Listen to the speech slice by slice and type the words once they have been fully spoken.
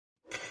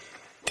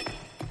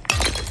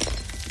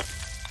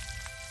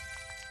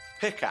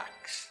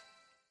Pickaxe.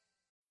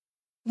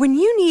 When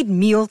you need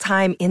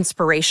mealtime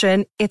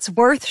inspiration, it's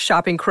worth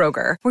shopping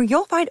Kroger, where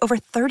you'll find over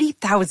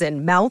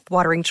 30,000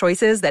 mouth-watering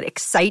choices that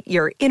excite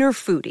your inner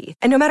foodie.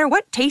 And no matter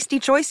what tasty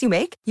choice you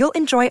make, you'll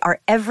enjoy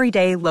our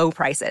everyday low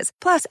prices,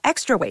 plus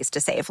extra ways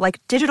to save, like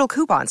digital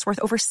coupons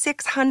worth over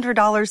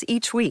 $600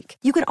 each week.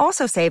 You can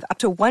also save up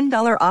to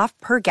 $1 off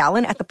per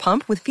gallon at the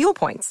pump with fuel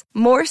points.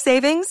 More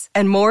savings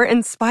and more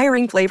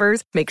inspiring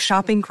flavors make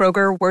shopping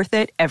Kroger worth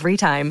it every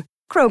time.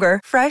 Kroger,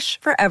 fresh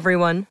for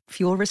everyone.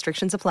 Fuel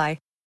restrictions apply.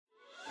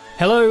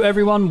 Hello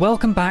everyone,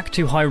 welcome back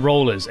to High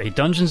Rollers, a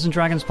Dungeons &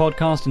 Dragons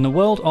podcast in the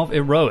world of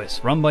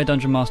Aerois, run by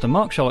Dungeon Master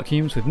Mark Sherlock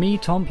Humes, with me,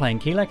 Tom, playing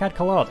Keelek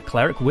Adkalar, the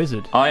Cleric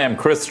Wizard. I am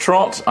Chris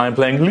Trott, I'm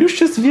playing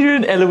Lucius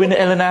Viren Elwin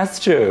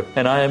Elenastro,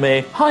 and I am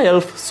a High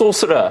Elf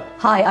Sorcerer.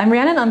 Hi, I'm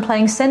Rhiannon, I'm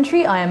playing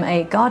Sentry, I am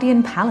a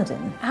Guardian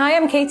Paladin. Hi,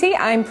 I'm Katie,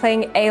 I'm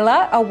playing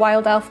Ayla, a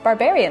Wild Elf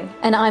Barbarian.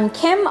 And I'm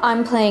Kim,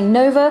 I'm playing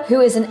Nova,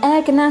 who is an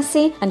Air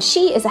Ganassi, and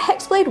she is a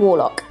Hexblade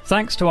Warlock.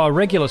 Thanks to our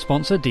regular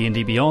sponsor,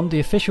 D&D Beyond, the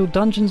official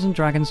Dungeons &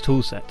 Dragons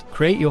toolset.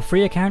 Create your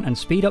free account and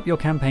speed up your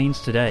campaigns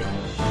today.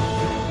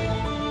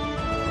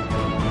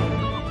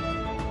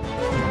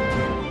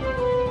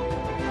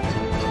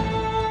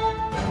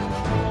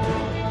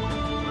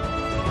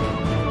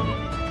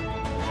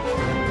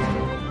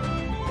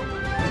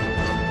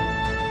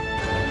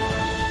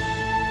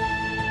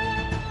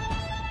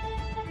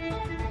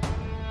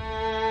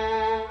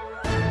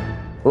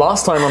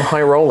 Last time on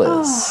High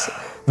Rollers,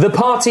 the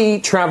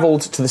party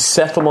travelled to the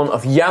settlement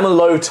of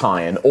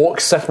Yamalotai, an orc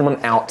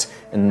settlement out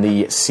in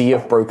the Sea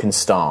of Broken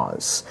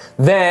Stars.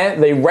 There,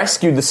 they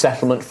rescued the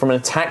settlement from an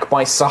attack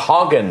by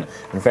Sahagan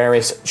and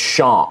various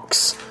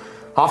sharks.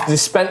 After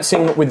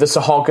dispensing with the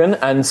Sahagan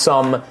and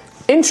some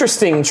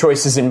interesting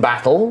choices in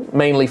battle,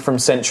 mainly from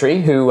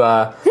Sentry, who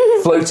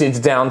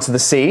floated down to the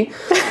sea,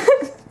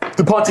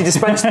 the party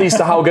dispensed these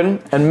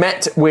Sahagan and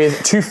met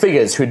with two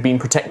figures who had been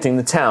protecting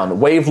the town.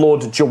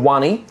 Wavelord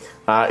Jawani,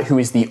 who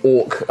is the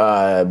orc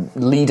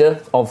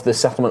leader of the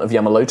settlement of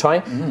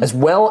Yamalotai, as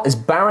well as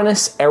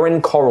Baroness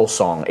Erin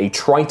Coralsong, a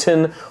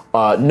Triton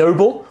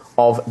noble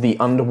of the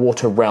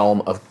underwater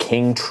realm of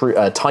King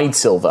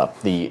Tidesilver,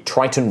 the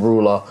Triton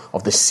ruler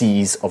of the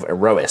seas of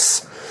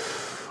Aerois.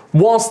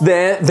 Whilst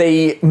there,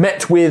 they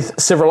met with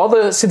several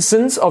other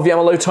citizens of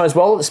Yamalotai as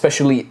well,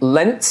 especially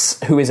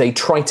Lentz, who is a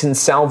Triton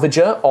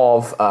salvager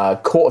of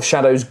Court of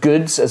Shadows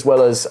goods, as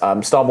well as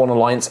Starborn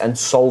Alliance and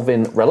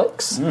Solvin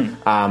relics.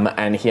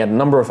 And he had a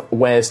number of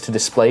wares to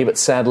display, but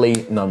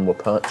sadly, none were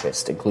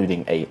purchased,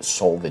 including a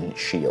Solvin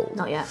shield.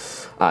 Not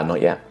yet.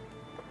 Not yet.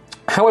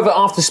 However,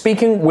 after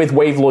speaking with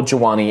Wavelord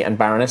Jawani and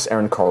Baroness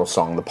Erin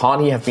Coralsong, the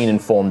party have been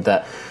informed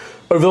that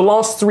over the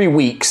last 3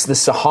 weeks, the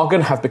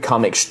Sahagan have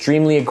become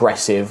extremely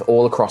aggressive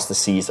all across the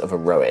seas of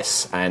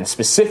Aerois, and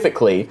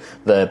specifically,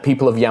 the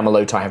people of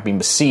Yamalotai have been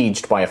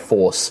besieged by a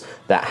force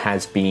that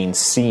has been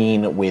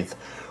seen with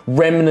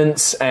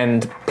remnants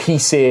and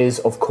pieces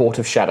of Court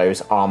of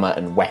Shadows armor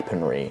and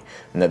weaponry,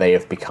 and that they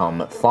have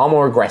become far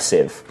more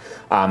aggressive.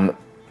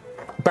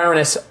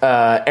 Baroness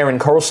Erin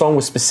Coralsong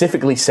was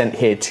specifically sent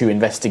here to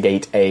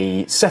investigate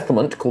a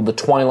settlement called the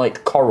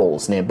Twilight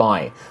Corals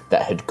nearby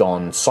that had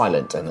gone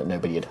silent and that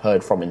nobody had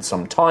heard from in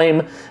some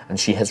time, and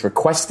she has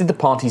requested the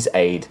party's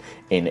aid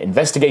in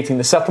investigating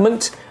the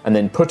settlement and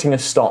then putting a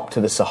stop to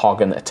the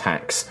Sahagan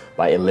attacks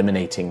by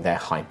eliminating their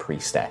high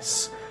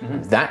priestess.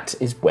 That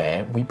is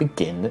where we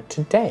begin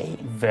today.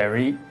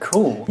 Very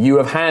cool. You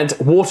have had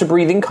water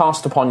breathing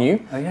cast upon you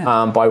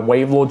by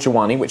Wavelord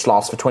Jawani, which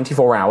lasts for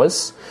 24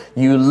 hours.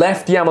 You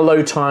left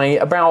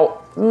Yamalotai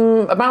about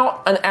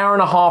an hour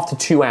and a half to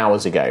 2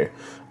 hours ago,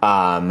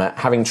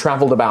 having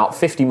travelled about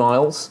 50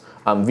 miles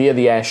via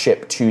the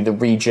airship to the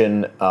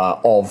region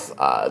of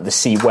the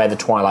sea where the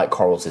Twilight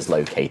Corals is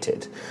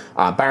located.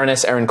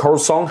 Baroness Erin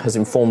Coralsong has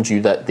informed you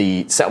that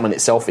the settlement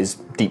itself is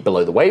deep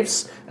below the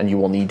waves, and you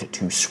will need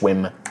to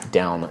swim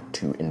down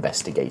to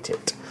investigate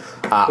it.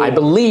 I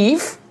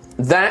believe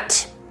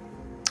that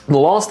the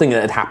last thing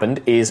that had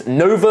happened is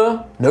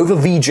Nova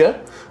Vija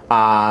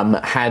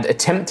had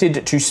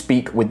attempted to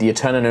speak with the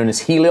Eterna known as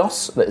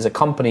Helios, that is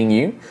accompanying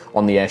you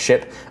on the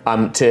airship,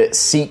 to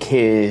seek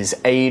his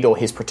aid or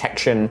his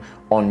protection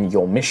on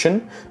your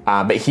mission.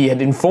 But he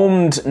had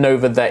informed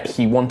Nova that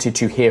he wanted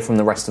to hear from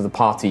the rest of the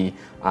party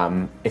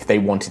if they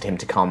wanted him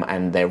to come,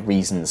 and their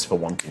reasons for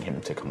wanting him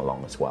to come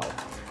along as well,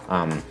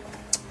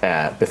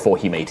 before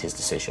he made his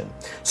decision.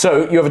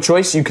 So you have a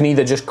choice. You can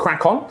either just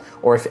crack on,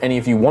 or if any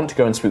of you want to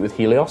go and speak with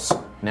Helios,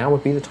 now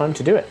would be the time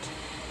to do it.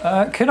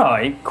 Could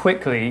I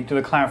quickly do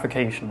a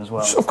clarification as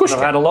well? Of course you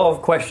can. I've had a lot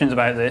of questions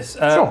about this.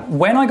 Sure.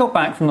 When I got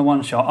back from the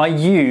one-shot, I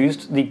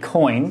used the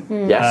coin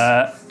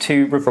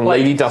to replace... From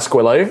Lady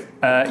Duskwillow.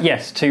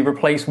 Yes, to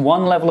replace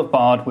one level of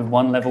Bard with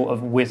one level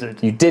of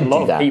Wizard. You did A lot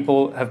do of that.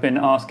 people have been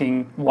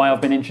asking why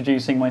I've been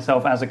introducing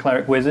myself as a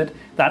Cleric Wizard.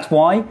 That's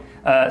why.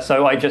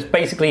 So I just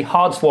basically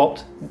hard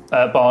swapped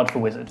Bard for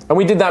Wizard. And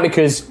we did that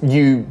because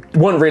you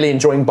weren't really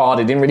enjoying Bard.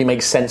 It didn't really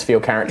make sense for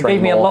your character It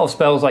gave me a anymore. lot of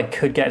spells I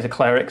could get as a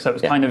Cleric, so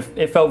it was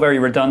it felt very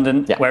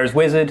redundant, whereas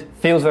Wizard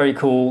feels very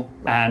cool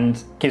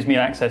and gives me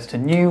access to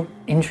new,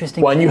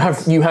 interesting Well, and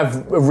things. you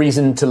have a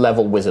reason to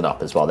level Wizard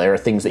up as well. There are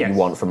things that you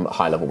want from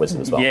high-level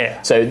Wizard as well.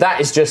 Yeah. So that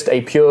is just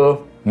a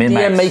pure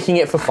Min-max. DM making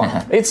it for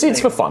fun. It's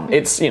for fun.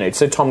 It's,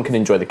 so Tom can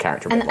enjoy the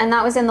character a bit more. And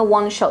that was in the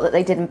one shot that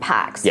they did in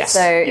packs. Yes.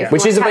 So if you Which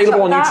want is to catch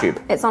available up on with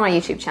that, YouTube. It's on our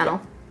YouTube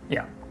channel.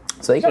 Yeah.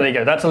 So there you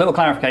go. That's a little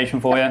clarification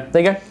for you.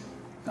 There you go.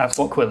 That's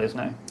what Quill is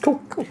now. Cool.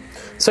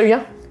 So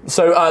yeah.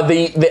 So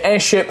the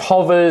airship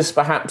hovers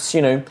perhaps,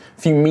 a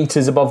few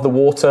meters above the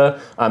water.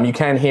 You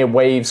can hear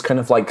waves kind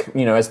of like,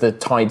 as the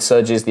tide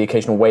surges, the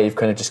occasional wave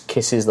kind of just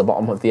kisses the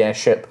bottom of the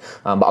airship.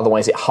 But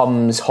otherwise it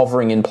hums,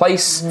 hovering in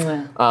place.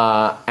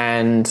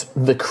 And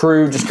the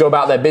crew just go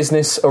about their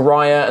business.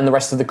 Araya and the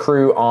rest of the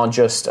crew are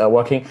just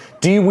working.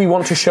 Do we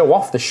want to show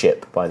off the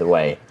ship, by the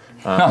way?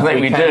 I think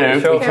we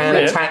do. We can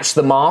attach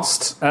the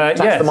mast.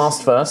 Attach the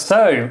mast first.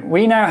 So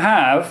we now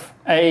have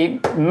a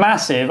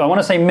massive, I want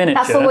to say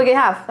miniature. That's all we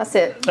have. That's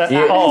it.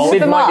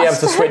 Sid might be able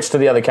to switch to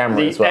the other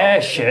camera as well.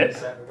 Airship.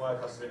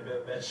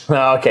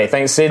 Okay,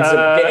 thanks, Sid.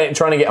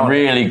 Trying to get on.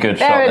 Really good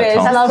shot There it is.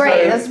 Tom. That's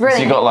great. That's So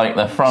brilliant. you got like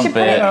the front Should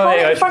put it bit. Oh, there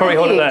you go. I should probably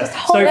hold it there. Just So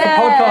hold for it.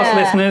 podcast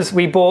listeners,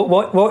 we bought,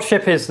 what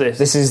ship is this?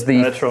 This is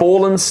the Tron.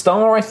 Fallen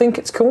Star, I think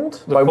it's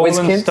called, by Fallen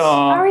WizKids.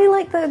 Star. Very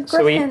like the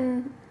So we-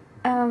 Griffin.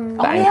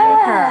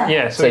 Yeah.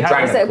 Yeah, so So we have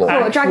Dragon Is it Claw.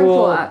 called Dragon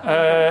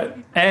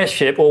Claw?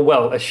 airship,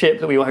 or a ship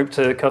that we hope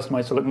to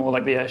customise to look more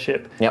like the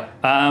airship.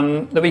 Yep.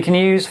 That we can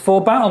use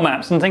for battle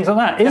maps and things like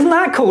that. Isn't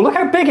that cool? Look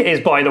how big it is,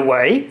 by the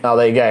way. Oh,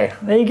 there you go.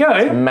 There you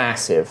go.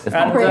 Massive. It's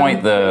not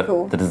quite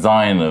the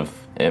design of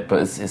it,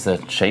 but it's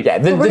a shape. Yeah,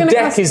 the gonna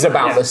deck is customise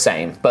about the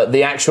same, but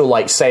the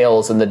actual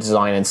sails and the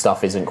design and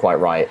stuff isn't quite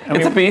right.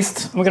 It's a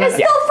beast. We're gonna, It's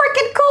still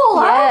freaking cool,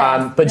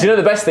 huh? But do you know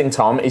the best thing,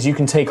 Tom, is you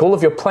can take all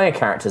of your player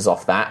characters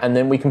off that, and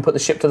then we can put the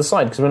ship to the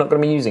side because we're not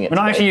going to be using it. We're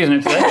not today. actually using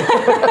it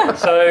today.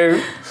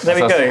 So there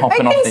we So go.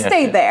 hopping off It the can stay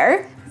airship.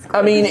 there.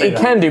 I mean, it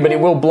can do, but it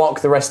will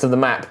block the rest of the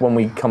map when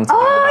we come to.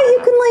 Oh,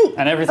 you can like.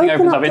 And everything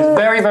open opens up. It's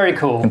very, very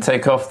cool. And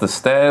take off the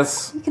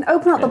stairs. You can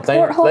open up the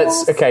Don't-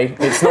 portholes. Okay,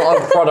 it's not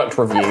a product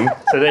review.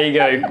 So there you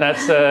go.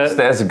 That's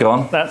Stairs are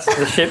gone. that's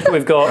the ship that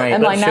we've got. Right. That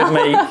Am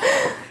I now?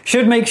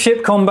 should make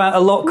ship combat a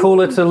lot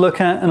cooler to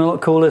look at and a lot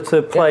cooler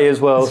to play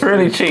as well. It's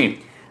really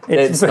cheap.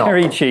 It's It's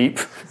very not. cheap.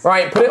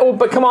 Right, put it all.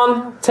 But come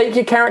on, take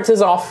your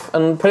characters off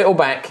and put it all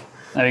back.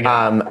 There we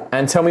go.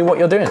 And tell me what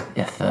you're doing.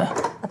 Yes, sir.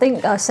 I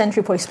think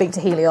Sentry will probably speak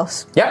to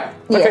Helios. Yeah.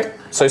 Okay.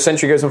 So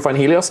Sentry goes and finds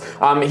Helios.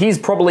 He's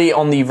probably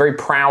on the very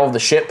prow of the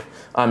ship,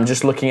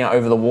 just looking out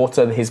over the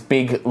water. His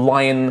big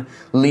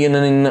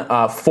leonine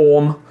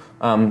form,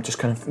 just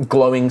kind of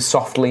glowing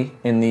softly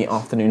in the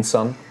afternoon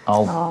sun.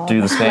 I'll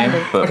do the same,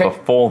 but Okay.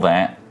 before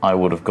that, I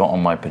would have got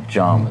on my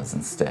pajamas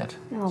instead.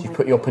 You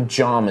put your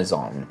pajamas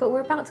on But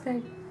we're about to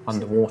go.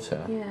 underwater.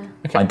 Yeah.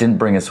 I didn't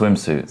bring a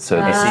swimsuit, so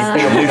this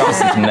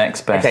is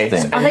next best Okay.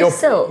 thing. And they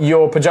silk?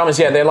 your pajamas,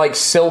 yeah, they're like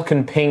silk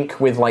and pink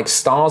with like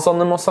stars on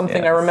them or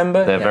something. I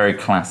remember. They're very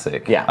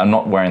classic. Yeah. I'm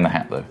not wearing the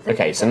hat though.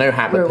 Okay, so no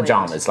hat but Ruined.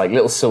 pajamas, like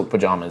little silk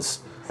pajamas.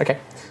 Okay,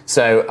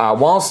 so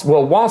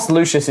whilst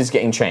Lucius is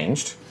getting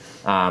changed,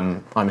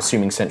 I'm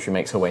assuming Sentry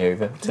makes her way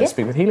over to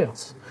speak with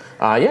Helios.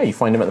 You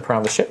find him at the prow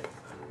of the ship.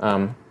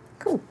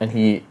 Cool. And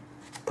he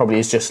probably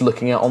is just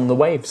looking out on the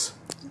waves.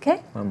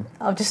 Okay.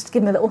 I'll just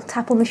give him a little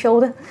tap on the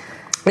shoulder.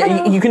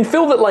 You can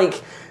feel that,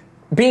 like,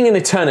 being an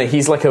Eterna,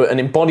 he's like an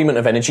embodiment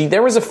of energy.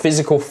 There is a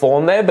physical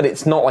form there, but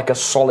it's not like a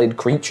solid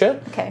creature.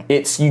 Okay.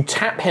 It's, you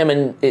tap him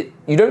and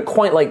you don't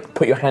quite like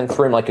put your hand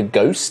through him like a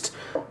ghost,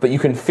 but you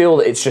can feel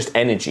that it's just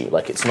energy,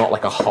 like it's not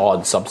like a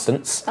hard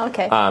substance.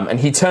 Okay. And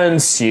he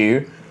turns to you.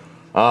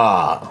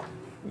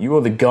 You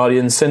are the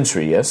Guardian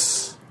Sentry,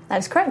 yes?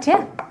 That's correct,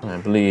 yeah. I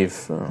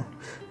believe.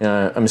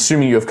 I'm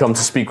assuming you have come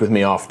to speak with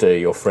me after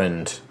your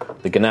friend,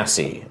 the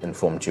Ganassi,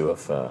 informed you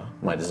of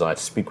my desire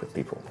to speak with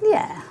people.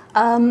 Yeah.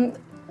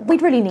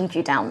 We'd really need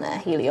you down there,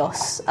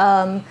 Helios.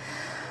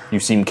 You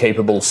seem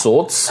capable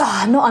sorts.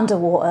 Not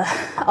underwater.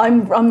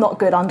 I'm not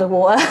good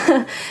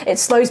underwater. It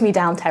slows me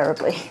down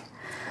terribly.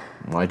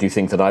 Why do you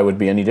think that I would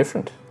be any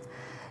different?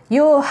 Do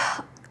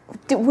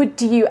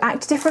you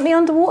act differently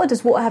underwater?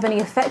 Does water have any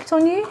effect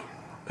on you?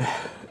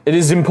 It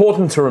is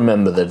important to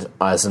remember that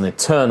as an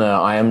Eterna,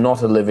 I am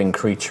not a living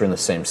creature in the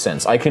same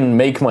sense. I can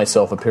make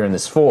myself appear in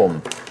this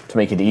form to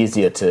make it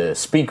easier to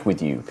speak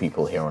with you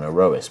people here on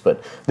Aerois,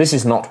 but this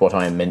is not what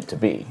I am meant to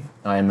be.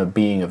 I am a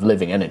being of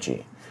living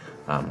energy.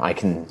 I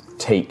can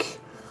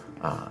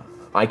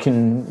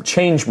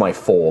change my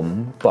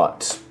form,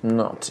 but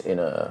not in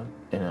a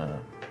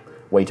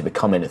way to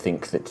become anything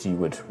that you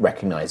would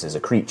recognize as a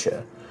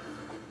creature.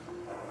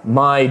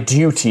 My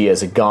duty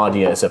as a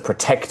guardian, as a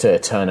protector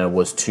Eterna,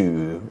 was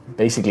to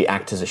basically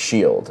act as a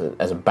shield,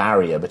 as a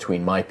barrier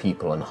between my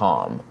people and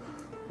harm.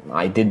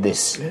 I did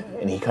this,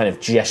 and he kind of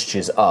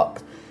gestures up.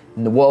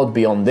 In the world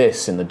beyond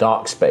this, in the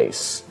dark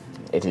space,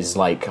 it is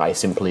like I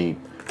simply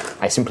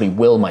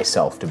will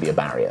myself to be a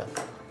barrier.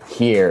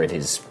 Here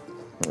it's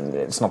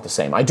not the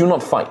same. I do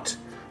not fight.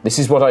 This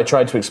is what I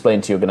tried to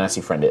explain to your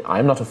Ganassi friend. I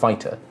am not a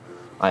fighter.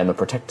 I am a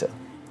protector.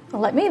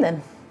 Well, like me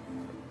then.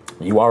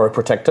 You are a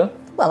protector?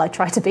 Well, I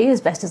try to be as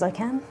best as I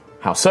can.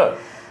 How so?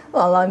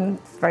 Well, I'm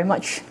very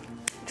much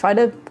try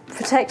to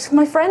protect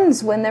my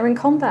friends when they're in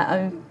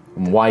combat.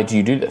 Why do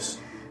you do this?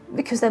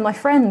 Because they're my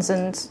friends,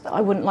 and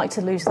I wouldn't like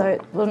to lose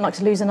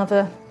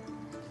another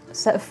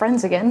set of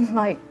friends again.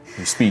 Like,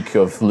 you speak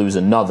of lose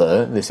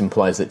another. This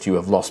implies that you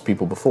have lost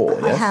people before.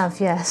 Yes? I have,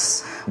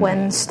 yes.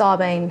 When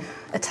Starbane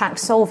attacked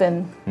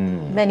Solvin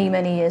many,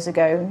 many years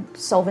ago,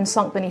 Solvin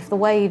sunk beneath the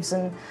waves,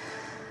 and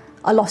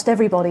I lost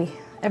everybody,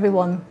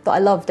 everyone that I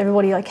loved,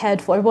 everybody I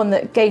cared for, everyone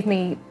that gave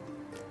me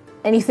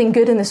anything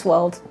good in this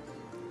world.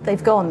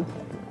 They've gone.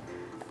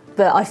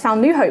 But I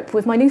found new hope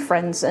with my new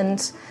friends,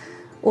 and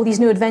all these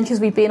new adventures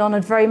we've been on,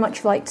 I'd very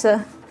much like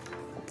to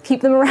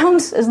keep them around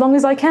as long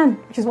as I can,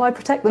 which is why I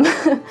protect them.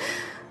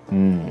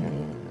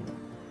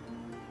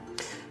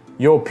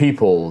 Your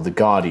people, the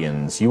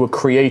Guardians, you were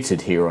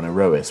created here on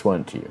Aerois,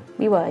 weren't you?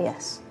 We were,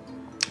 yes.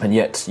 And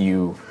yet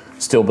you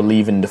still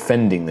believe in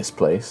defending this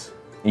place,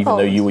 even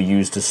though you were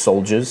used as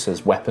soldiers,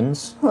 as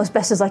weapons? Well, as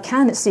best as I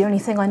can. It's the only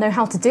thing I know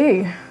how to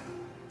do.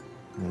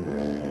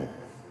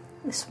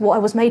 It's what I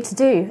was made to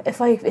do.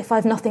 If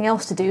I've nothing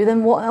else to do,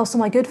 then what else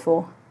am I good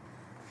for?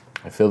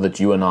 I feel that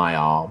you and I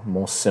are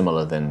more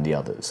similar than the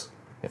others,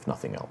 if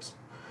nothing else.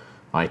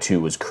 I too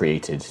was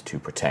created to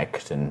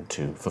protect and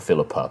to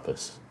fulfill a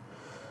purpose.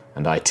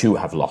 And I too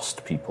have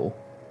lost people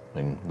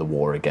in the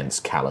war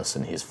against Callus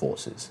and his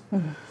forces.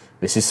 Mm-hmm.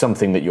 This is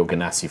something that your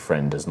Ganassi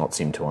friend does not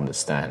seem to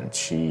understand.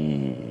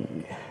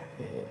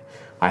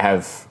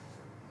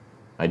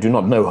 I do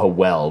not know her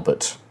well,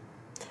 but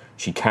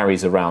she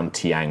carries around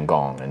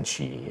Tiangong, and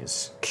she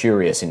is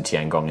curious in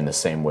Tiangong in the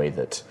same way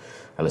that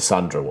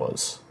Alessandra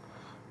was.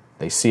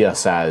 They see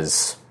us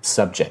as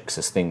subjects,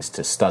 as things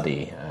to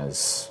study,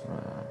 as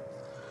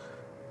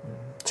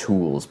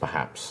tools,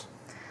 perhaps.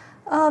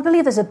 I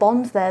believe there's a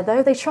bond there,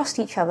 though. They trust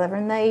each other,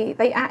 and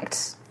they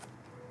act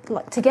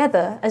like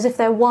together, as if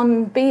they're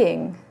one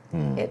being.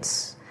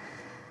 It's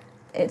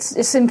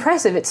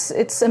impressive.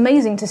 It's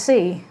amazing to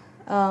see.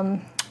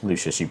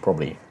 Lucius, you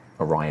probably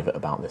arrive at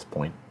about this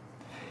point.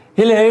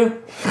 Hello.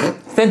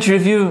 Sentry,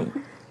 have you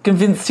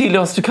convinced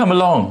Helios to come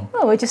along?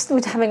 Oh, we're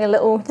having a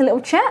little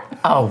chat.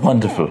 Oh,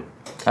 wonderful.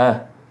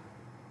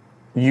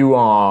 You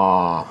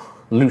are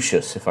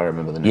Lucius, if I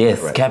remember the name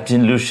correctly. Yes,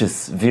 Captain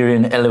Lucius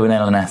Virian Elwin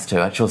Elanasto,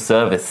 at your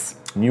service.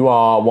 You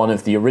are one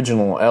of the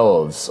original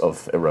elves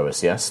of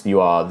Aerois, yes? You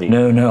are the...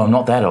 No, I'm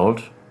not that old.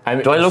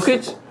 Do I look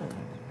it?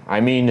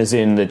 I mean as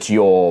in that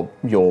your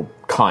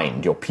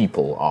kind, your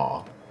people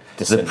are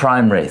descended. The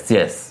prime race,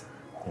 yes.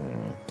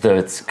 Though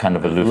it's kind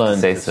of aloof to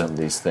say so. Learned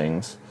these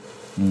things.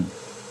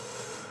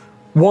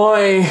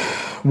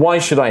 Why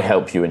should I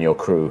help you and your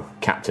crew,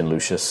 Captain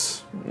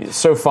Lucius?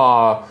 So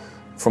far,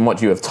 from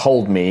what you have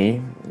told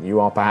me, you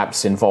are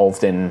perhaps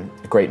involved in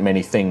a great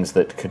many things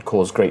that could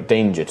cause great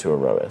danger to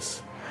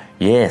Aerois.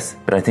 Yes,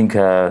 but I think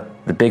the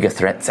bigger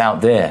threat's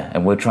out there,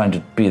 and we're trying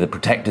to be the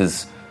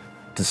protectors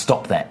to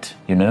stop that,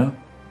 you know?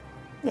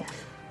 Yeah.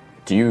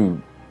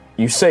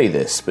 You say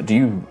this, but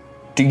do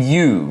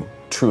you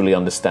truly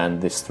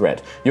understand this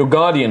threat? Your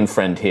guardian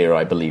friend here,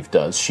 I believe,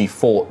 does. She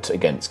fought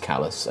against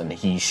Callus, and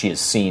she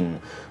has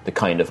seen the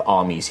kind of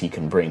armies he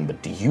can bring,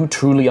 but do you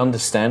truly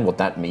understand what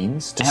that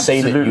means?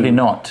 Absolutely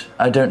not.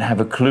 I don't have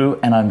a clue,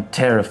 and I'm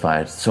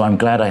terrified, so I'm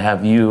glad I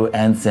have you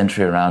and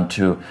Sentry around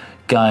to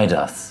guide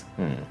us.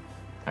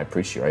 I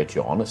appreciate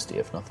your honesty,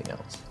 if nothing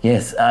else.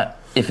 Yes,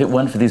 if it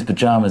weren't for these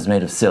pajamas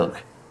made of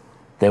silk,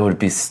 there would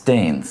be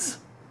stains.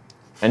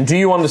 And do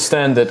you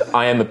understand that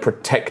I am a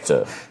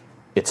protector,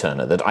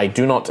 Eterna, that I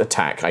do not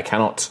attack, I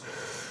cannot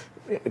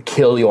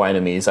kill your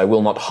enemies, I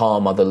will not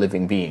harm other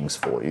living beings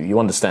for you? You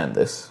understand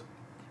this?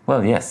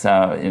 Well, yes.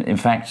 In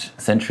fact,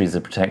 Sentry's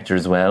a protector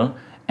as well,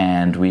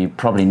 and we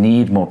probably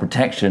need more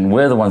protection.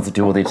 We're the ones that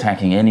do all the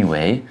attacking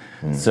anyway,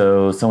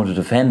 so someone to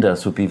defend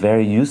us would be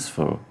very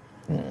useful.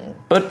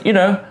 But,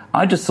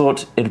 I just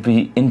thought it'd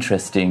be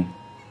interesting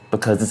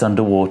because it's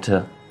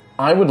underwater.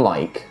 I would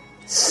like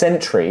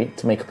Sentry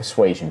to make a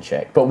persuasion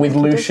check, but with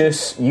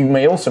Lucius, you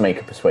may also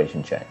make a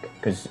persuasion check,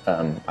 because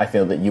I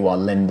feel that you are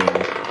lending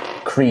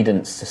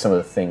credence to some of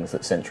the things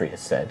that Sentry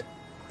has said.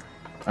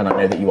 And I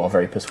know that you are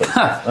very persuasive.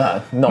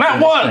 Not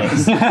Matt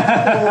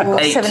won!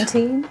 8.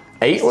 17.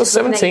 8 or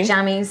 17?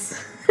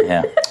 Jammies.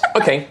 Yeah.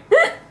 Okay.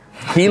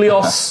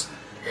 Helios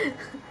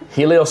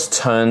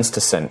turns to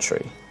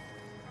Sentry.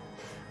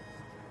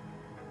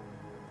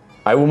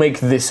 I will make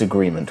this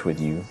agreement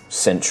with you,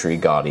 Sentry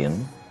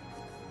Guardian.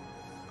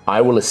 I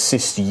will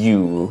assist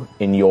you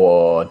in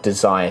your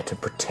desire to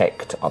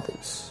protect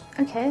others.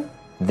 Okay.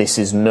 This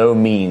is no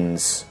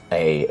means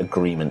an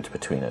agreement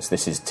between us.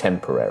 This is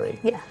temporary.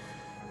 Yeah.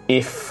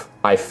 If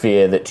I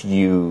fear that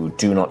you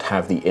do not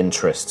have the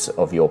interests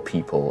of your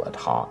people at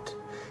heart,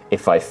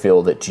 if I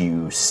feel that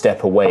you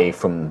step away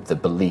from the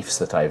beliefs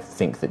that I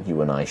think that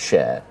you and I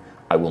share,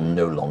 I will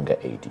no longer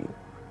aid you.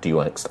 Do you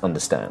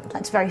understand?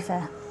 That's very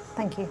fair.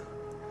 Thank you.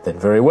 Then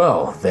very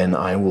well. Then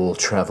I will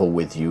travel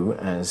with you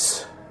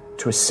as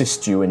to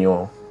assist you in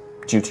your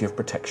duty of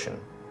protection.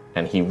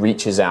 And he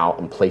reaches out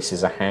and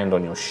places a hand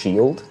on your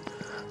shield,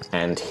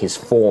 and his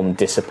form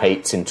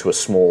dissipates into a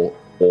small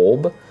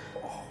orb.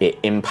 It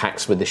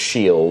impacts with the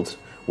shield,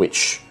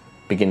 which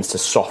begins to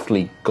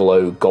softly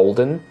glow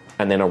golden,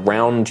 and then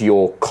around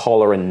your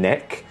collar and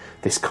neck,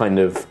 this kind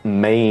of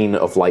mane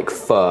of like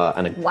fur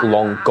and a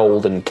long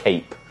golden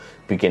cape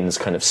begins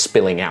kind of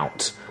spilling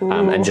out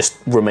and just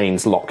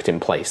remains locked in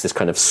place. This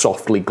kind of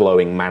softly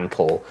glowing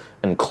mantle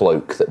and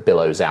cloak that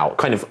billows out,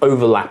 kind of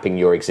overlapping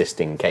your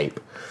existing cape.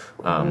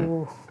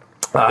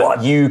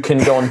 You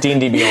can go on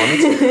D&D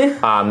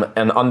Beyond,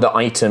 and under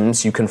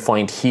items you can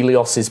find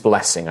Helios's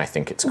Blessing, I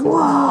think it's called.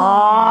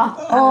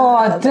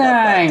 Oh,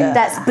 dang.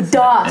 That's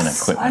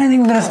badass. I didn't think we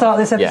were going to start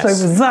this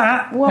episode with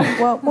that.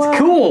 What?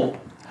 Cool.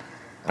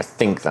 I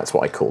think that's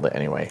what I called it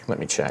anyway. Let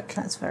me check.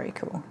 That's very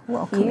cool.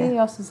 Well, come here.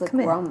 Helios is a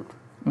Come here. grump.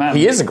 Man,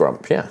 He is a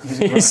grump, yeah.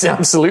 He's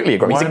absolutely a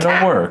grump. He's Why a not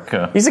cat.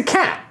 work? He's a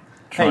cat.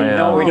 Hey,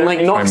 no, we He don't like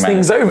need to knocks Try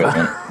things manage over.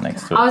 equipment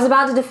next to I it. was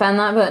about to defend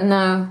that, but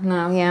no,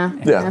 yeah.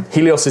 Yeah.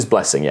 Helios's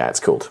Blessing, yeah, it's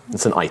called.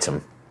 It's an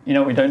item. You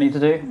know what we don't need to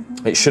do?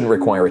 It shouldn't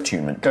require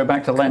attunement. Go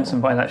back to Lentz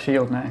and buy that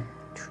shield now.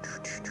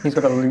 He's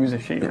got a loser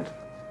shield.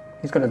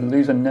 He's got a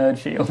loser nerd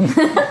shield.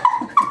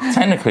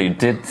 Technically,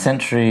 did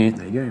Sentry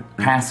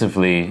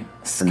passively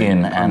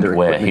skin and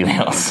wear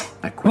Helios?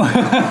 I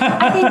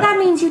think that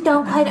means you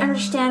don't quite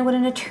understand what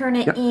an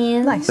Eternate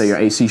is. Nice. So your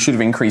AC should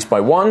have increased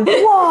by 1.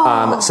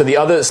 So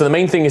the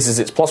main thing is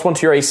it's +1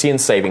 to your AC and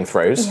saving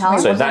throws. Yeah.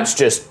 So that's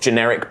just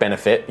generic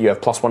benefit. You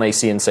have +1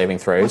 AC and saving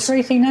throws. What's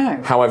everything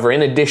now? However,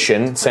 in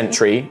addition,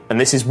 Sentry,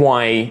 and this is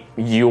why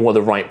you were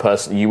the right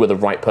person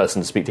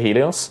to speak to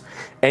Helios.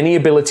 Any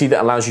ability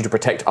that allows you to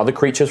protect other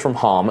creatures from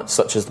harm,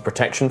 such as the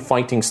protection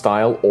fighting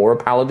style or a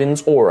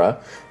paladin's aura,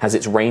 has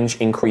its range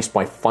increased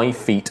by 5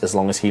 feet as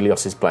long as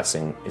Helios's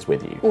Blessing is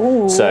with you.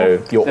 Ooh.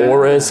 So your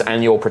auras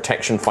and your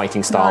protection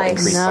fighting style Nice.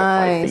 increase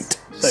by 5 feet.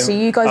 So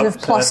you guys up have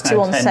to +2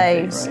 now on 10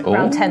 saves, feet, right?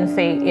 around 10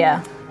 feet,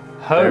 yeah.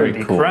 Holy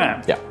Very cool.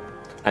 crap. Yeah.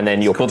 And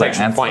then your It's called, like,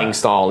 protection ants fighting back.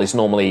 style is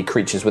normally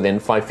creatures within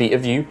 5 feet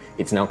of you.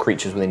 It's now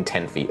creatures within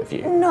 10 feet of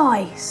you.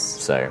 Nice.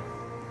 So,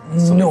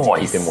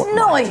 keep in what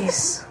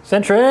Nice.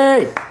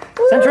 Sentry!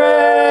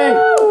 Sentry!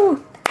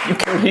 You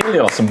killed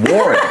Helios and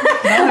wore it.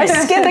 I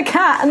skinned a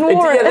cat and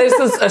wore it.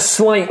 There's a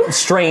slight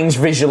strange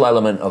visual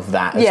element of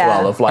that as Yeah.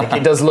 well. Of like,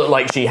 it does look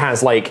like she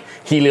has like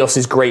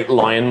Helios's great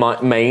lion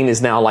mane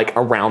is now like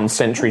around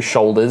Sentry's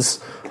shoulders.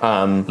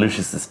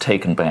 Lucius is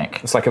taken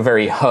back. It's like a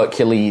very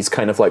Hercules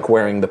kind of like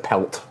wearing the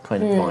pelt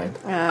kind of vibe.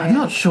 I'm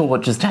not sure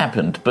what just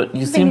happened, but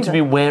you seem to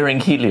be wearing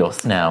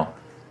Helios now.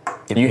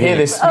 You hear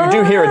this? You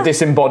do hear a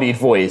disembodied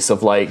voice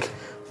of like,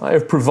 "I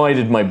have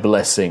provided my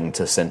blessing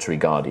to Sentry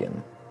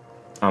Guardian,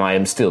 and I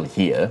am still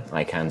here.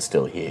 I can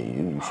still hear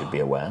you. You should be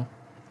aware."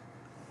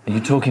 Are you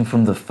talking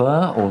from the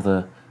fur or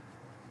the...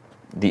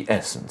 The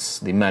essence,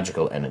 the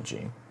magical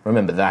energy.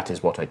 Remember, that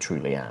is what I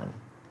truly am.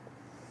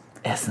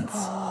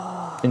 essence?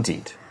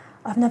 Indeed.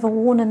 I've never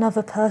worn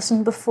another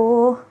person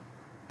before.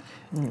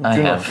 I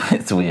have.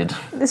 It's weird.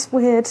 It's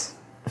weird.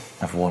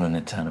 I've worn an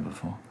Eterna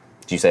before.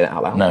 Do you say that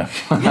out loud? No.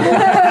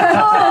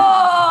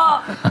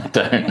 I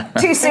don't.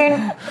 Too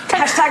soon.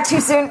 Hashtag too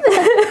soon.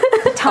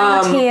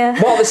 Time's here.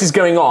 While this is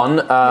going on,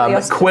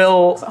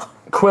 Quill,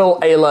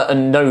 Ayla,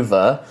 and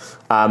Nova,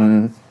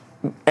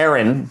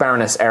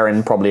 Baroness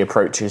Erin probably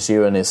approaches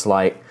you and is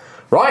like,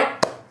 "Right,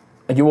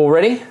 are you all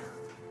ready?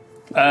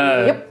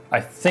 Yep. I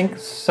think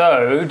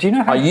so. Do you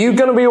know how... Are you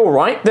going to be all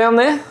right down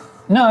there?"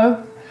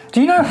 No. Do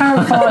you know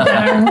how far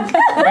down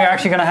we're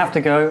actually going to have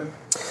to go?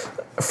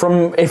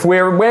 If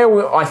we're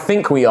where I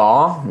think we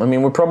are, I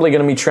mean, we're probably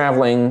going to be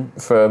travelling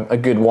for a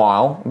good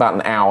while, about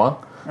an hour.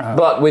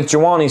 But with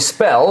Jawani's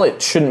spell,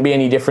 it shouldn't be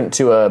any different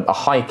to a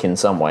hike in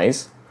some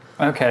ways.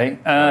 Okay.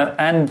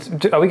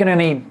 And are we going to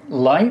need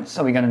lights?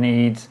 Are we going to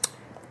need...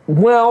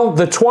 Well,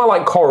 the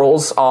twilight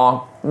corals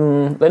are...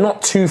 they're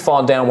not too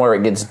far down where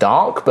it gets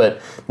dark, but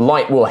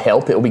light will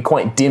help. It'll be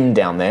quite dim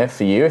down there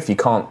for you if you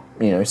can't,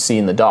 see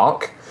in the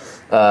dark.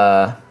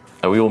 Are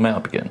we all met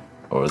up again?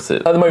 Or is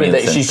it... At the moment, me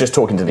and she's Sentry? just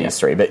talking to these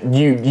three, but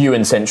you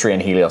and Sentry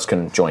and Helios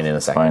can join in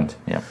a second.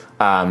 Fine,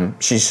 yeah.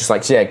 She's just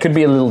like, yeah, it could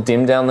be a little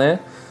dim down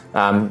there.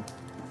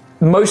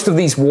 Most of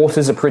these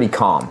waters are pretty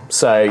calm,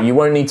 so you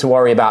won't need to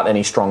worry about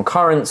any strong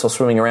currents or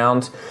swimming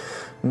around.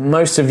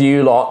 Most of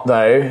you lot,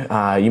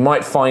 though, you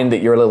might find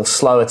that you're a little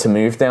slower to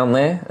move down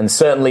there, and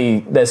certainly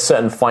there's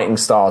certain fighting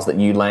styles that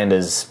you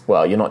landers,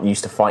 well, you're not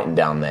used to fighting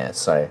down there,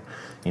 so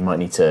you might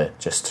need to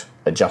just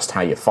adjust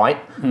how you fight.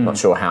 Not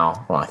sure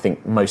how. Well, I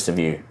think most of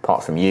you,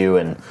 apart from you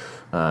and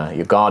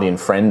your guardian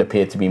friend,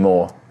 appear to be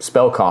more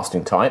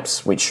spellcasting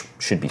types, which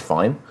should be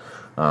fine.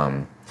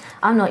 I'm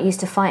not used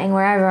to fighting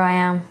wherever I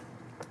am.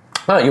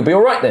 Oh, you'll be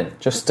all right then.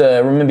 Just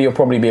remember, you'll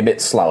probably be a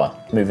bit slower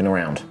moving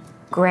around.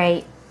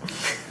 Great.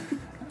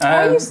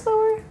 Are you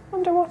slower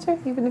underwater?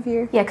 water, even if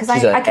you're... Yeah, because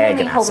She's an I can air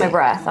only hold my ganassi.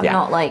 breath. I'm Yeah.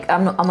 not like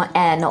I'm an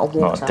air, not a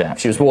water. Not a If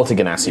she was water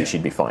ganassi,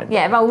 she'd be fine.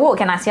 Yeah, if I were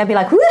water ganassi, I'd be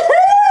like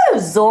woohoo,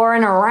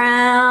 zoring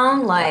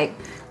around like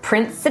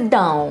Prince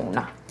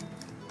Sedone.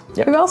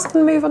 Who else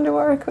can move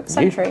underwater quick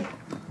sentry?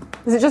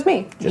 Is it just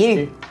me? Just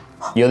you.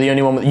 You're the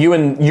only one. You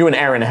and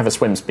Erin have a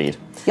swim speed.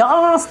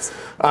 Yes!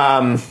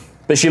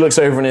 But she looks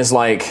over and is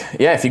like,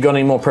 yeah, if you've got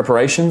any more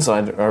preparations, I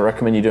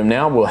recommend you do them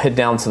now. We'll head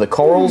down to the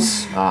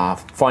corals,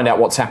 find out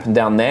what's happened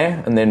down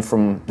there, and then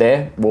from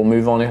there, we'll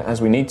move on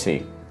as we need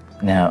to.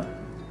 Now,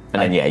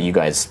 And then, you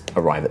guys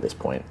arrive at this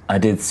point. I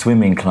did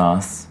swimming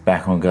class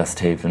back on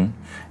Gusthaven.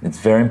 It's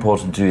very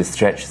important to do your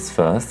stretches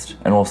first,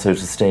 and also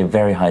to stay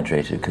very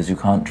hydrated, because you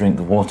can't drink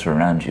the water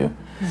around you.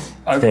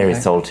 It's very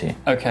salty.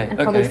 Okay, And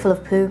probably full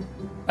of poo.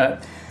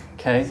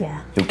 Okay.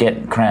 Yeah. You'll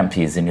get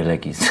crampies in your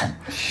leggies.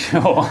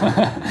 Sure.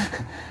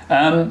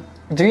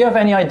 Do you have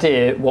any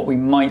idea what we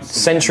might see?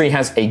 Sentry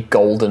has a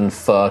golden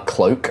fur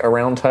cloak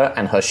around her,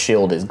 and her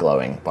shield is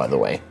glowing, by the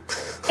way.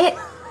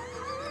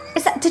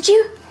 Is that... Did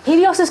you...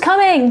 Helios is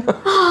coming!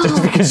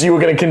 Just because you were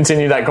going to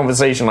continue that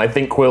conversation, I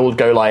think Quill would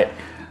go like,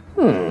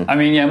 I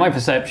mean, yeah, my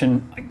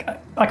perception,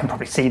 I can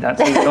probably see that.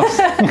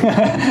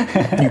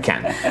 you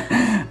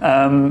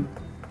can.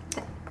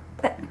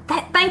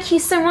 Thank you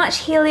so much,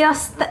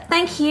 Helios.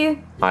 Thank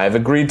you. I have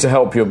agreed to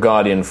help your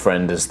guardian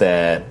friend as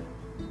their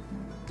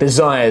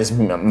desires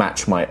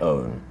match my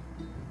own.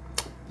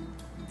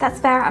 That's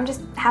fair. I'm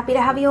just happy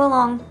to have you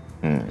along.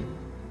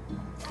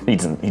 He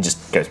doesn't. He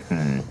just goes.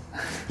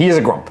 He is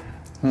a grump.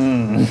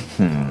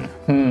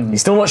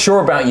 He's still not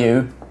sure about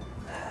you.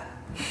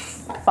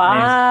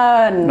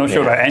 Fun! Not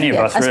sure about any of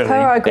us, As really. per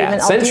our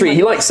agreement, I'll do Sentry. my-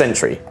 He likes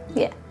Sentry.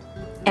 Yeah.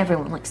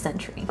 Everyone likes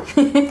Sentry.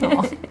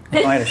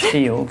 If I had a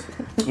shield,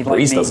 you'd like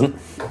Breeze me. doesn't.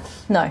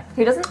 No.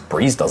 Who doesn't?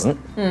 Breeze doesn't.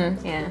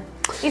 Yeah.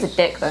 He's a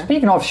dick, though.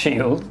 Speaking of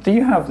shield, do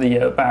you have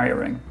the barrier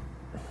ring?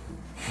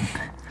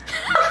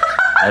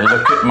 I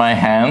look at my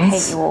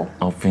hands, Hate you all.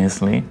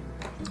 obviously.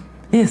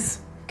 Yes.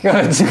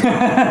 Good.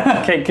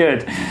 Okay,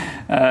 good.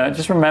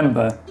 Just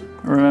remember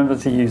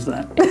to use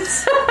that.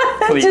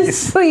 Please.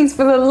 Just please,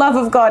 for the love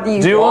of God,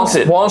 use Do you it. want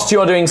it? Whilst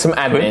you're doing some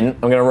admin, I'm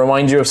going to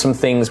remind you of some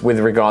things with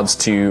regards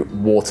to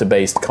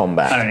water-based I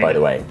combat, don't by need the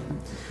it. way.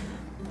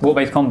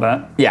 War-based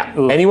combat. Yeah,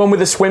 Ooh. anyone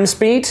with a swim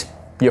speed,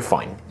 you're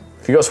fine.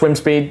 If you've got swim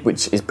speed,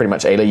 which is pretty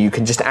much Ayla, you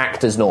can just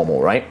act as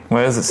normal, right?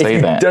 Where does it If say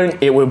you that? don't,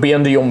 it will be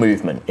under your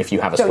movement if you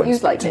have a Don't swim use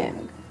speed.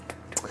 lightning.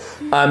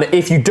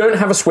 If you don't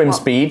have a swim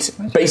speed,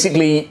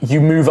 basically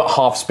you move at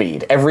half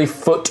speed. Every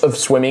foot of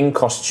swimming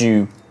costs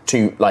you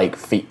 2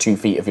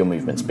 feet of your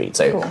movement speed.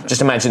 So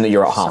just imagine that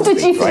you're at half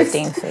speed, right?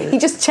 15 feet. He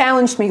just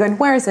challenged me, going,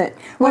 "Where is it?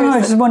 Well, Where no, I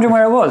is was it?" just wondering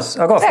where it was.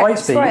 I got flight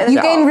speed. right. You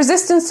Yeah. gain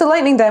resistance to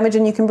lightning damage,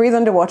 and you can breathe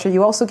underwater.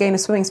 You also gain a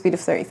swimming speed of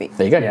 30 feet.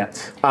 There you go.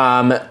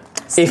 Yeah.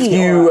 If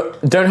you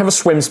don't have a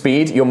swim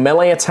speed, your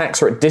melee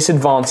attacks are at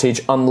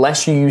disadvantage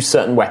unless you use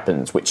certain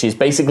weapons, which is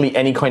basically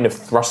any kind of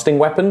thrusting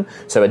weapon.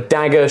 So a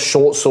dagger,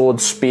 short sword,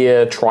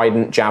 spear,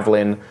 trident,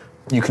 javelin.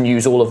 You can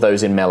use all of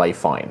those in melee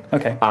fine.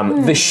 Okay.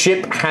 The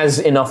ship has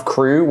enough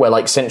crew where,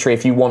 like, Sentry,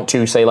 if you want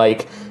to say,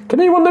 like, can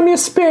anyone lend me a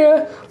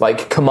spear?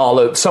 Like,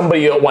 Kamala,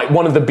 somebody, like,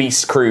 one of the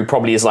beast crew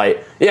probably is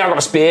like, yeah, I've got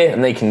a spear,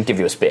 and they can give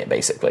you a spear,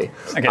 basically.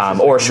 I guess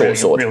it's or a like short real,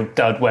 sword. real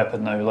dud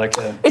weapon, though. Like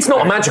It's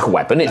not a magical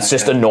weapon, it's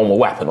just a normal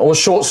weapon. Or a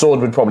short sword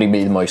would probably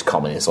be the most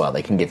common as well.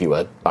 They can give you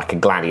a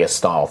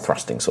gladius-style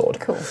thrusting sword.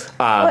 Cool.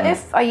 What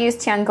if I use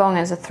Tiangong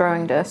as a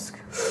throwing disc?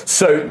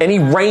 So any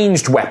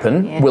ranged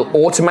weapon will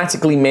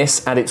automatically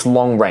miss at its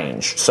long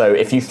range. So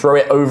if you throw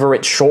it over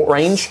its short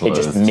range, it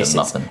just Slows to misses.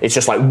 nothing. It's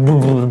just like...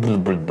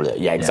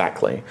 Yeah,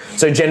 exactly.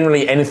 So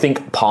generally anything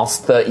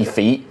past 30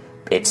 feet,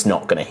 it's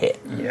not going to hit.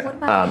 Yeah. What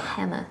about a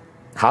hammer?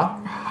 Huh?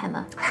 A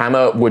hammer.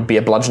 Hammer would be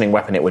a bludgeoning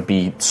weapon. It would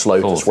be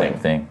slow All to the swing. same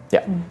thing.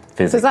 Yeah.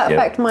 Physics, Does that yeah.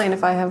 affect mine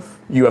if I have...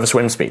 You have a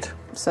swim speed.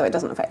 So it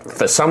doesn't affect me?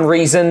 For some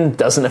reason,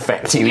 doesn't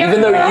affect you.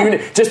 Even though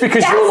just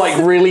because you're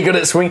like really good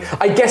at swinging.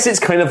 I guess it's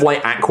kind of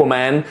like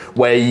Aquaman,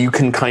 where you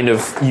can kind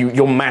of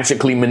you're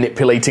magically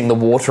manipulating the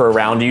water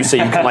around you, so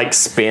you can like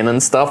spin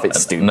and stuff.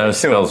 It's stupid. No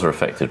spells are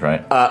affected,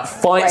 right?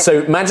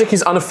 So magic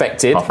is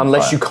unaffected Apart from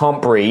unless fire. you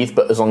can't breathe.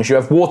 But as long as you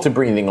have water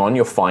breathing on,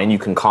 you're fine. You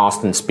can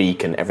cast and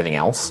speak and everything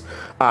else.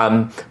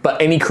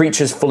 But any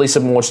creatures fully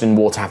submerged in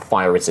water have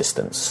fire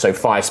resistance, so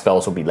fire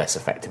spells will be less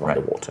effective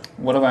underwater.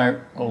 What about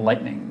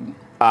lightning?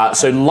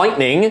 So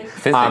lightning,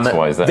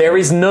 Physics-wise, that there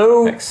is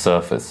no affects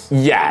surface.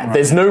 Yeah,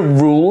 there's no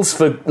rules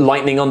for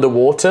lightning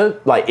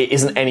underwater. Like, it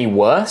isn't any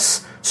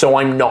worse, so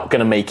I'm not going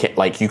to make it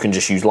like you can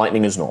just use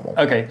lightning as normal.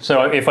 Okay,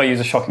 so if I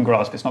use a shocking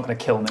grasp, it's not going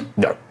to kill me.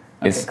 No.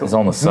 It's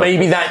on the surface.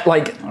 Maybe that,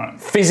 like,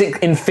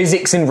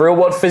 physics, in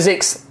real-world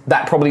physics,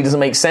 that probably doesn't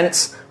make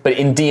sense, but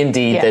in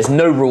D&D, there's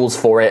no rules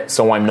for it,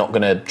 so I'm not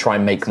going to try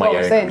and make my What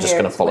we're own. saying I'm just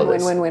here going to is follow win,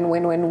 this. win, win,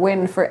 win, win,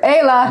 win for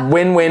Ayla.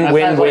 Win, win, That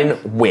win, sounds win, like-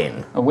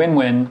 win. A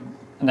win-win,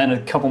 and then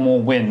a couple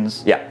more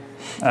wins. Yeah.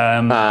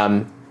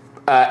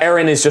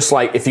 Erin is just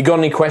like, if you got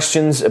any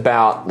questions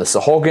about the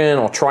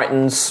Sahogin or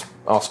Tritons,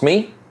 ask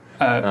me.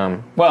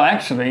 Well,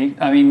 actually,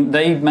 I mean,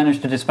 they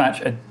managed to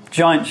dispatch a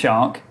giant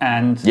shark,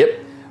 and Yep.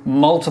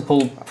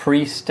 multiple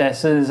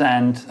priestesses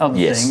and other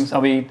Yes. things.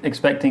 Are we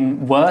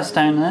expecting worse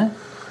down there?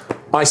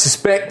 I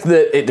suspect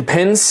that it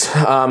depends.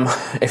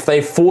 If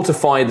they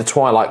fortify the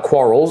Twilight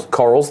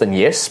corals, then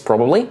yes,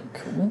 probably.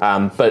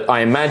 But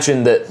I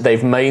imagine that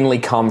they've mainly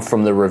come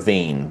from the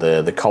ravine,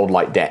 the cold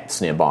light depths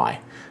nearby.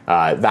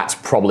 That's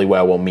probably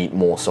where we'll meet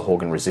more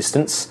Sahorgan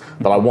resistance.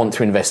 But I want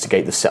to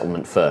investigate the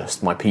settlement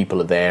first. My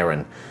people are there,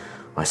 and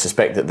I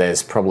suspect that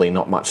there's probably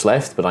not much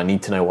left, but I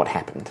need to know what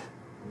happened.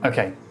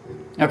 Okay.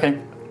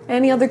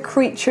 Any other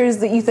creatures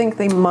that you think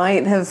they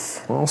might have?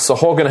 Well,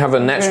 Sahorgan have a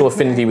natural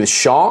affinity with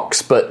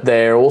sharks, but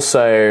they're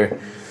also...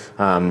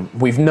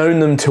 we've known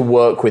them to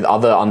work with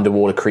other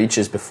underwater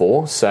creatures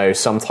before, so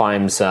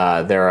sometimes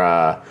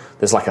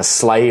there's like a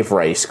slave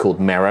race called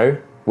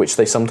Mero, which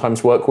they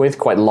sometimes work with,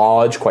 quite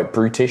large, quite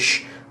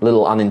brutish, a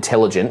little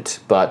unintelligent,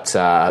 but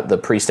the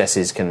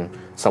priestesses can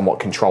somewhat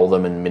control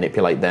them and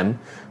manipulate them.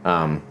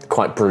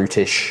 Quite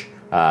brutish,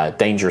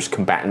 dangerous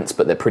combatants,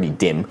 but they're pretty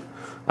dim.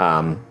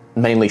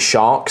 Mainly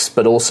sharks,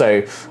 but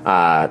also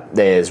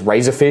there's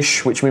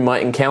razorfish, which we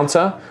might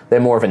encounter.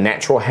 They're more of a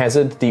natural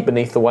hazard deep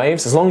beneath the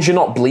waves. As long as you're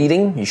not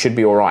bleeding, you should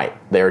be all right.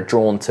 They're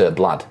drawn to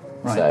blood.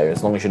 Right. So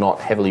as long as you're not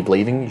heavily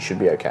bleeding, you should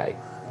be okay.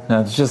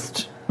 Now, to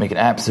just make it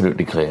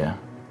absolutely clear.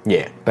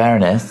 Yeah.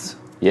 Baroness,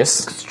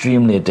 yes,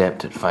 extremely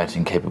adept at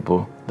fighting,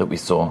 capable, that we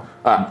saw,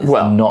 is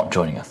well, not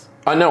joining us.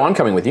 No, I'm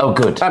coming with you. Oh,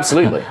 good.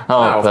 Absolutely.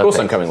 Of course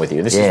I'm coming with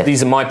you.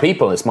 These are my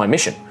people. It's my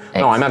mission.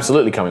 Excellent. No, I'm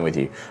absolutely coming with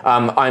you.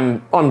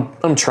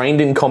 I'm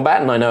trained in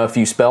combat and I know a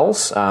few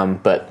spells,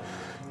 but...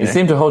 You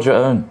seem to hold your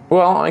own.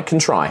 Well, I can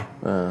try.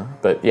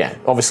 But yeah,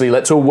 obviously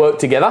let's all work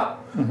together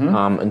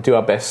and do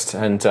our best.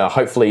 And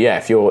hopefully,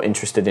 if you're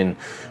interested in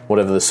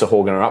whatever the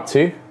Sahorgan are up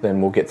to,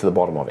 then we'll get to the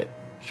bottom of it.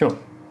 Sure.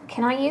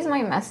 Can I use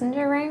my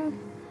messenger ring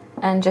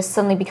and just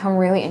suddenly become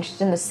really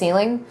interested in the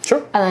ceiling?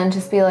 Sure. And then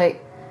just be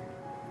like,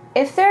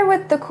 if they're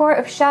with the Court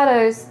of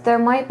Shadows, there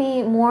might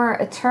be more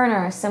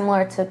Eterna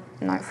similar to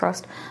Night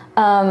Frost.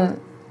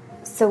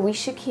 So we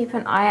should keep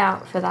an eye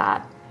out for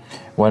that.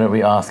 Why don't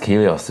we ask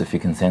Helios if he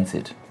can sense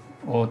it?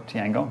 Or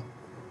Tiangong.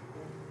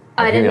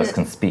 Helios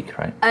can speak,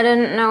 right? I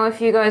didn't know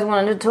if you guys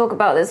wanted to talk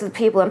about this with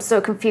people. I'm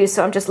so confused,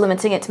 so I'm just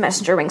limiting it to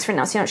messenger rings for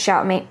now, so you don't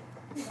shout at me.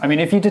 I mean,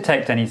 if you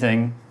detect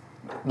anything,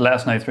 let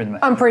us know through the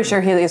message. I'm pretty sure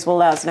Helios will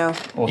let us know.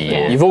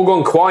 Yeah. You've all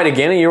gone quiet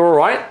again. Are you all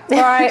right? All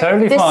right.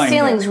 Totally this fine. This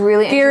ceiling's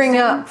really gearing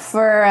up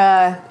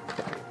for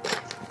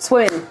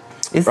swimming.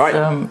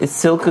 Is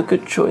silk a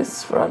good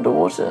choice for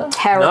underwater?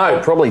 Terrible. No,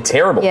 probably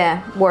terrible.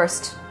 Yeah,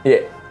 worst.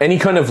 Yeah. Any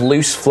kind of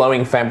loose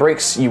flowing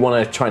fabrics you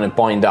want to try to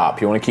bind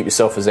up. You want to keep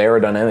yourself as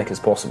aerodynamic as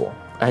possible.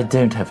 I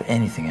don't have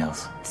anything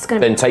else. It's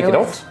gonna then be take it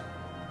ruined. off.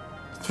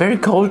 It's very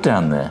cold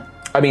down there.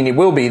 I mean, it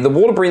will be. The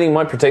water breathing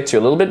might protect you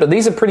a little bit, but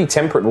these are pretty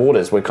temperate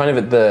waters. We're kind of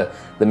at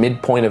the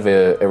midpoint of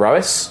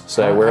Aerois,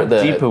 so we're at the...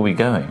 How deep are we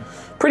going?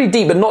 Pretty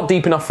deep, but not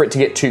deep enough for it to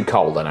get too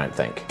cold, I don't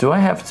think. Do I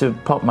have to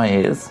pop my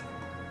ears?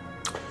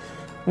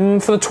 For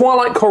the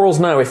Twilight corals,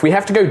 no. If we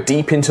have to go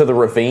deep into the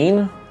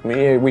ravine,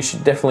 we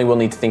should definitely will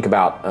need to think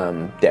about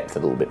depth a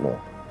little bit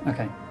more.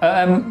 Okay.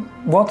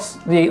 What's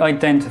the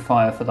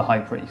identifier for the High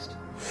Priest?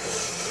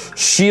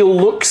 She'll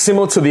look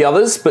similar to the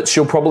others, but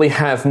she'll probably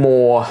have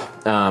more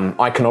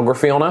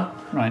iconography on her.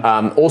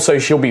 Right. Also,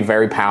 she'll be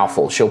very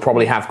powerful. She'll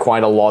probably have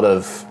quite a lot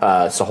of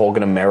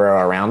Sahorgan and Mero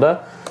around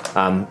her.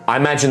 I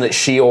imagine that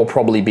she'll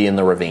probably be in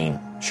the ravine.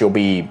 She'll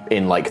be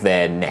in like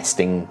their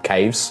nesting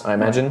caves, I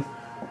imagine.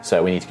 Right.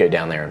 So we need to go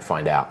down there and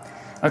find out.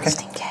 Okay.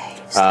 Nesting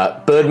caves.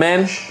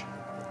 Birdman.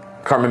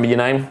 Can't remember your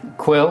name.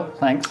 Quill,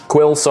 thanks.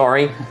 Quill,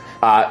 sorry.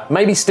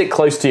 Maybe stick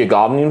close to your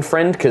gardening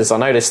friend, because I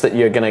noticed that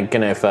you're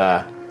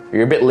gonna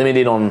you're a bit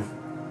limited on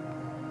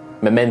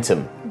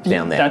momentum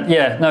down there.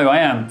 I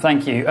am.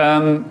 Thank you.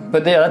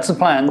 But yeah, that's the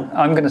plan.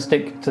 I'm going to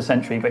stick to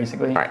Sentry,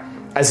 basically. All right.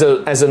 As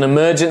an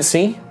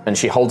emergency, and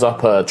she holds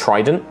up her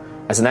trident.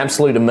 As an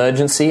absolute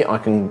emergency, I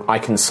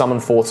can summon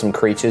forth some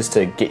creatures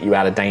to get you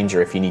out of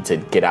danger if you need to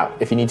get out.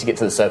 If you need to get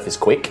to the surface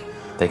quick,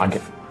 they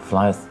can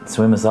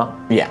swim us up.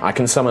 Yeah, I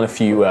can summon a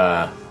few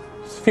of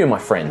my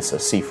friends,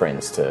 sea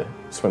friends, to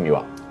swim you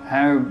up.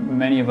 How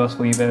many of us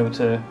will you be able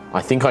to...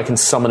 I think I can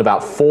summon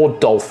about 4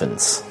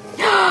 dolphins.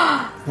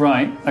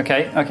 Right,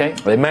 okay.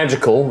 They're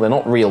magical, they're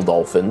not real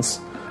dolphins,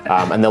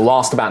 and they'll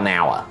last about an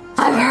hour.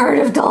 I've heard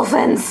of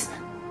dolphins.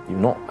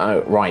 You've not...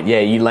 Oh, right, yeah,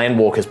 you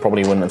landwalkers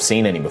probably wouldn't have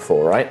seen any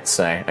before, right?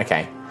 So,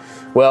 okay.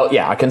 Well,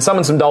 yeah, I can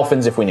summon some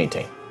dolphins if we need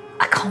to.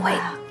 I can't wait.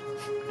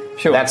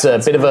 Sure. That's a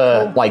bit of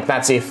a... Like,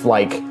 that's if,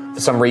 like, for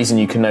some reason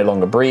you can no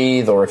longer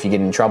breathe, or if you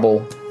get in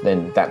trouble,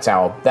 then that's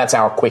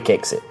our quick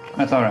exit.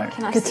 That's all right.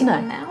 Can I Good see to know.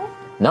 them now?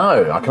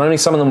 No, I can only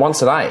summon them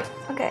once a day.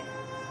 Okay.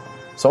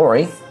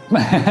 Sorry.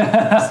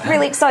 I'm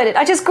really excited.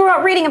 I just grew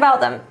up reading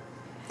about them.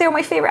 They were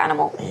my favourite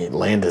animal. Yeah,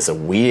 landers are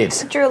weird.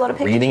 I drew a lot of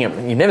pictures. Reading it.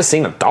 You've never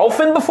seen a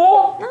dolphin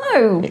before?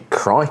 No. Yeah,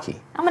 crikey.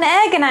 I'm an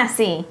air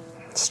ganassi.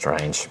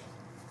 Strange.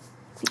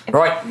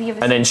 Right,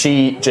 and then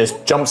she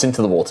just jumps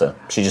into the water.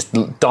 She just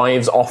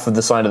dives off of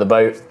the side of the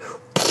boat.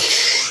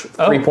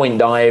 3-point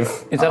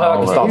dive. Is that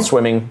our Start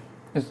swimming.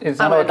 Is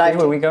that our cue?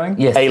 Where are we going?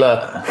 Yes.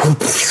 Ayla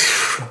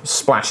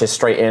splashes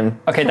straight in.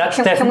 Okay, that's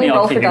Can we definitely roll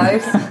on for cue.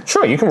 dice?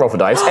 Sure, you can roll for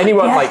dice.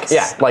 Anyone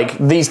Yes. like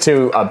these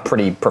two are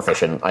pretty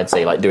proficient. I'd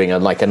say like doing a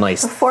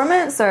nice.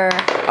 Performance or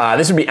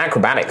This would be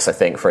acrobatics, I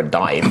think, for a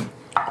dive.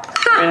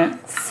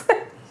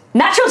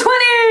 natural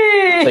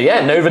 20? So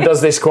yeah, Nova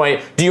does this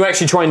quite. Do you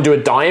actually try and do a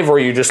dive, or are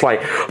you just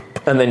like,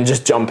 and then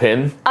just jump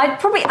in? I'd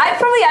probably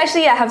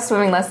actually have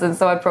swimming lessons,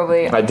 so I'd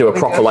probably Do a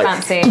proper like.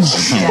 fancy.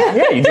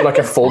 Yeah, you do like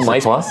a full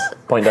nice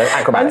point dive.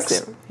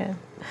 Acrobatics. Yeah.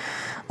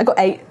 I got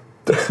 8.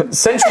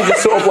 Essentially,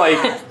 just sort of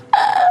like.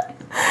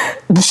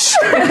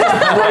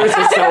 throws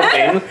herself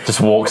in, Just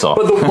walks off.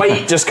 but the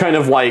weight just kind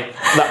of like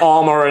the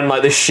armor and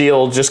like the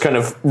shield just kind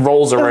of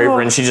rolls her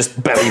over, and she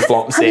just belly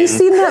flops Have in. you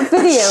seen that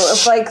video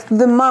of like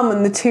the mum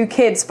and the 2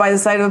 kids by the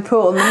side of the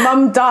pool, and the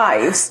mum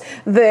dives,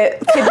 the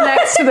kid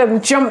next to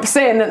them jumps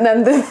in, and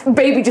then the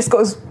baby just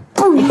goes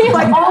boom,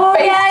 like Oh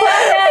face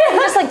yeah. He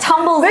just like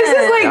tumbles. This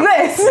in. is like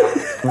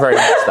this. Very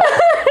much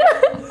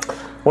that.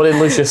 What did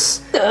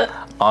Lucius?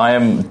 I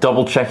am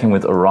double checking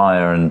with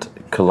Aerois and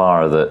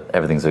Kalara that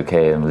everything's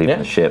okay and leaving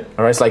the ship.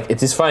 All right, it's like,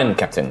 it is fine,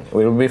 Captain.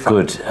 We will be fine.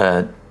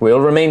 Good. We'll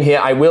remain here.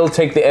 I will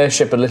take the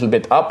airship a little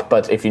bit up,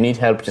 but if you need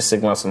help, just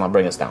signal us and I'll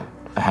bring us down.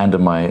 I hand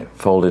him my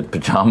folded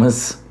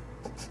pajamas.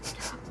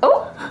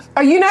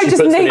 Are you now She just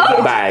puts them in naked?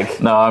 the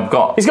bag. No, I've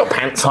got He's got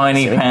pants.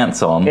 tiny on,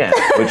 pants on, Yeah.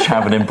 which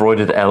have an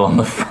embroidered L on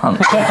the front.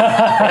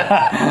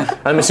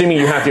 I'm assuming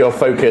you have your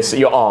focus,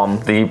 your arm.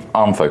 The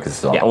arm focus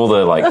is on. Yeah. All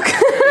the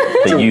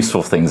the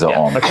useful things are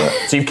on. Okay.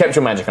 But So you've kept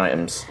your magic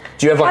items.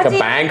 Do you have like How a do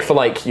you- bag for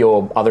like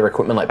your other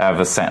equipment? Like I have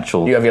a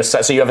satchel. you have your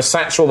so you have a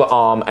satchel, the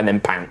arm, and then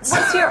pants.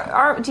 What's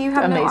your do you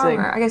have no Amazing.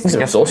 armor? I guess He's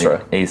a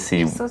sorcerer.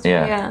 AC.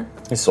 yeah.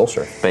 He's a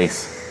sorcerer.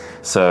 Base.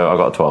 So I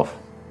got a 12.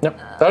 Yep.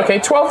 Okay,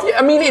 12.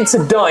 I mean, it's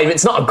a dive.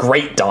 It's not a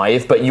great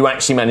dive, but you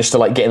actually managed to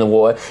like get in the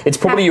water. It's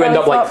probably you end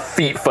up like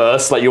feet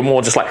first. Like you're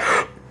more just like,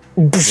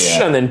 and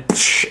then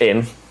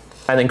in,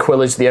 and then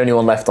Quill is the only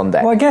one left on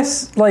deck. Well, I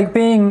guess, like,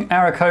 being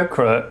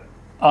Aarakocra,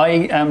 I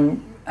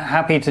am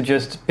happy to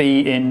just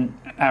be in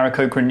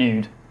Aarakocra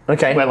nude.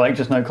 Okay. Where, like,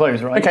 just no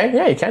clothes, right? Okay,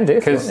 yeah, you can do it.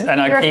 Because You're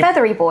a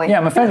feathery boy. Yeah,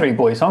 I'm a feathery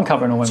boy, so I'm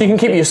covering all my. So you can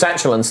keep your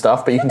satchel and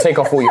stuff, but you can take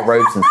off all your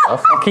robes and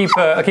stuff.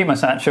 I keep my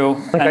satchel,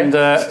 and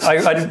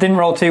I didn't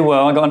roll too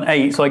well. I got an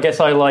 8, so I guess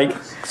I like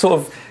sort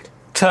of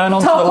turn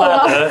onto the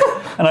ladder,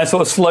 and I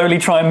sort of slowly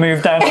try and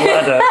move down the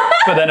ladder.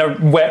 But then a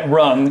wet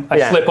rung,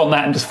 I slip on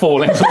that and just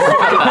fall into the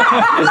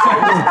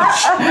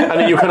And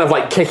then you're kind of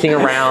like kicking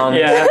around.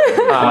 Yeah.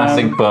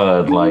 Classic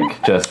bird,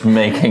 like just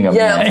making a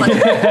Yeah, mess.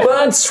 like,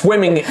 bird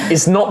swimming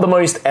is not the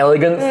most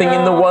elegant thing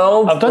in the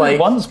world. I've done like, it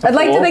once before. I'd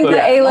like to think but,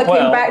 that Ayla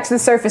well, came back to the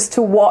surface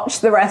to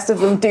watch the rest of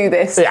them do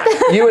this. Yeah,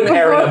 you and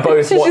Erin are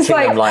both She's just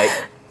watching them like,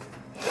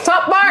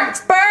 Top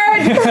marks,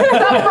 bird!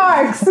 Top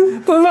marks!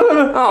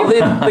 oh, the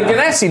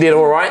Ganassi did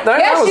all right though.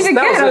 Yeah, she did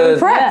good. I'm a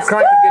impressed.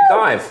 cracking good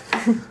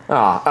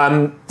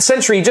dive.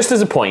 Sentry, just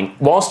as a point,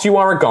 whilst you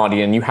are a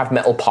guardian, you have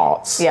metal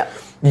parts. Yep.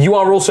 You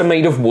are also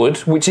made of wood,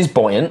 which is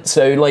buoyant,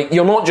 so like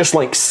you're not just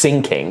like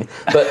sinking,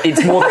 but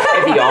it's more the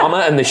heavy armor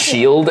and the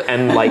shield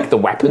and like the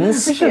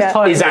weapons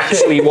Yeah. is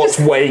actually what's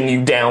weighing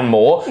you down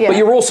more. Yeah. But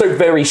you're also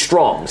very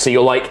strong, so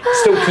you're like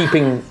still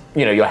keeping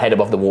your head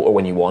above the water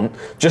when you want.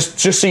 Just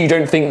so you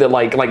don't think that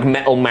like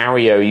Metal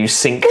Mario, you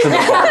sink to the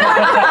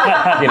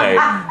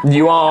bottom.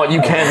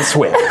 You can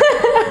swim.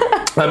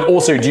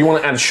 Also, do you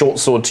want to add a short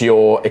sword to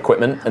your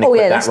equipment and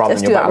equip that rather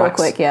than your battle axe?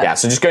 Quick, yeah. Yeah,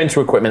 so just go into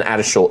equipment, add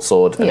a short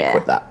sword, and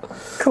equip that.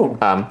 Cool.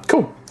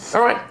 Cool.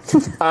 All right.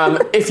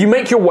 If you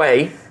make your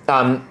way,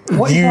 how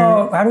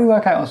do we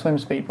work out our swim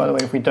speed, by the way,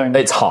 if we don't?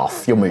 it's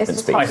half your movement It's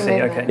just speed. I see,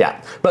 okay.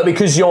 Yeah, but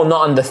because you're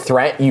not under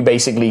threat, you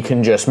basically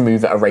can just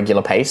move at a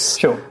regular pace.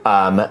 Sure.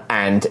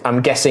 And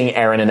I'm guessing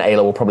Erin and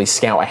Ayla will probably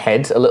scout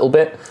ahead a little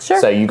bit. Sure.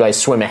 So you guys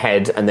swim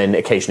ahead and then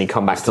occasionally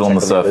come back Still to on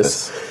check the others.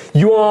 surface.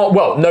 You are,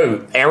 well,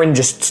 no, Erin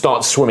just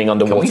starts swimming Can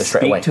underwater we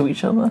straight speak away. to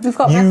each other? We've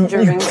got You messenger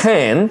rings.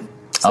 can.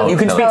 Oh, You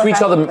can speak to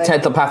each other telepathically.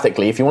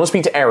 telepathically. If you want to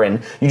speak to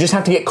Erin, you just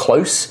have to get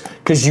close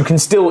because you can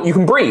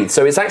breathe.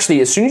 So it's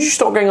actually, as soon as you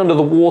start going under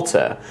the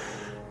water,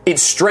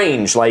 it's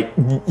strange. Like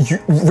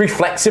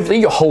reflexively,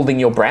 you're holding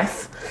your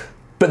breath,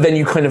 but then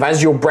you kind of,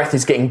 as your breath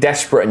is getting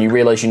desperate and you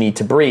realize you need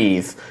to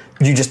breathe,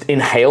 you just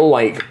inhale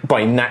like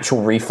by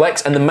natural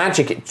reflex. And the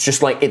magic,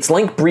 it's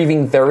like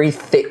breathing very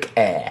thick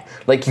air.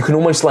 Like you can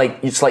almost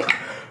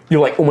you're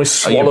like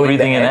almost Are you swallowing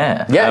breathing the in air.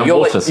 air? Yeah,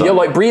 Water, sorry. you're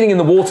like breathing in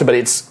the water, but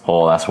it's.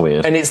 Oh, that's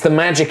weird. And it's the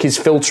magic is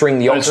filtering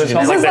the so it's oxygen.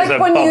 not This like is there's like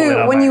a when bubble in you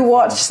our when you mouth.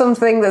 watch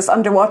something that's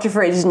underwater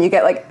for ages and you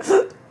get like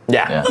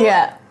Yeah.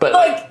 yeah.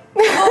 But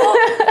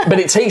but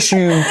it takes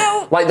you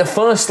like the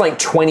first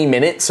 20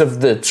 minutes of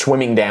the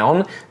swimming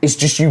down is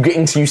just you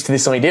getting used to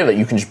this idea that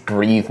you can just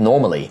breathe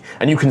normally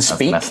and you can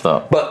speak. messed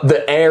up. But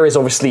the air is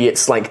obviously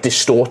it's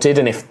distorted,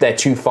 and if they're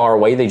too far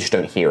away, they just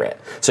don't hear it.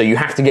 So you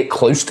have to get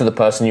close to the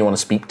person you want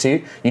to speak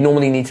to. You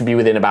normally need to be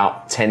within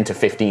about 10 to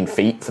 15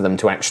 feet for them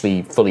to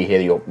actually fully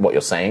hear what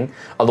you're saying.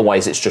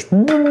 Otherwise, it's just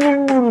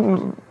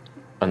and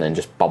then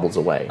just bubbles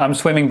away. I'm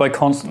swimming by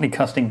constantly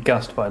casting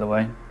Gust, by the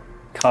way.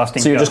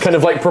 casting. So you're just kind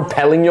of like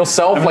propelling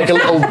yourself like a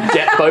little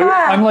jet boat.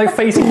 I'm like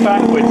facing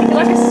backwards.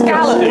 Like a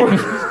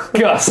scallop.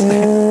 Gust.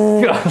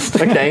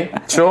 Okay,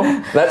 sure.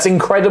 That's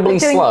incredibly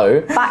Doing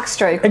slow.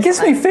 Backstroke. It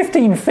gives me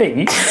 15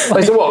 feet.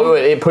 Wait, so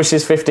what? It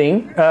pushes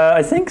 15.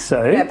 I think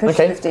so. Yeah, push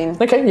Okay. 15.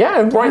 Okay,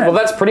 yeah, right. Well,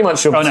 that's pretty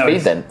much your Oh, no, speed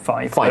it's then.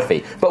 5. 5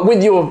 feet. But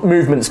with your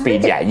movement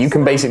speed, yeah, you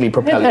can basically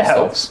propel It yourself.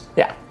 helps.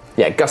 Yeah.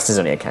 Yeah, gust is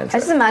only a I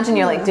cantrip. just imagine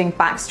you're like doing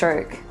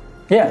backstroke.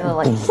 Yeah.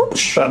 Like,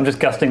 But I'm just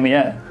gusting the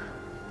air.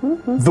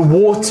 The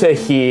water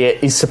here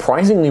is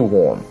surprisingly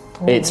warm.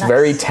 It's nice.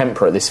 very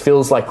temperate. This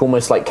feels like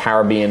almost like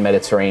Caribbean,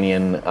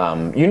 Mediterranean.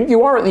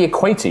 You are at the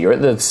equator. You're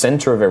at the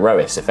center of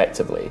Aerois,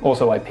 effectively.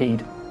 Also, I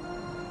peed.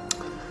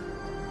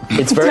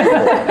 It's very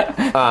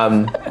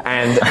warm.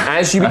 And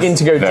as you begin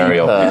to go very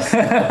deeper,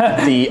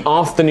 the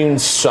afternoon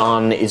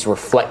sun is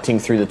reflecting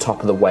through the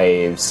top of the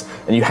waves,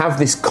 and you have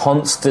this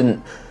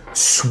constant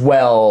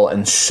swell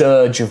and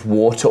surge of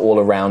water all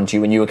around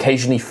you, and you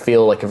occasionally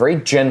feel like a very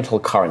gentle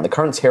current. The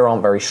currents here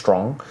aren't very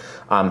strong,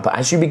 but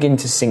as you begin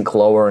to sink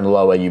lower and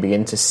lower, you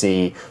begin to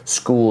see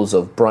schools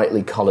of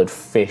brightly coloured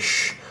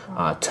fish,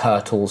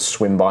 turtles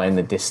swim by in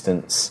the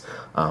distance,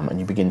 and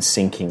you begin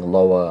sinking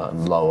lower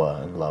and lower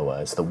and lower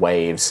as the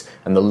waves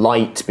and the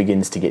light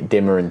begins to get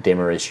dimmer and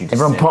dimmer as you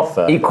descend. Everyone pop,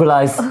 further.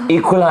 equalize.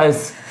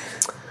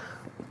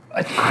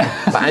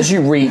 But as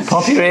you reach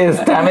Pop your ears,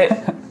 damn it.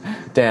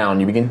 down,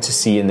 you begin to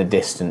see in the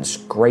distance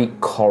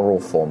great coral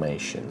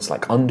formations,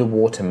 like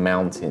underwater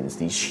mountains,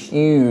 these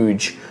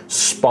huge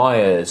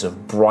spires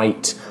of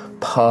bright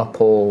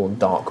purple,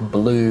 dark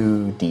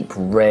blue, deep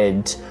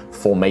red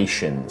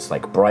formations,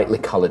 like brightly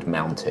coloured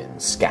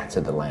mountains scatter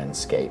the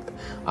landscape.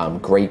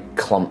 Great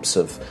clumps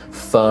of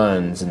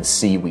ferns and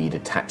seaweed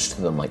attached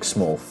to them like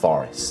small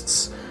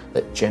forests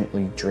that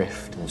gently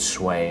drift and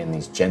sway in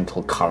these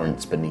gentle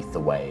currents beneath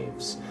the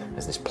waves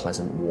as this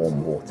pleasant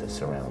warm water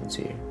surrounds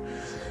you.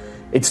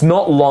 It's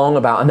not long,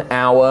 about an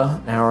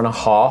hour and a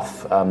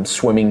half,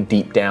 swimming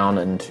deep down,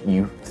 and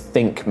you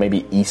think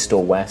maybe east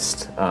or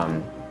west,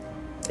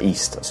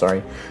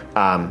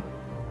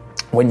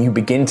 when you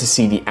begin to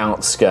see the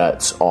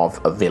outskirts of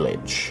a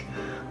village.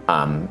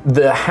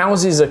 The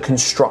houses are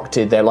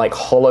constructed, they're like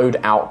hollowed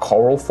out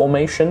coral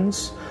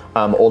formations,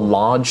 or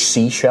large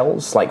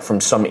seashells, like from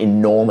some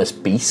enormous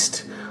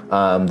beast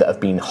that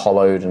have been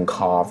hollowed and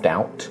carved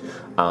out.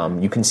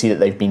 You can see that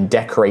they've been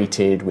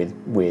decorated with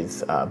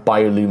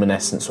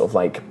bioluminescent sort of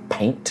like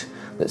paint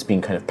that's been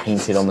kind of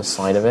painted on the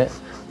side of it.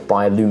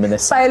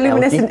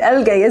 Bioluminescent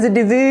algae as a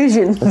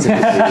diversion.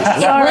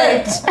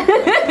 Sorry.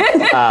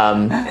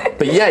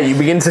 But yeah, you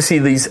begin to see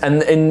these,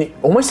 and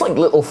almost like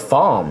little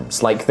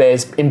farms. Like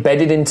there's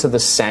embedded into the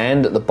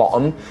sand at the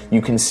bottom,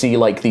 you can see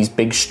like these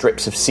big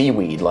strips of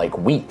seaweed, like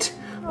wheat.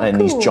 And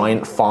these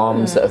giant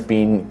farms that have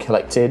been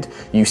collected.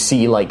 You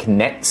see like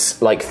nets,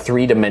 like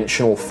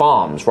three-dimensional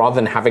farms. Rather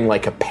than having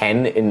like a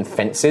pen in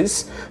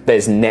fences,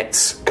 there's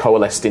nets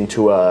coalesced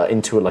into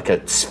like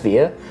a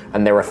sphere,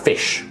 and there are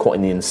fish caught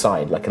in the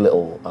inside, like a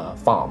little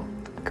farm.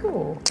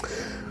 cool.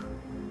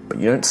 But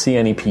you don't see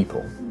any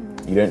people.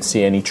 You don't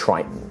see any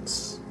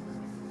tritons.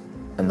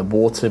 And the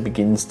water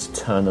begins to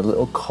turn a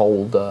little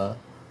colder,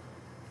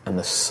 and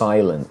the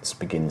silence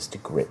begins to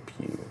grip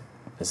you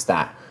as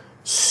that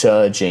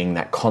surging,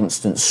 that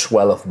constant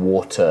swell of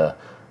water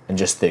and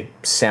just the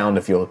sound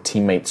of your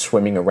teammates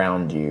swimming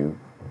around you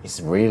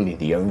is really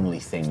the only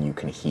thing you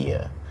can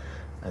hear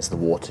as the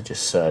water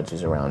just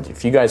surges around you.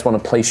 If you guys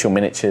want to place your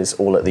miniatures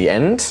all at the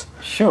end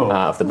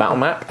of the battle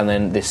map, and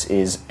then this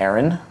is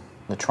Erin,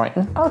 the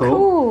Triton. Oh,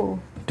 cool.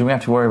 Do we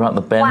have to worry about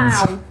the bends?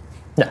 Wow.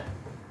 No,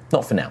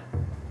 not for now.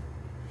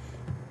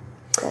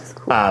 That's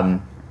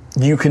cool.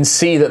 You can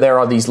see that there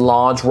are these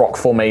large rock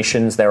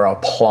formations, there are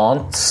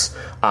plants,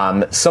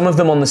 some of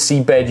them on the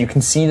seabed. You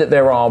can see that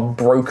there are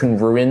broken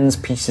ruins,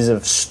 pieces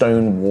of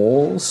stone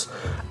walls,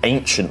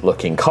 ancient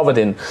looking, covered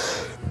in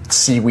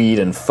seaweed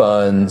and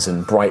ferns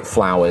and bright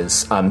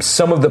flowers.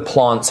 Some of the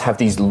plants have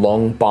these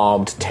long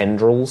barbed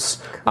tendrils,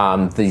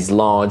 these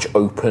large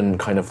open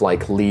kind of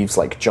like leaves,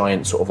 like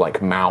giant sort of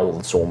like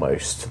mouths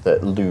almost,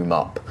 that loom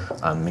up,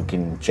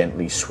 begin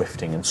gently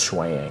swifting and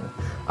swaying.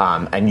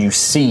 And you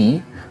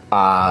see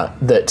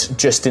that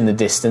just in the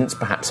distance,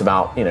 perhaps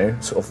about,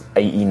 sort of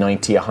 80,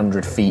 90,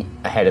 100 feet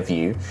ahead of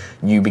you,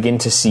 you begin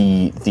to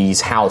see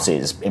these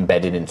houses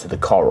embedded into the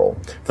coral.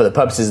 For the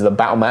purposes of the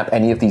battle map,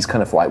 any of these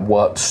kind of like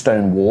worked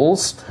stone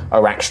walls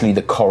are actually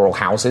the coral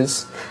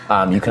houses.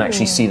 You can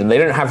actually see them. They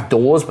don't have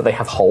doors, but they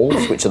have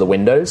holes, which are the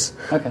windows.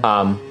 Okay.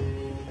 And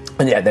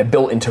yeah, they're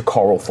built into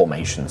coral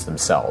formations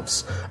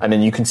themselves. And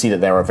then you can see that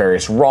there are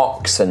various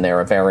rocks and there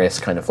are various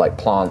kind of like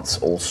plants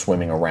all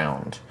swimming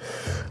around.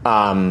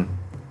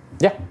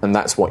 Yeah, and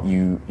that's what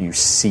you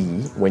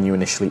see when you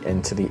initially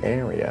enter the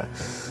area.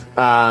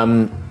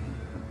 We're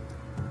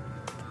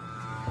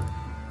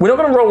not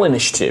going to roll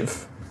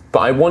initiative, but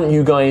I want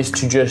you guys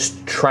to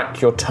just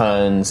track your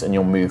turns and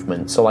your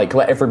movement. So, like,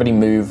 let everybody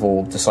move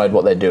or decide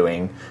what they're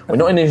doing. We're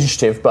not in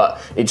initiative, but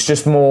it's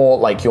just more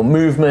like your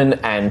movement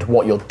and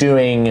what you're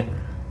doing.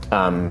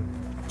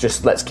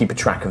 just let's keep a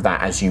track of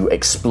that as you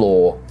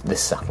explore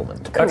this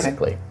settlement,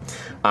 basically.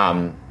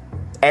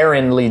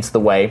 Erin leads the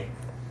way,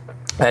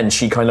 and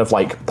she kind of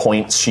like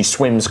points. She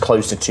swims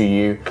closer to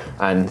you,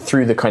 and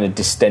through the kind of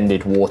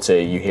distended water,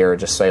 you hear her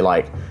just say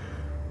like,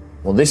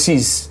 "Well, this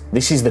is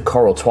the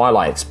Coral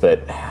Twilights,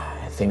 but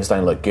things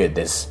don't look good.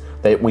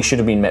 We should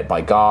have been met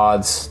by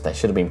guards. There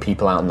should have been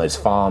people out on those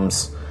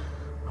farms.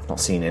 I've not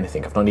seen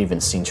anything. I've not even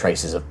seen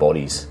traces of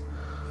bodies.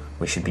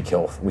 We should be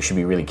careful. We should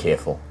be really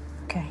careful."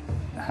 Okay.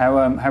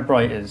 How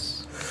bright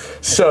is?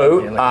 So,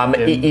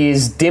 it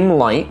is dim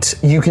light.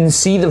 You can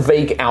see the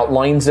vague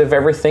outlines of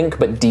everything,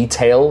 but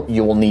detail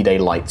you will need a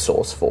light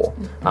source for.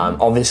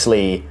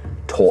 Obviously,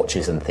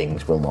 torches and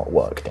things will not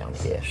work down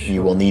here.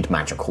 You will need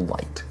magical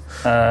light.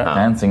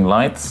 Dancing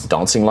lights.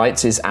 Dancing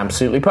lights is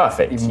absolutely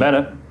perfect. Even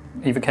better.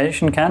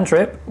 Evocation,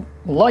 cantrip,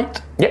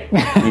 light. Yep. You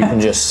can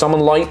just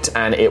summon light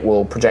and it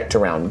will project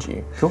around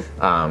you. Cool.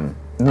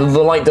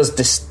 The light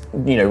does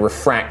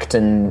refract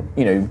and,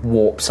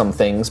 warp some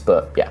things,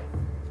 but yeah.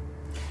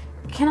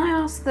 Can I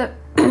ask the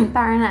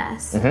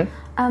Baroness?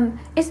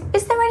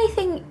 Is there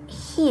anything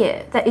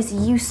here that is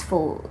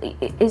useful?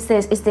 Is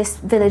this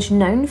village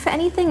known for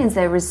anything? Is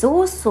there a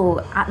resource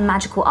or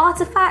magical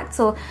artifacts,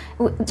 or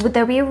would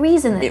there be a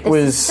reason that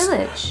this is a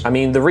village? I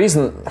mean, the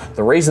reason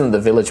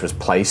the village was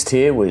placed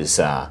here was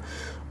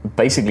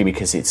basically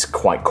because it's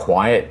quite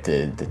quiet.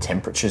 The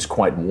temperature's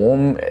quite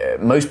warm.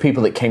 Most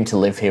people that came to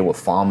live here were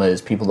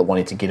farmers, people that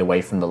wanted to get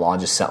away from the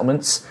larger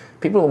settlements,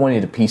 people that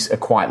wanted a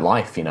quiet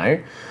life,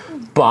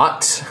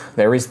 But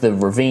there is the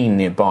ravine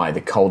nearby,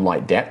 the Cold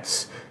Light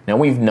Depths. Now,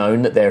 we've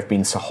known that there have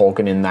been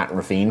Sahorgan in that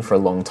ravine for a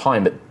long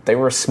time, but they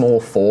were a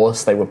small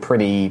force. They were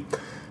pretty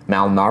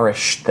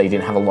malnourished. They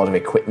didn't have a lot of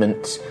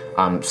equipment.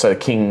 So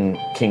King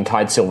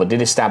Tidesilver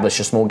did establish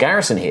a small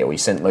garrison here. We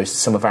sent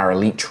some of our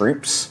elite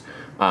troops,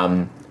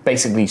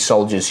 basically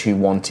soldiers who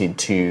wanted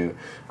to,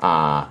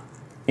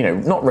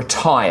 not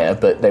retire,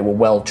 but they were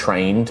well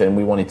trained, and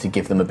we wanted to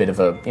give them a bit of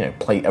a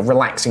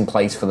relaxing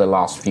place for the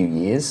last few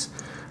years.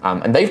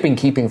 And they've been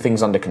keeping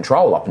things under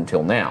control up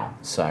until now.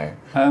 So,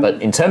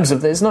 but in terms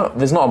of there's not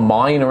a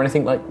mine or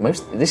anything like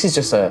most. This is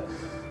just a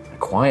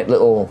quiet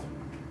little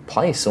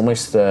place,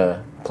 almost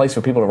a place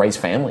for people to raise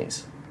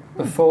families.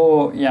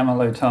 Before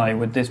Yamalotai,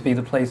 would this be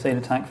the place they'd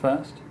attack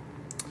first?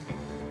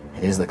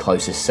 It is the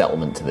closest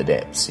settlement to the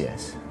depths,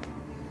 yes.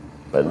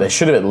 But there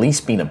should have at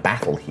least been a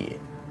battle here.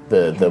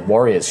 The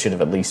warriors should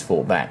have at least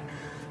fought back.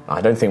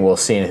 I don't think we'll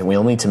see anything.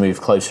 We'll need to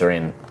move closer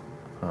in,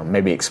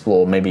 maybe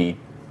explore, maybe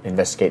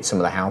investigate some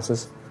of the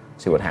houses,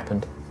 see what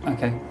happened.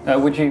 Okay.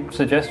 Would you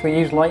suggest we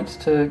use lights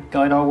to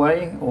guide our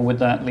way, or would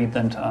that lead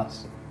them to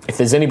us? If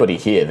there's anybody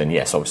here, then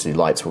yes, obviously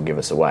lights will give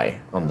us away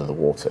under the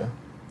water.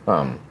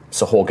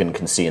 Sahorgan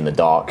can see in the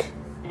dark,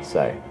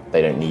 so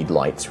they don't need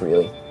lights,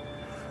 really.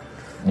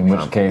 In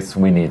which case,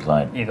 we need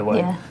light. Either way.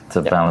 Yeah.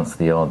 To balance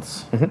the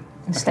odds. And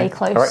stay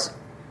close. All right.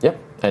 Yep.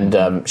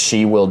 And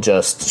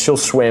she'll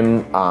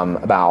swim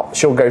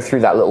she'll go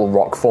through that little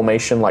rock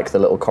formation, like the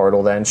little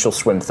corridor there, and she'll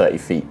swim 30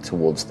 feet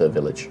towards the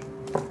village.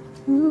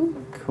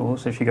 Cool,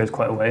 so she goes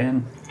quite a way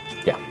in.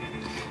 Yeah.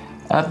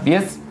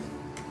 Yes.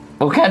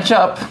 We'll catch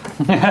up.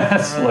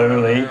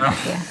 Slowly.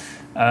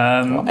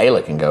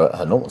 Ayla can go at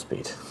her normal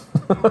speed.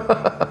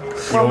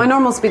 Well, my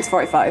normal speed's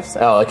 45, so...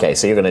 Oh, okay,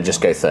 so you're going to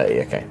just go 30,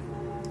 okay.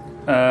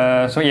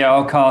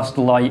 I'll cast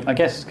light. I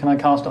guess, can I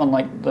cast it on,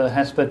 the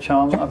Hesper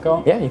charm that I've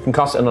got? Yeah, you can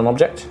cast it on an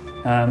object.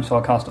 So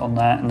I'll cast it on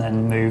that and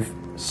then move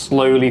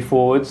slowly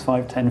forwards,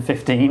 5, 10,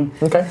 15.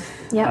 Okay.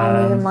 Yeah,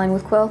 I'll move in line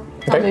with Quill.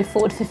 I'll move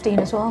forward 15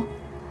 as well.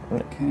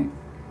 Okay.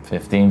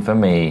 15 for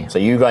me. So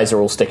you guys are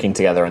all sticking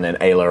together, and then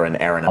Ayla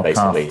and Erin are I'll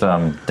basically...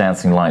 cast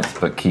Dancing Lights,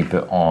 but keep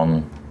it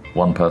on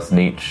one person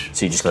each.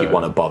 So you just keep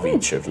one above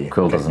each of you.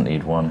 Quill doesn't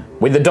need one.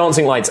 With the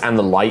dancing lights and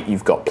the light,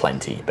 you've got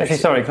plenty, basically. Actually,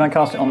 sorry, can I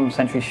cast it on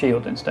Sentry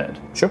Shield instead?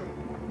 Sure.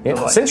 Yeah.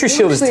 light. Sentry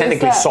Shield is Actually,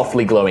 technically is that-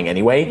 softly glowing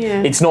anyway.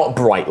 Yeah. It's not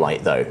bright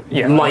light, though.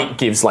 Yeah. Light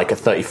gives like a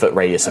 30-foot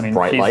radius I mean, of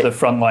bright she's light. the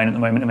front line at the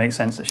moment. It makes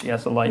sense that she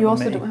has the light You on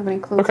also me. don't have any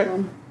clothes Okay.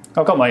 on.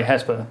 I've got my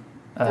Hesper.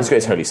 Let's go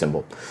its holy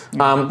symbol.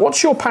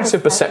 What's your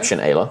passive perception,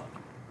 Ayla?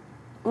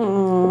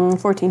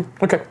 14.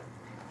 Okay.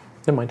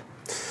 Never mind.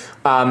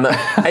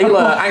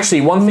 Ayla,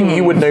 actually, one thing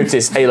you would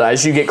notice, Ayla,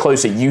 as you get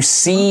closer, you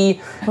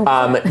see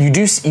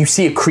you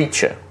see a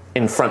creature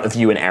in front of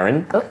you and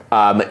Erin.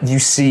 You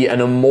see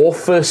an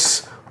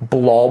amorphous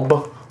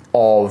blob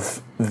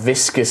of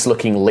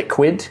viscous-looking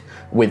liquid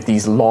with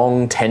these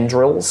long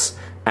tendrils,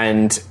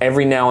 and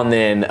every now and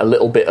then a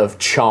little bit of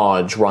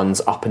charge runs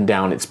up and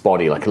down its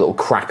body, like a little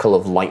crackle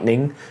of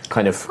lightning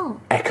kind of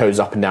echoes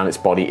up and down its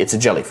body. It's a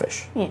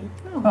jellyfish.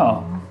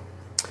 Oh.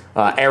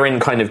 Erin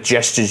kind of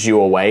gestures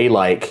you away,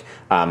 like,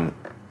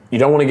 you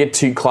don't want to get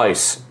too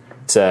close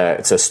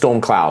to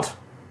Storm Cloud.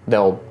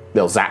 They'll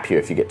zap you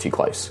if you get too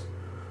close.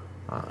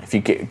 If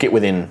you get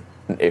within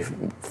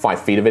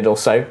 5 feet of it or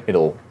so,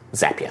 it'll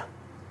zap you.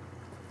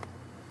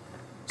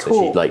 So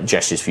Cool. she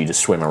gestures for you to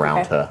swim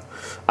around her.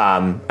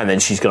 And then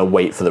she's going to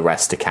wait for the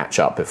rest to catch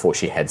up before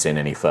she heads in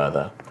any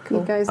further.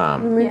 You guys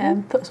remove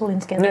Yeah, put us all in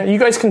together. Yeah, you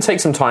guys can take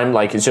some time.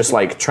 Like it's just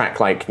like track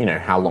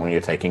how long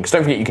you're taking. Because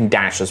don't forget you can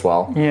dash as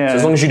well. Yeah. So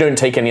as long as you don't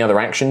take any other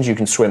actions, you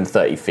can swim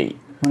 30 feet.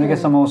 And I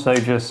guess I'm also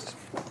just,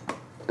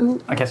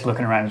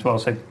 looking around as well.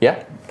 So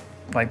Yeah.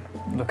 like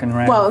looking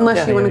around. Well,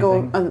 unless you want to go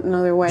anything.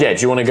 another way. Yeah.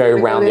 Do you want to go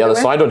around the other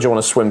side, or do you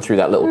want to swim through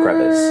that little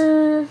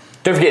crevice?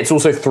 Don't forget, it's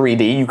also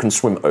 3D. You can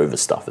swim over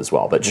stuff as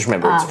well. But just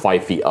remember, it's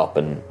 5 feet up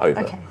and over.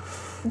 Okay.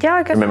 Yeah,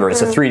 I guess. Remember,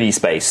 it's a 3D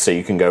space, so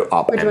you can go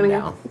up Where do you and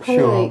wanna down. go? Probably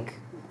Sure. like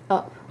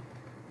up.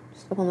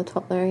 Just up on the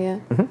top there, yeah.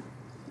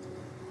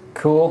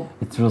 Cool.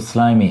 It's real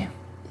slimy.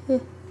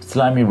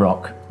 Slimy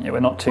rock. Yeah, we're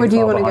not too Where do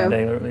you far wanna behind go?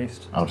 Ayla at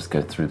least. I'll just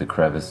go through the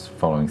crevice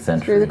following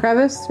Sentry. Through the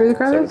crevice? Through the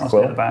crevice? I'll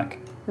stay at the back.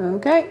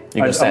 Okay.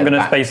 You can stay I'm at the going to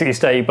back. basically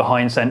stay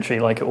behind Sentry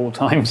like at all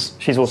times.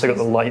 She's also got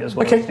the light as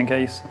well, Okay. just in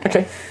case.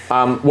 Okay.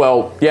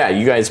 Well, yeah,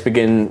 you guys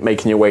begin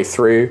making your way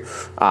through.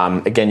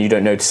 Again, you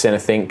don't notice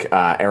anything.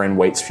 Erin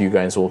waits for you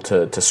guys all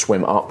to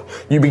swim up.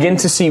 You begin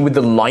to see with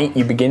the light,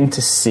 you begin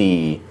to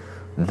see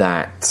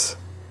that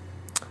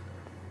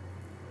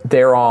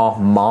there are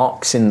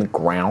marks in the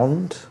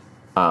ground.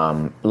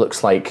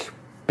 Looks like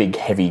big,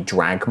 heavy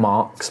drag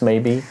marks,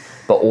 maybe.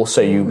 But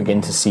also you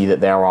begin to see that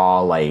there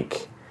are,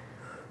 like,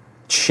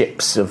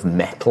 chips of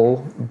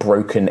metal,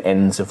 broken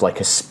ends of like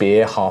a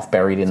spear half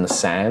buried in the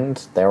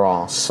sand. There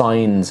are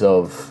signs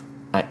of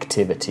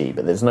activity,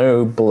 but there's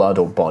no blood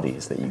or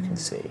bodies that you can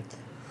see.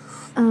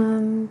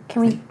 Can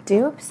we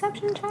do a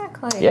perception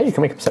check? Like, Yeah, you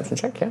can make a perception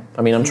check, yeah.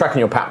 I mean, I'm tracking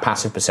your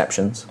passive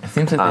perceptions. I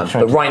think that they're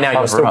trying but to right now you're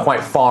cover still up.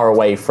 quite far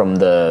away from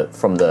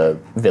the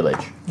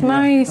village. Can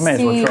I may as well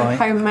see try.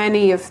 how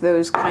many of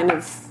those kind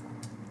of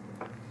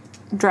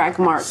drag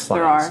marks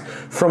there are?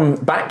 From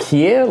back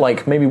here,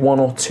 like maybe one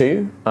or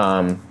two,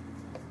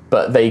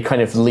 but they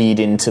kind of lead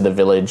into the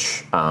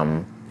village.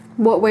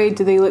 What way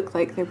do they look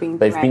like they're being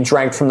They've dragged? been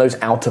dragged from those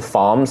outer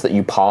farms that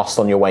you passed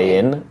on your way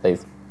in.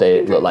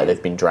 They look like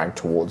they've been dragged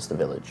towards the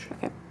village.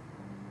 Okay.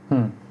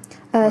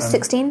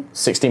 16.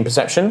 16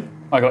 perception,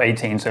 I got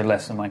 18, so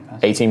less than my pass.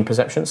 18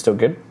 perception, still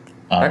good.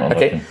 I'm not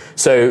Okay, looking.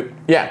 so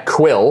yeah,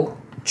 Quill,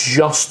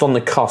 just on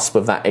the cusp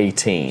of that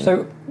 18.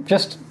 So,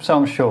 just so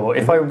I'm sure,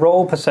 if I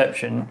roll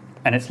perception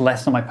and it's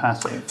less than my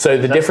passive, So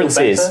the is that difference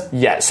still is,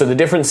 better? so the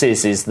difference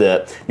is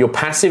that your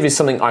passive is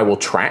something I will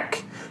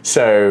track.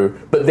 So,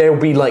 but there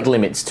will be like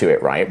limits to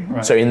it, right?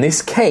 So in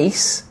this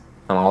case,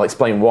 and I'll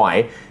explain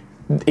why.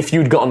 If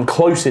you'd gotten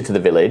closer to the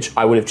village,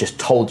 I would have just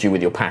told you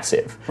with your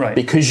passive. Right.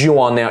 Because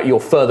you're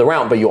further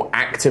out, but you're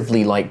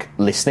actively like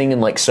listening and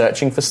like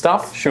searching for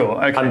stuff. Sure,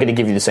 okay. I'm going to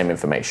give you the same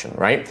information,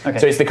 right? Okay.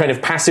 So it's the kind of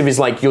passive is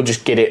like you'll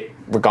just get it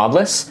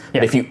regardless.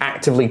 Yeah. But if you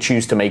actively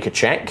choose to make a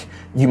check,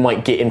 you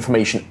might get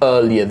information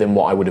earlier than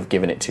what I would have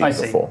given it to you I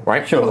see. before,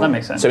 right? Sure, that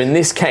makes sense. So in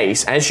this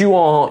case, as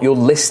you're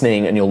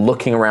listening and you're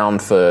looking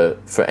around for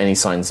any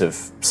signs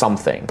of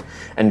something,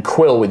 and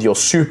Quill with your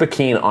super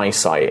keen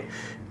eyesight,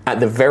 at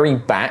the very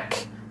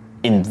back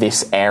in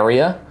this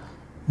area,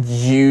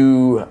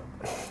 you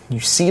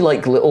see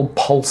like little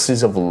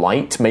pulses of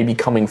light, maybe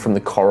coming from the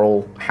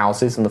coral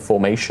houses and the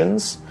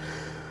formations.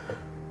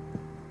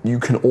 You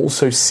can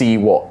also see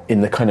what in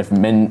the kind of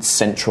men's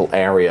central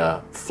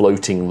area,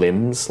 floating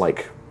limbs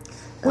like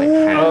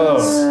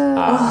hands.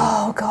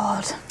 Oh,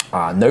 God.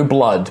 No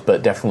blood,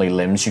 but definitely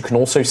limbs. You can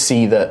also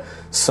see that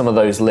some of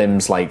those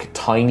limbs, like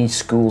tiny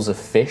schools of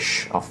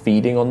fish, are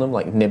feeding on them,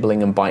 like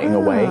nibbling and biting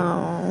away.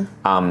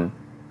 And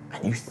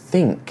you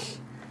think,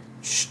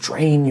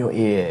 strain your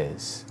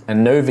ears.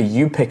 And Nova,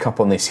 you pick up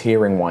on this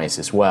hearing-wise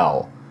as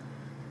well.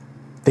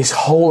 This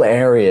whole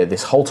area,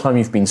 this whole time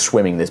you've been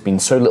swimming, there's been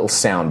so little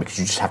sound because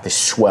you just have this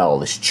swell,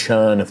 this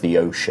churn of the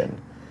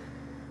ocean.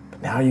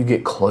 But now you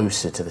get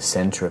closer to the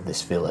center of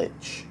this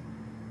village.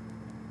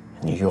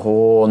 And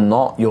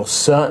you're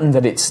certain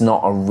that it's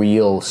not a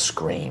real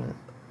scream,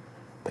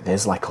 but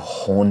there's like a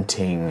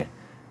haunting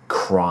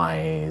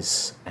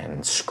cries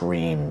and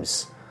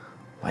screams,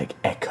 like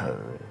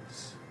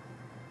echoes,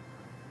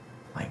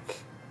 like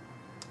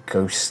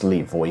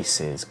ghostly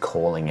voices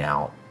calling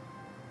out.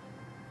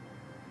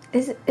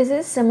 Is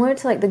it similar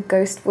to like the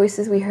ghost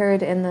voices we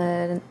heard in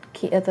the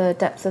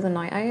depths of the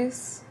night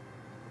eyes?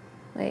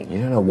 Like, You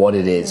don't know what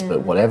it is,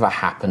 but whatever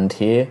happened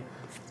here,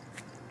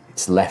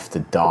 it's left a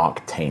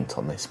dark taint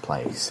on this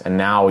place. And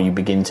now you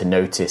begin to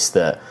notice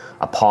that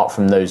apart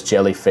from those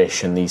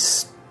jellyfish and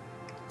these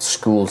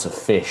schools of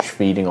fish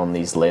feeding on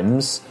these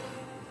limbs,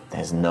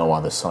 there's no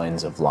other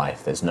signs of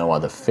life. There's no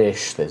other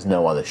fish, there's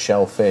no other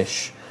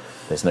shellfish,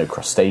 there's no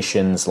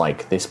crustaceans.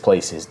 Like, this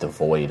place is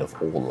devoid of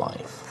all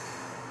life.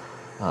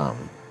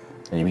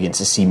 And you begin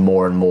to see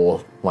more and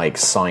more like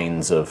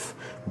signs of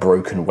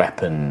broken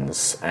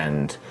weapons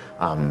and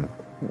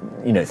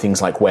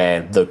things like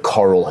where the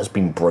coral has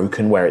been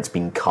broken, where it's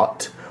been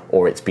cut,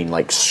 or it's been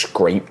like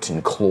scraped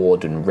and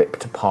clawed and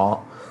ripped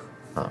apart.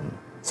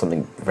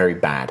 Something very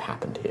bad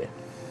happened here.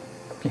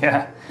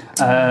 Yeah.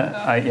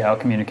 I'll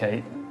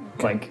communicate.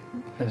 Like,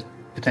 there's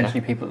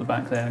potentially people at the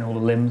back there and all the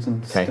limbs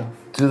and Okay. stuff.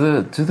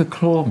 Do the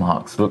claw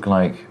marks look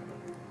like,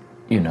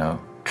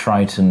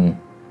 Triton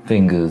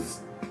fingers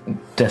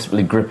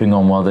desperately gripping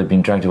on while they've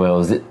been dragged away, or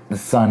is it the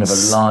sign of a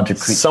larger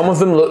creature? Some of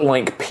them look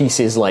like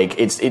pieces, like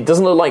it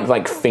doesn't look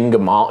like finger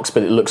marks,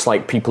 but it looks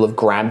like people have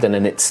grabbed and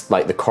then it's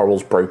like the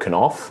coral's broken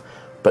off.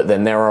 But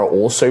then there are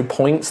also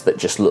points that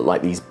just look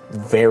like these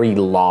very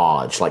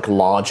large, like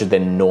larger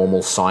than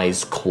normal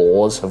sized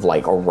claws have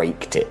like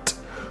raked it.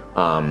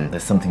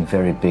 There's something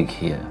very big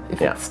here,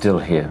 if it's still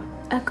here.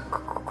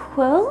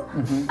 Quill?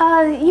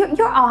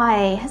 Your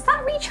eye, has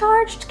that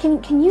recharged?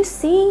 Can you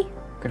see?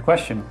 Good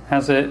question.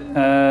 Has it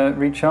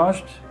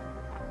recharged?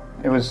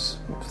 It was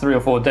 3 or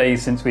 4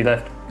 days since we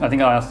left. I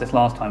think I asked this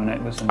last time, and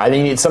it was. I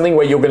think it's something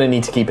where you're going to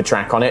need to keep a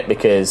track on it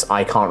because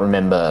I can't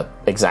remember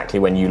exactly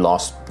when you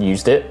last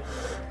used it.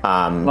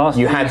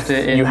 You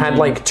had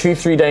like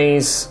 2-3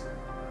 days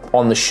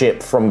on the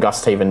ship from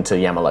Gusthaven to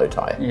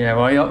Yamalotai. Yeah,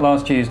 well, I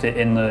last used it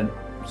in the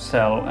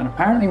cell, and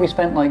apparently we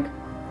spent like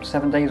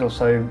 7 days or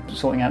so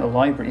sorting out the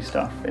library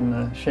stuff in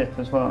the ship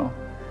as well.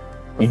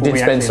 You did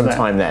spend some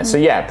time there, so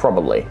yeah,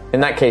 probably.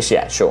 In that case,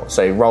 yeah, sure.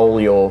 So roll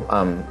your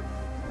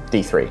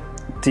D3.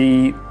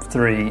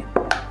 D3.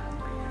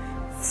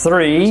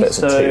 3,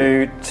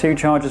 so 2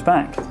 charges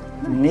back.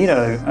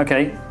 Neato.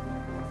 Okay.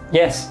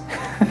 Yes.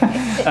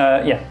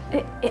 Yeah.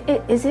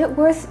 Is it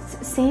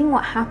worth seeing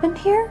what happened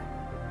here?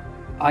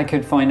 I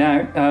could find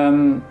out.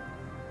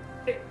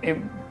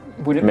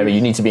 Remember,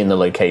 you need to be in the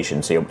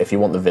location, so if you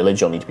want the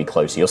village, you'll need to be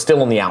closer. You're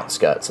still on the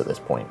outskirts at this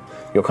point.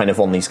 You're kind of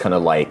on these kind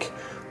of like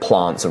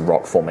plants and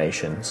rock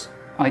formations.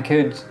 I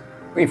could,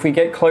 if we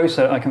get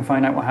closer, I can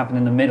find out what happened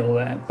in the middle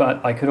there, but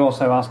I could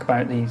also ask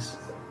about these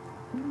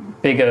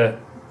bigger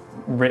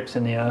rips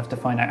in the earth to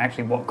find out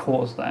actually what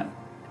caused that.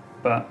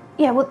 But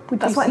yeah, well,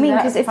 that's what I mean,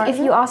 because if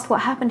you asked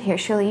what happened here,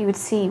 surely you would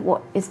see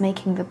what is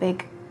making the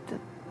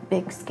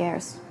big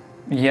scares.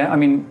 Yeah, I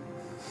mean,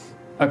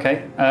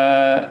 okay,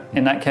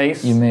 in that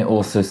case... You may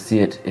also see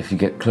it if you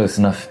get close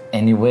enough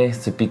anyway,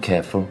 so be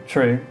careful.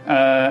 True.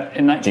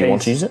 In that case... Do you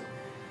want to use it?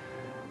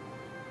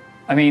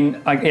 I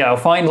mean, I'll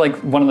find like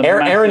one of the...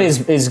 Erin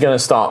is going to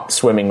start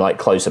swimming like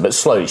closer, but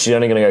slowly. She's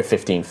only going to go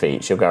 15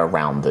 feet. She'll go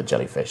around the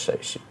jellyfish, so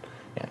she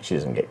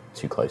doesn't get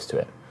too close to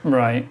it.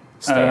 Right.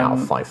 Stay out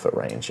of 5 foot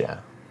range,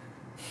 yeah.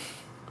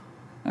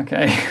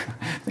 Okay.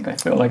 I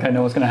feel like I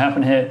know what's going to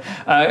happen here.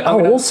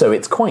 Also,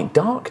 it's quite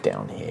dark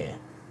down here.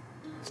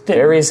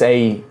 There is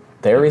a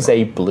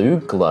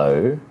blue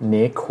glow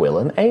near Quill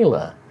and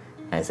Ayla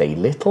as a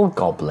little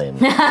goblin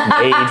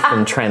made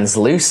from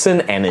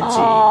translucent energy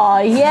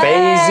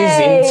phases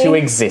into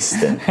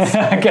existence.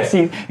 I guess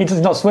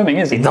he's not swimming,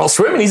 is he? He's not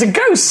swimming, he's a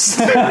ghost.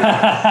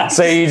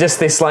 So you just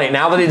this like,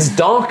 now that it's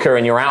darker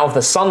and you're out of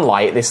the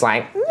sunlight, this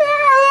like...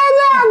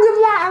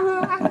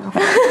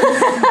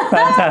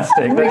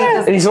 Fantastic.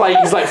 And he's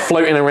like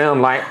floating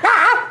around like...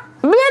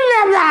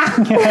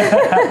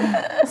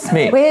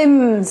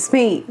 Swim,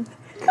 speed.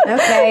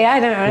 Okay, I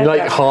don't know. He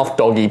like half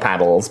doggy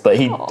paddles, but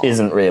he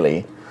isn't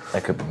really.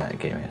 That could be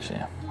metagaming, actually.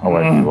 Yeah. I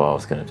won't do what I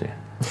was going to do.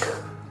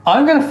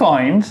 I'm going to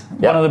find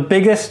one of the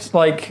biggest,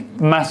 like,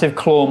 massive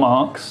claw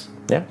marks.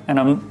 Yeah. And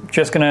I'm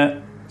just going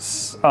to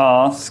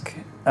ask,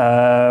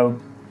 I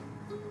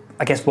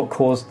guess, what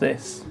caused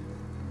this.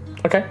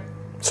 Okay.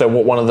 So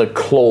what? One of the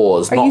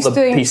claws, not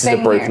the pieces that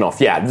are broken off.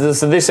 Yeah.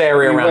 So this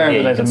area around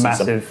here, there's a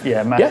massive,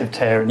 massive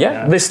tear.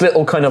 Yeah. This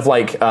little kind of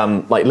like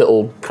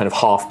little kind of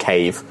half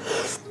cave.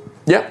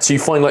 Yeah. So you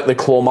find like the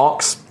claw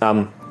marks.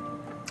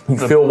 You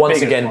feel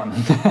once again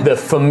the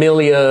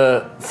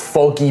familiar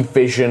foggy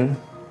vision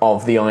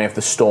of the Eye of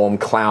the Storm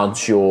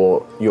clouds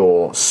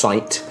your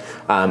sight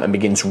and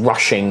begins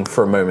rushing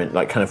for a moment,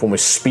 like kind of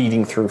almost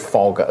speeding through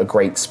fog at a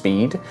great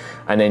speed.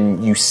 And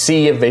then you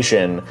see a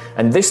vision,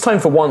 and this time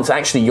for once,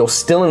 actually, you're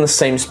still in the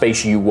same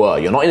space you were.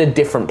 You're not in a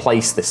different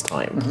place this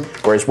time.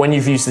 Mm-hmm. Whereas when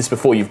you've used this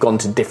before, you've gone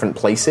to different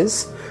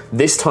places.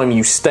 This time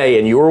you stay,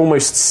 and you're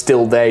almost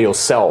still there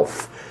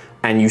yourself,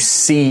 and you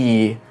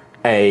see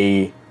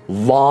a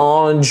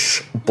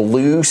large,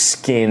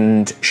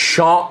 blue-skinned,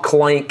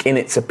 shark-like in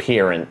its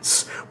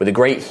appearance, with a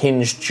great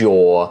hinged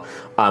jaw,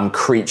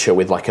 creature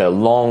with like a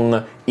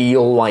long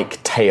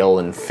eel-like tail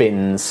and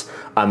fins,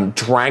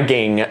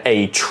 dragging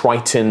a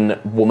Triton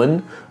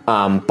woman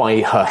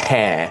by her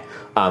hair.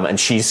 And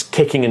she's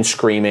kicking and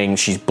screaming,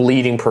 she's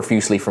bleeding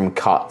profusely from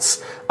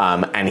cuts,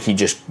 and he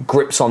just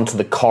grips onto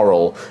the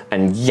coral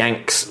and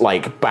yanks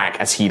like back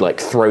as he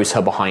like throws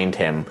her behind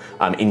him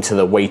into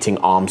the waiting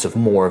arms of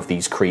more of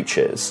these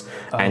creatures.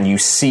 And you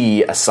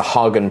see a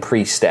Sahagan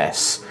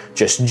priestess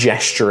just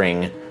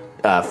gesturing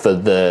for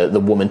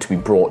the woman to be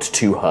brought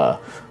to her.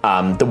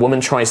 The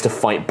woman tries to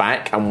fight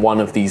back, and one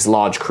of these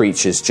large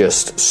creatures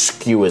just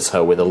skewers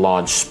her with a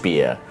large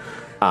spear.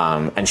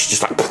 And she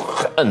just like,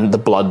 and the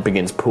blood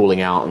begins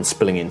pooling out and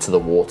spilling into the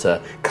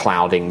water,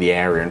 clouding the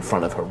area in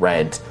front of her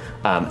red.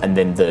 And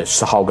then the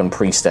Sahagan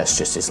priestess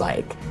just is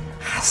like,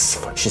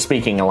 she's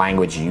speaking a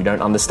language you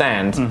don't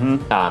understand.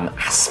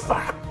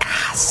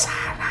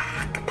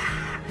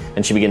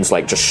 And she begins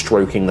like just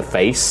stroking the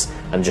face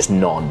and just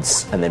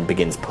nods, and then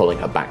begins pulling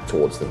her back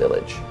towards the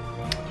village.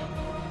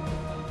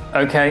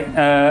 Okay,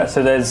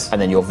 so there's...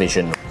 And then your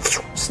vision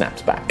snaps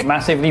snaps back.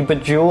 Massively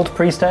bejeweled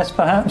priestess,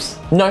 perhaps?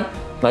 No,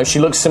 she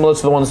looks similar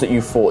to the ones that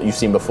you've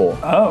seen before.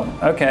 Oh,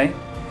 okay.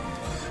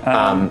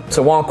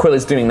 So while Quill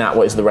is doing that,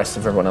 what is the rest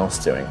of everyone else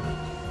doing?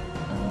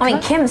 I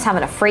mean, Kim's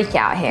having a freak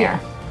out here.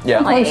 Yeah.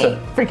 Like,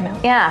 Freaking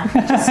out. yeah.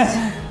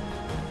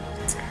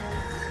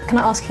 Can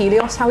I ask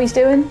Helios how he's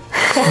doing?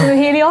 Checking with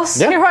Helios.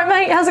 Yeah. You right,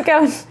 mate? How's it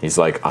going? He's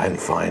like, I'm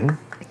fine.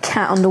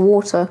 Cat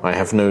underwater.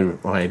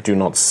 I do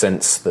not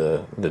sense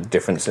the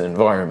difference in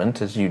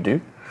environment as you do.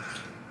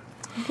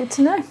 Good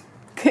to know.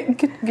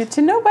 Good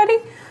to know, buddy.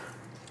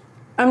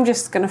 I'm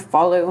just going to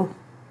follow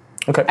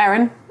Okay.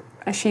 Erin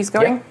as she's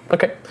going. Yeah.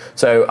 Okay.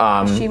 So,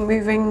 Is she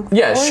moving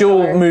yeah, forward, she'll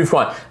or- move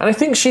quiet. And I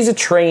think she's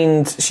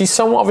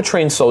somewhat of a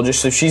trained soldier,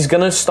 so she's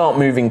going to start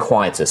moving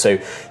quieter. So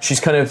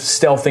she's kind of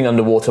stealthing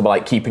underwater by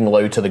like keeping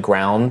low to the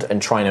ground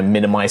and trying to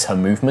minimize her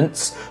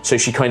movements. So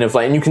she kind of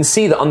like, and you can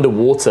see that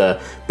underwater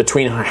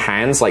between her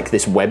hands, like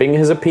this webbing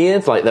has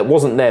appeared, like that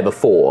wasn't there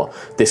before.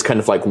 This kind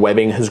of like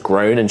webbing has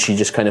grown, and she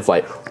just kind of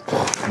like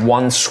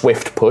one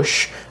swift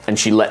push, and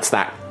she lets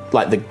that,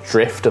 like the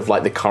drift of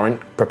like the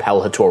current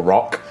propel her to a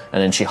rock,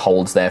 and then she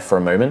holds there for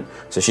a moment.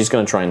 So she's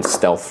going to try and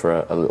stealth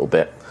for a little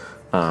bit,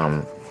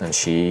 and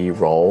she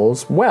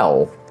rolls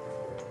well.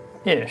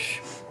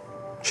 Ish.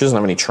 She doesn't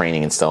have any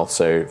training in stealth,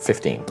 so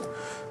 15.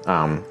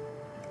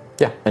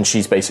 Yeah, and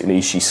she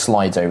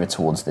slides over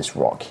towards this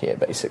rock here,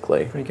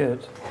 basically. Pretty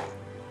good.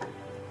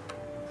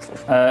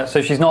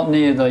 So she's not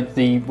near like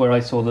where I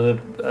saw the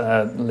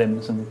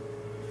limbs and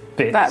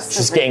bits. That's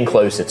She's getting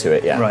closer to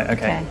it, yeah. right.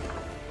 Okay.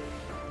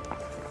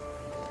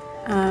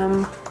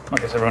 I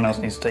guess everyone else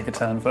needs to take a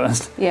turn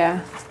first.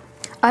 Yeah.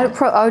 I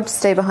would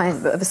stay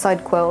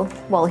beside Quill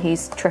while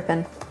he's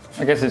tripping.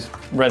 I guess it's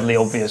readily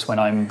obvious when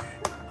I'm.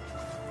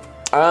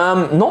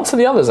 Not to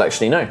the others,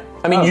 actually, no.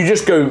 I mean, you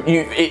just go,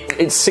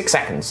 it's 6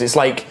 seconds. It's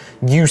like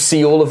you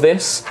see all of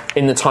this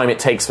in the time it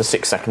takes for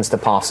 6 seconds to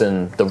pass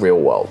in the real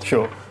world.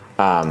 Sure.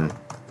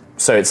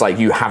 So it's like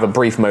you have a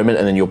brief moment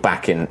and then you're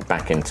back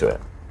into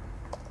it.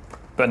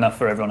 But enough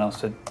for everyone else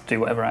to do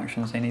whatever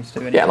actions they need to do.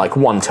 Anyway. Yeah, like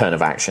one turn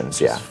of actions,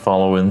 yeah.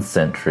 Following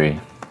sentry.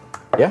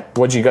 Yeah?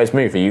 What do you guys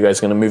move? Are you guys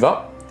going to move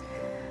up?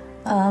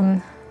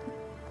 I'm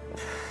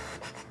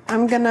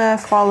going to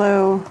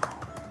follow...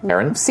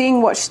 Erin?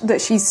 Seeing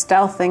that she's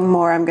stealthing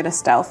more, I'm going to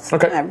stealth.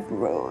 Okay. I'm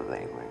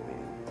rolling.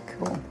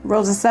 Cool.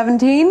 Rolls a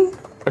 17.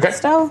 Okay.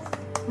 Stealth.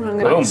 I'm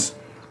Boom.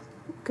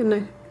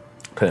 gonna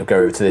Kind of go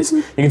over to this.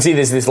 You can see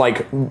there's this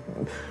like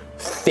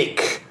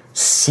thick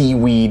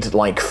seaweed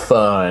like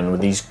fern with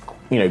these,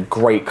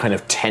 great kind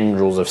of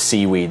tendrils of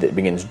seaweed that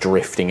begins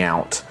drifting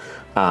out.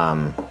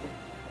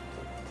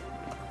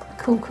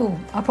 Cool.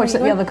 I'll probably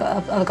let the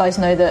other guys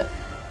know that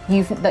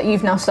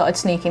you've now started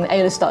sneaking, that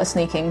Ayla's started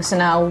sneaking, so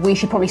now we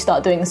should probably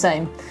start doing the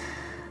same.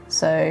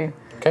 So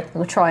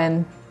we'll try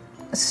and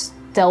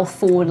stealth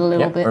forward a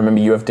little bit.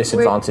 Remember, you have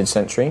disadvantage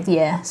sentry.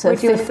 Yeah, so Where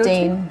do you wanna go to?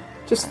 15.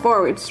 just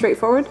forward, straight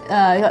forward.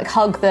 Like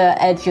hug the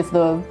edge of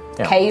the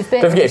cave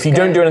bit. Don't forget, if you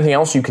don't go- do anything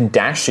else, you can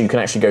dash, so you can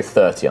actually go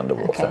 30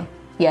 underwater. Okay.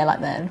 Yeah,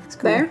 like there. It's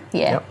cool. There?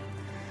 Yeah. Yep.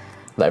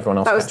 Let everyone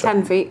else That was catch up.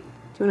 10 feet. Do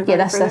you want to Yeah,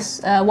 go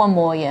that's one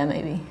more. Yeah,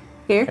 maybe.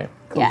 here? Okay.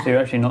 Yeah. So you're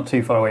actually not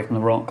too far away from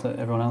the rock that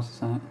everyone else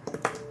is at.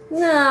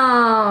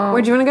 No.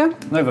 Where do you want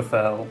to go? Nova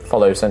fell.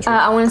 Follow sentry.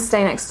 I want to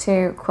stay next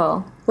to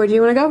Quill. Where do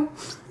you want to go?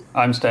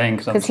 I'm staying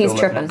because I'm 'Cause still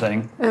he's looking at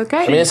tripping. thing.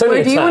 Okay. I mean, it's only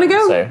Where a do you turn, want to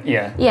go? so...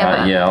 Yeah. Yeah,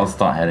 but Yeah, I'll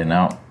start heading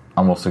out.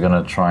 I'm also going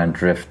to try and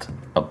drift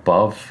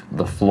above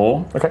the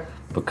floor. Okay.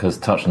 Because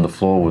touching the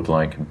floor would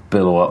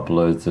billow up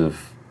loads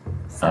of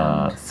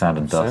sand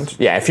and dust.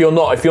 Yeah, if you're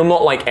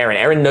not like Erin.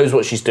 Erin knows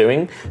what she's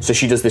doing, so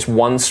she does this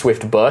one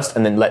swift burst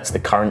and then lets the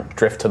current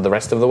drift to the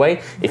rest of the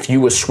way. If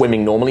you were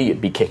swimming normally, you'd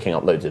be kicking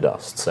up loads of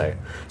dust. So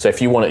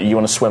if you want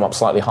to swim up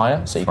slightly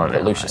higher, so you can Slightly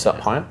put Lucius higher,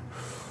 up higher.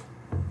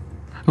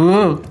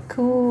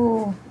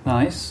 Cool.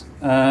 Nice.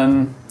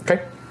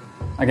 Okay.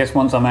 I guess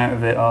once I'm out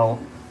of it, I'll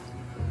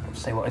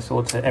say what I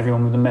saw to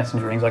everyone with the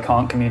messenger rings. I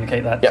can't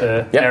communicate that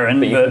to Erin,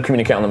 but you can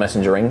communicate on the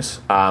messenger rings.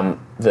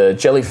 The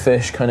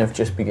jellyfish kind of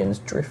just begins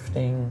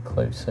drifting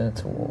closer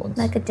towards.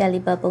 like a jelly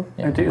bubble.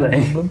 Oh, do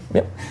they?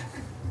 Yep.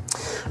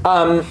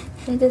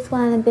 They just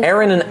want a bit.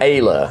 Erin and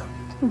Ayla,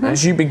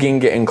 as you begin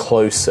getting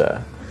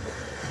closer,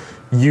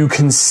 you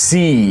can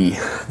see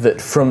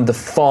that from the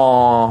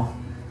far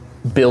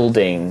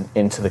building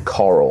into the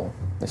coral,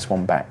 this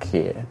one back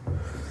here,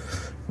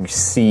 you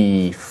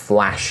see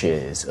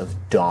flashes of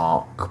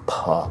dark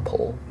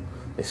purple,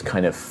 this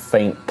kind of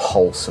faint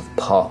pulse of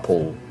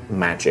purple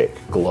magic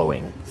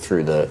glowing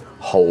through the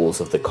holes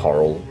of the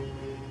coral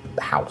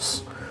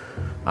house.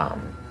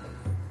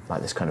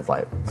 Like this kind of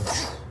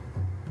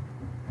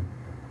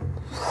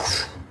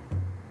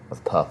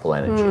of purple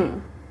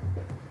energy.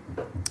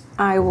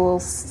 I will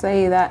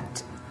say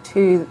that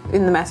in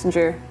the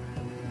messenger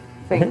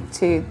thing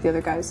to the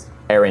other guys.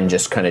 Erin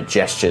just kind of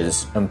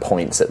gestures and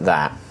points at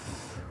that,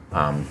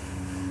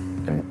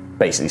 and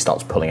basically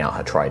starts pulling out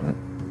her trident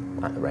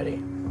at the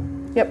ready.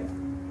 Yep.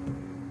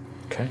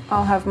 Okay.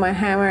 I'll have my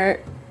hammer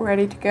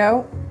ready to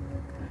go.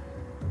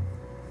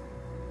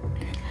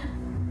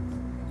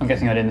 I'm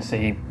guessing I didn't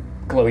see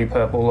glowy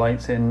purple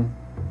lights in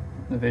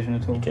the vision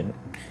at all. Can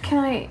Can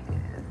I,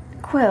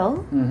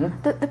 Quill?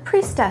 The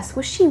priestess,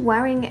 was she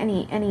wearing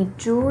any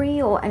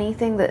jewelry or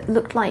anything that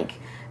looked like?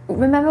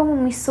 Remember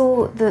when we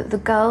saw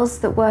the girls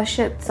that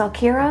worshipped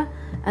Zalkira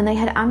and they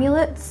had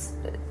amulets?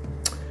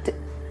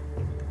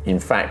 In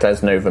fact,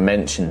 as Nova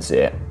mentions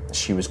it,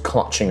 she was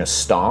clutching a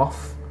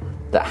staff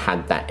that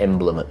had that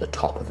emblem at the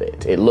top of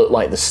it. It looked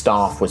like the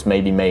staff was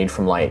maybe made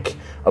from like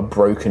a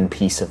broken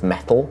piece of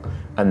metal,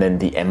 and then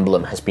the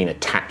emblem has been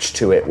attached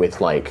to it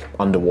with like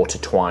underwater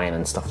twine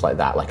and stuff like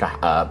that, like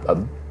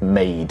a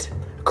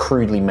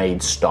crudely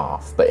made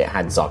staff, but it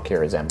had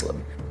Zalkira's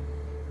emblem.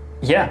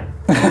 Yeah.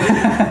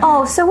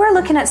 Oh, so we're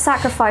looking at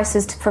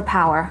sacrifices for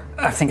power.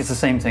 I think it's the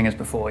same thing as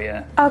before,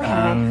 yeah.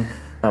 Okay.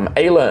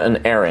 Ayla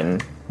and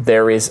Erin,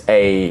 there is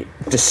a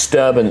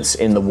disturbance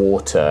in the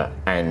water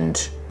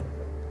and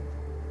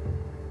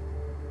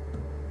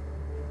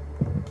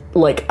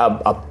like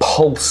a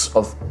pulse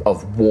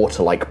of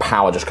water, like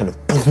power just kind of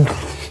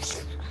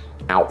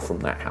out from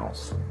that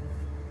house.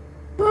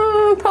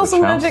 Pulse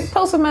of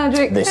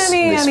magic. This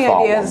Any far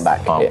one ideas?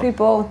 back here.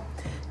 People,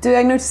 do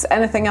I notice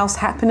anything else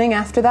happening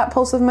after that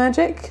pulse of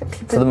magic?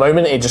 For the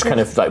moment, it just kind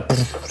of like,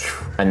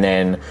 and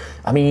then,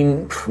 I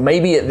mean,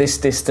 maybe at this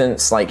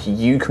distance, like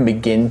you can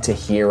begin to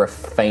hear a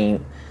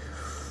faint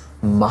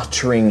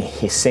muttering,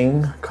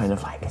 hissing, kind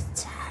of like,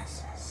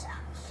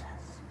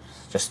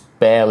 just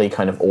barely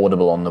kind of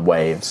audible on the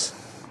waves.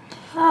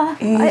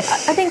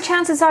 I think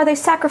chances are they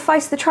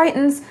sacrificed the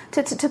Tritons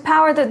to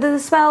power the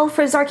spell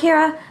for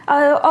Zarkira.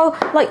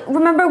 Like,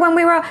 remember when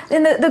we were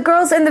in the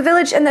girls in the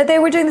village and they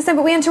were doing the same,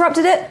 but we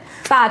interrupted it?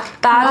 Bad.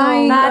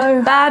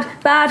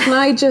 Can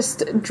I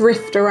just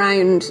drift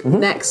around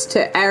next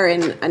to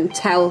Erin and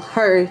tell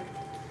her,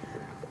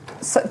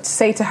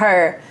 say to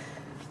her,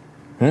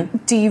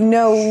 do you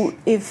know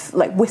if,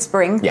 like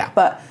whispering,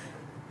 but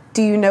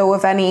do you know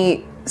of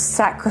any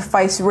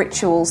sacrifice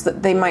rituals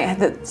that they might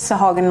that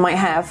Sahagin might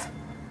have?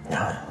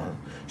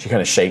 She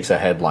kind of shakes her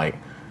head like,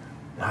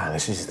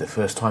 this is the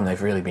first time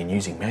they've really been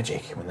using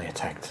magic when they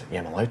attacked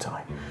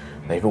Yamalotai.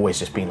 They've always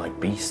just been like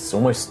beasts,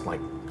 almost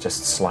like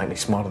just slightly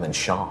smarter than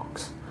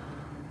sharks.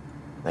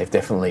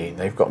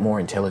 They've got more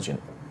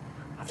intelligent.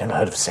 I've never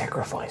heard of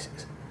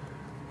sacrifices.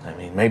 I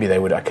mean, maybe they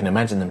would, I can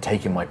imagine them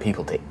taking my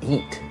people to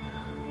eat,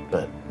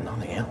 but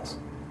nothing else.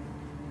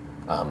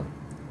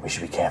 We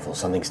should be careful,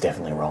 something's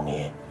definitely wrong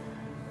here.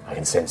 I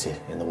can sense it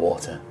in the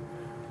water.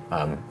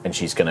 And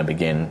she's going to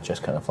begin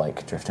just kind of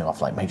like drifting off,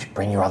 like,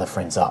 bring your other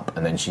friends up,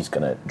 and then she's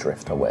going to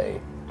drift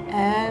away.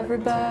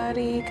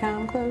 Everybody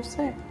come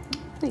closer,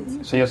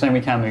 please. So you're saying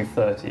we can move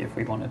 30 if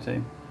we wanted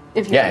to?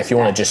 If you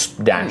want to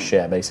just dash,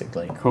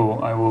 basically. Cool,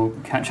 I will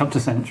catch up to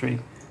Sentry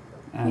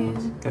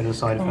and go to the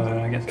side of her,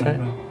 I guess. Okay.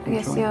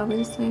 We'll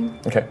just do.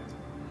 Okay.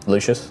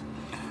 Lucius?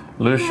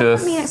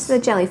 Lucius. I mean, next to the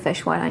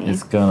jellyfish, why don't you?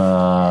 Is gonna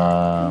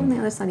on the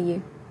other side of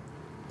you.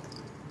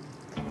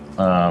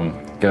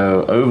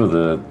 go over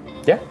the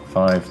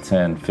 5,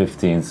 10,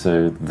 15,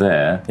 so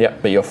there. Yeah,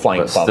 but you're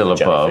flying but above still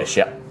the above. jellyfish,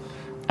 yep.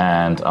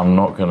 And I'm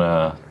not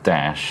gonna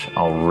dash.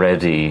 I'll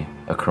ready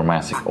a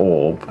chromatic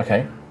orb.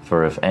 Okay.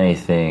 For if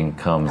anything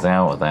comes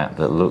out of that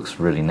looks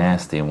really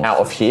nasty and wants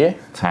out of here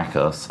attack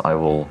us, I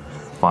will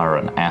fire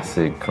an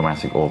acid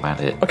chromatic orb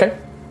at it. Okay.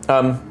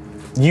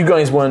 You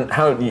guys weren't...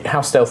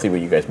 How stealthy were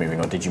you guys moving,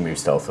 or did you move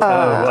stealthily?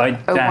 I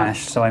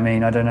dashed, so I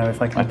mean, I don't know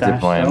if I can dash.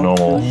 did my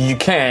normal... You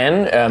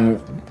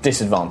can.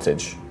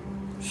 Disadvantage.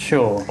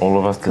 Sure. All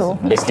of us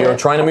If you're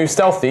trying to move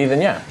stealthy,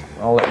 then yeah.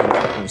 I'll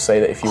let you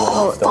say that if you want to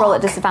move stealthy. Roll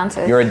at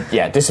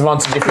disadvantage.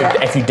 Disadvantage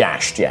if you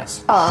dashed,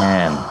 yes.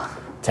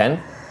 10?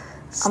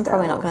 I'm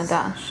probably not going to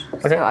dash.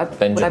 Okay, so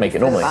then just make it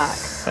normally. Back?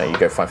 You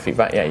go 5 feet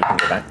back, you can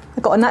go back. I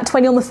got a nat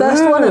 20 on the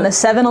first one and a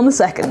 7 on the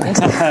second.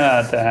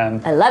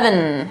 Damn.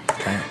 11.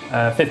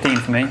 15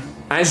 for me.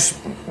 As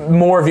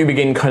more of you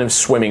begin kind of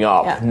swimming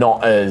up,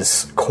 not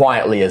as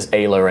quietly as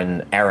Ayla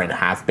and Erin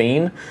have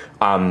been,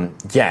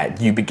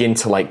 you begin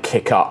to like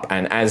kick up,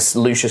 and as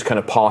Lucius kind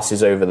of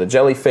passes over the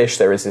jellyfish,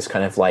 there is this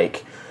kind of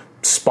like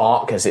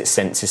spark as it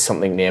senses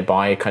something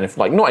nearby, kind of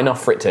like not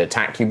enough for it to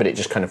attack you, but it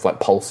just kind of like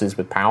pulses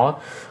with power.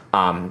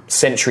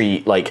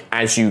 Sentry, like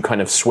as you kind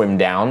of swim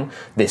down,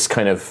 this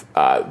kind of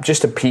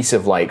just a piece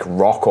of like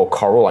rock or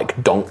coral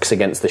like donks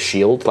against the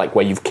shield, like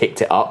where you've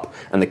kicked it up,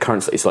 and the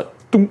currents, it's like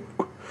dunk.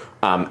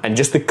 And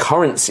just the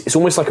currents, it's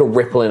almost like a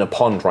ripple in a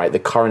pond, right? The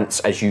currents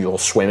as you're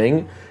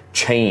swimming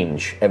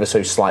change ever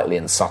so slightly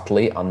and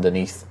subtly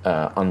underneath,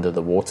 under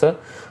the water.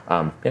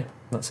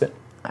 That's it.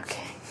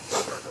 Okay.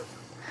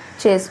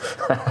 Cheers.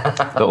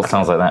 It all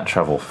sounds like that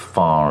travel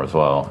far as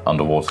well,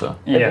 underwater.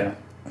 Yeah.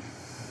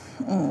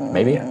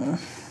 Maybe.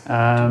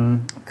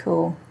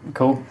 Cool.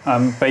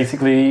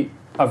 Basically,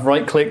 I've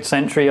right-clicked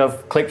Sentry,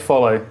 I've clicked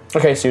follow.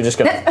 Okay, so you're just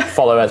going to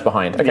follow as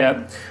behind. Okay.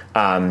 Yep.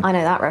 I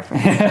know that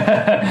reference.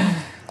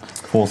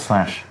 /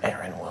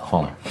 Erin will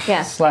follow.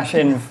 Yeah. /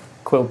 in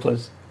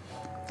Quilplers.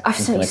 I've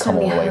She's sent going you to so come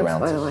all many the way herbs, around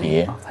by the to way.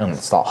 here and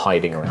start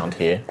hiding around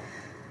here.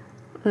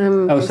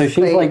 So she's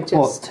like,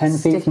 what, 10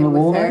 feet from the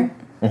water?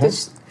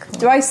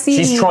 Do I see?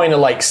 She's trying to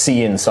like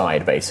see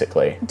inside,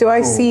 basically. Do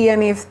I see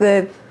any of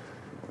the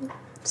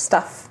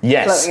stuff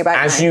Yes, floating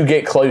about. as now. you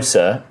get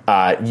closer,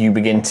 you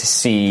begin to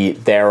see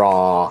there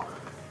are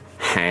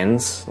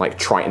hands, like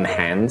Triton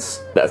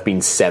hands, that have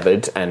been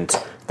severed, and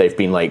they've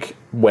been like,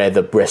 where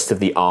the rest of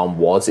the arm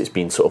was, it's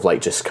been sort of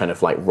like just kind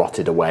of like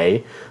rotted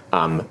away.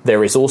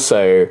 There is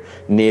also,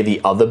 near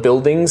the other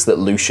buildings that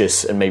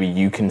Lucius and maybe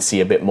you can see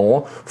a bit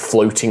more,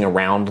 floating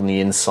around on the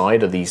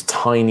inside are these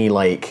tiny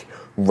like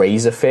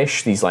razor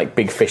fish, these like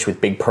big fish with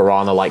big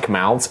piranha-like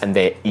mouths, and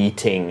they're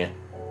eating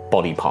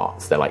body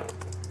parts. They're like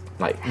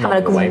having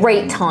a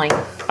great time.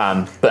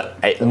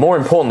 But more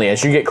importantly,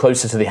 as you get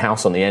closer to the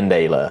house on the end,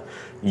 Ayla,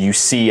 you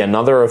see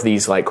another of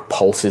these like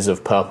pulses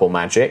of purple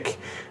magic,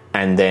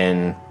 and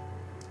then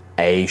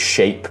a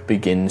shape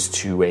begins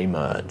to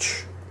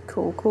emerge.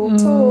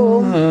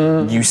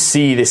 Cool. You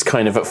see this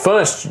kind of, at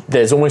first,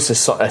 there's almost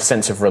a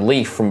sense of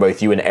relief from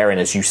both you and Erin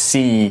as you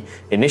see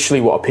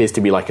initially what appears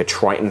to be like a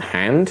Triton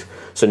hand,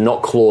 so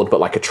not clawed, but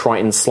like a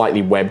Triton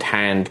slightly webbed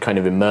hand kind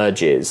of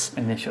emerges.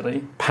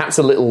 Initially. Perhaps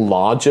a little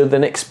larger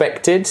than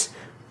expected,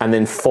 and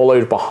then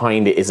followed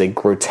behind it is a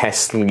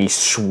grotesquely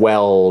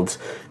swelled,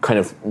 kind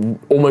of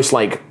almost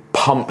like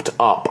pumped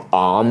up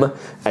arm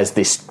as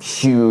this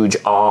huge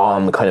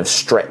arm kind of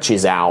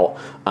stretches out,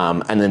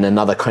 and then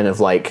another kind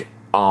of like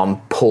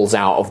arm pulls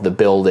out of the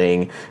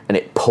building and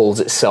it pulls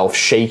itself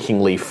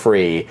shakingly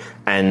free,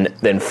 and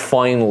then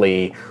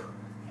finally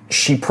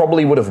she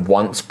probably would have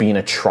once been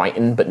a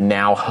Triton, but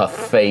now her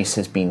face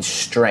has been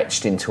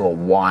stretched into a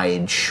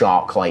wide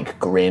shark-like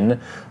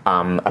grin.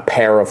 A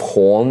pair of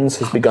horns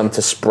has begun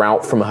to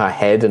sprout from her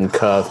head and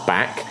curve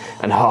back,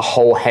 and her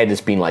whole head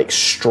has been like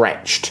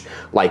stretched,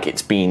 like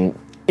it's been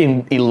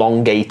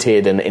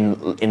elongated and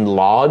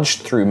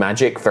enlarged through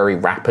magic very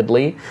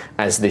rapidly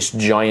as this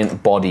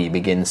giant body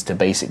begins to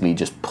basically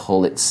just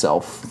pull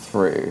itself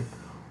through.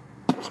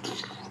 I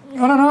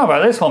don't know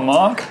about this one,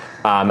 Mark.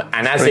 And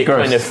as it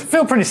kind of...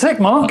 feel pretty sick,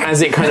 Mark.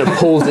 As it kind of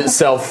pulls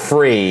itself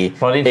free,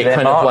 it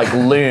kind of like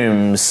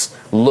looms,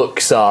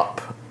 looks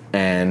up,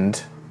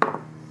 and...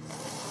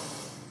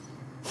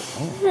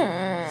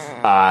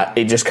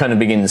 it just kind of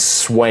begins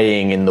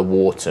swaying in the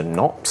water,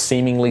 not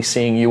seemingly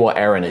seeing you or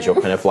Erin as you're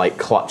kind of like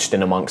clutched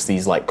in amongst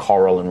these like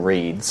coral and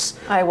reeds.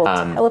 I will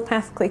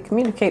telepathically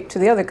communicate to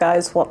the other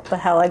guys what the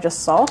hell I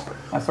just saw.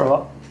 I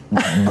saw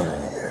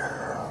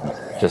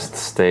Just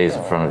stays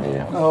in front of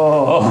you.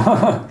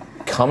 Oh.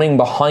 Coming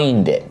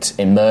behind it,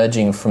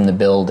 emerging from the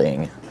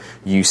building,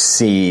 you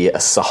see a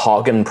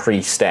Sahagan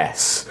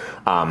priestess,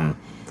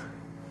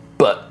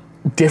 but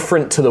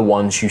different to the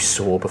ones you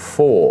saw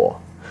before.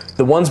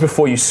 The ones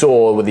before you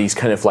saw were these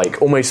kind of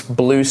like almost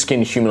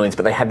blue-skinned humanoids,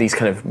 but they had these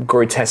kind of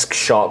grotesque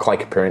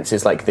shark-like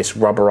appearances, like this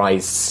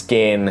rubberized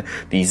skin,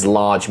 these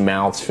large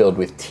mouths filled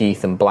with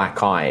teeth and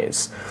black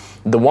eyes.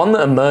 The one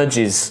that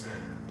emerges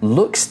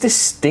looks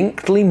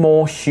distinctly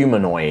more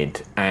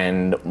humanoid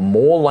and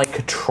more like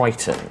a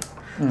Triton.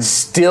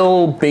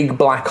 Still big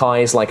black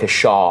eyes like a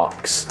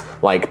shark's,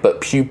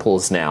 but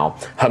pupils now.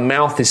 Her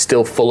mouth is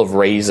still full of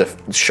razor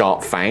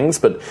sharp fangs,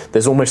 but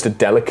there's almost a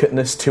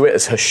delicateness to it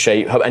as her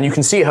shape, and you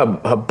can see her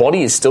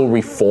body is still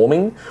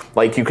reforming.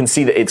 Like you can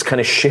see that it's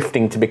kind of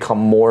shifting to become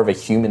more of a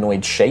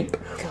humanoid shape.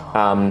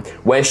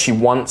 Where she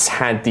once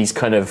had these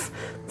kind of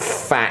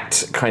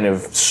fat, kind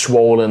of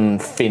swollen,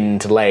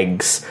 finned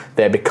legs,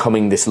 they're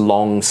becoming this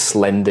long,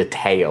 slender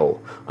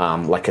tail,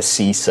 like a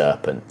sea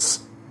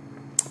serpent's.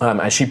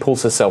 As she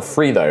pulls herself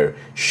free, though,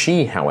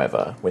 she,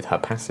 however, with her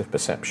passive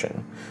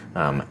perception,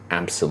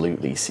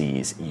 absolutely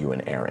sees you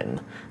and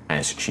Erin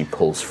as she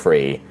pulls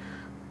free.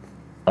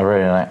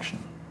 Already in action.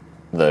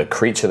 The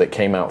creature that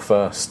came out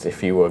first.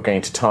 If you were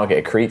going to target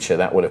a creature,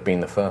 that would have been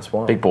the first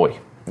one. Big boy.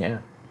 Yeah.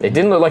 It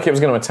didn't look like it was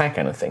going to attack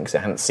anything, because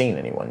it hadn't seen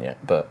anyone yet,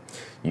 but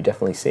you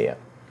definitely see it.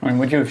 I mean,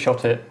 would you have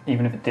shot it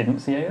even if it didn't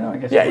see you? I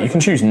guess. Yeah, you can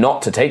choose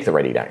not to take the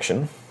readied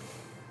action.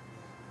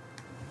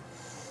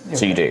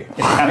 So you do.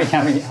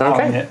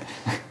 Okay.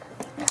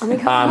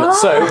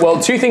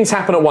 Two things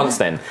happen at once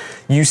then.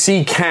 You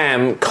see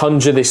Cam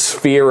conjure this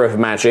sphere of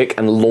magic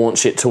and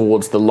launch it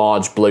towards the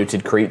large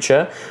bloated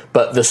creature,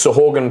 but the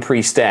Sahorgan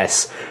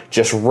priestess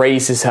just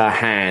raises her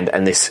hand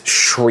and this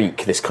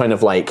shriek, this kind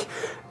of like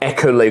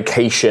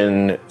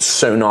echolocation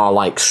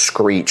sonar-like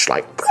screech,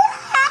 like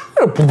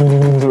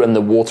and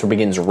the water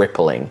begins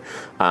rippling.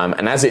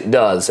 And as it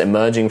does,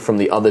 emerging from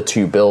the other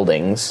two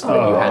buildings that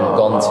you hadn't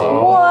gone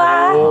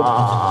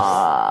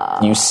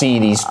to, you see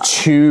these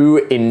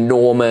two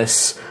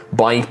enormous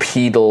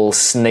bipedal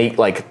snake,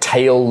 like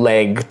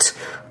tail-legged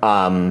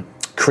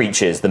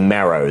creatures, the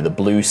Merrow, the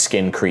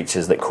blue-skinned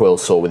creatures that Quill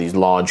saw with these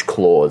large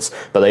claws,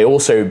 but they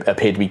also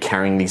appear to be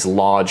carrying these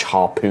large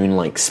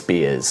harpoon-like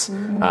spears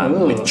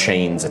with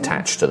chains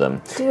attached to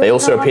them. They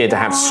also appear to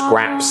have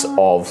scraps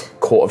of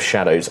Court of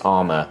Shadows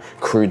armor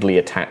crudely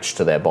attached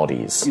to their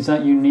bodies. Is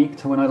that unique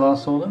to when I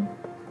last saw them?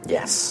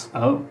 Yes.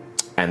 Oh.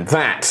 And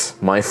that,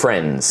 my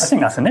friends, I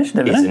think that's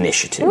initiative, is isn't it?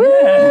 initiative.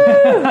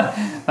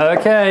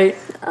 Okay.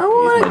 I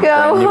want to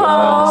go home.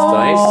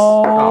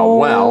 Oh,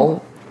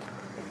 well,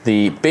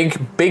 the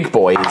big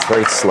boy is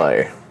very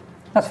slow.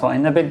 That's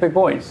fine, they're big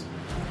boys.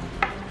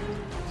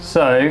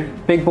 So,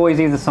 big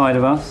boys either side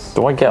of us.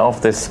 Do I get off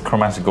this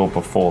chromatic orb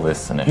before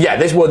this initially? Yeah,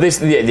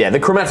 the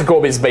chromatic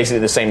orb is basically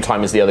the same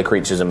time as the other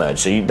creatures emerge,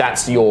 so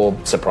that's your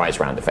surprise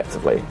round,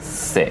 effectively.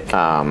 Sick.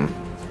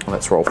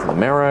 Let's roll for the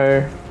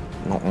marrow.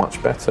 Not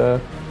much better.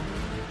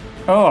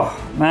 Oh,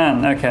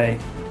 man, okay.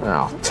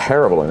 Oh,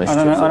 terrible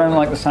initiative. I don't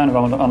like the sound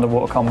of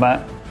underwater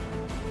combat.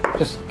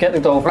 Just get the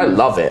dolphin. I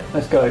love it.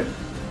 Let's go.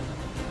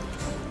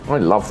 I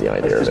love the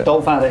idea Let's of just it.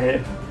 dolph out of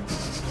here.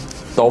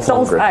 Dolph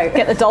Dolph out.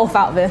 Get the dolph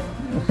out of here.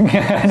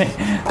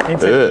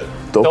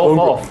 Dolph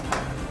off.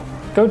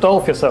 Go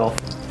dolph yourself.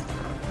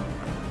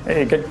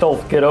 Hey, get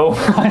dolph, kiddo.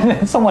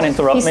 Someone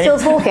interrupt He's me. still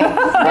talking.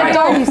 Right.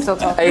 Are you still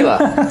talking?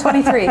 Ayla.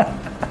 23.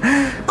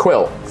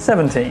 Quill.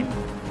 17.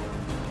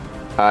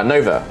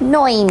 Nova.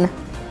 9.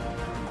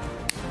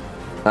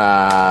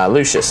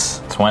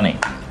 Lucius. 20.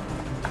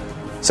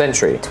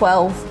 Sentry.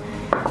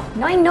 12.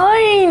 9.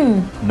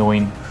 9.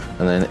 And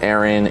then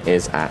Erin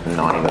is at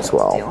 9 as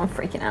well. I'm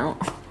freaking out.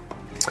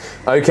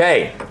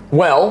 Okay,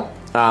 well,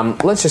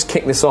 let's just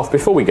kick this off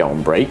before we go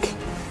on break. With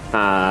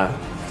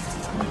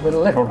a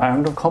little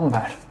round of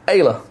combat.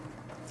 Ayla.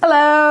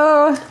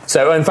 Hello.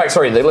 So, in fact,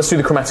 sorry, let's do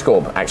the chromatic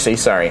orb, actually,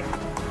 sorry.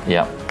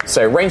 Yeah.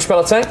 So, range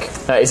spell attack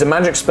is a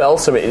magic spell,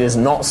 so it does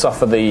not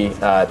suffer the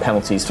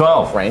penalties.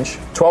 12. Range.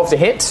 12 to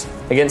hit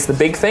against the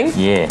big thing.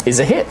 Yeah. Is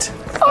a hit.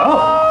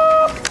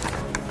 Oh.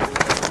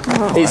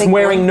 It's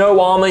wearing no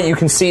armor. You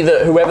can see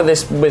that whoever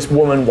this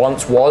woman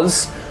once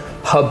was,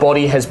 her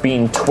body has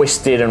been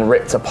twisted and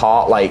ripped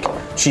apart. Like,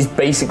 she's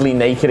basically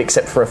naked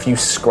except for a few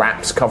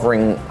scraps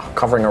covering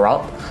her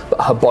up.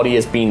 But her body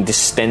has been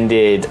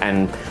distended,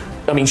 and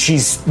I mean,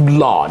 she's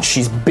large.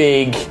 She's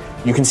big.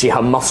 You can see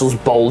her muscles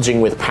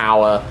bulging with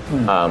power.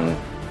 How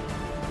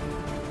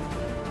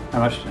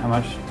much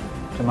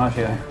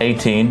DiMaggio?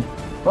 18.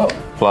 Oh.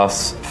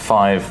 Plus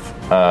 5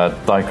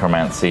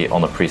 dichromancy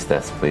on the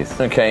priestess, please.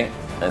 Okay,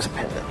 there's a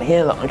pen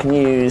here that I can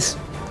use.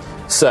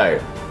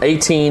 So,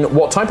 18,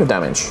 what type of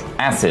damage?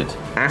 Acid.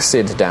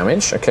 Acid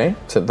damage, okay,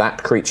 to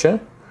that creature.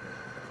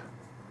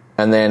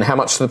 And then how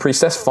much to the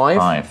priestess? 5?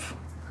 5.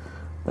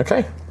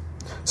 Okay.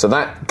 So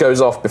that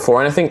goes off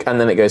before anything, and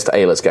then it goes to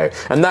Ayla's go.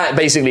 And that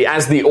basically,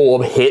 as the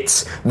orb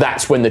hits,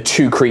 that's when the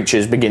two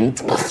creatures begin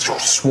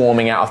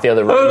swarming out of the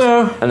other rooms.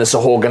 Oh, no. And the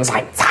Sahorgan's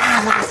like,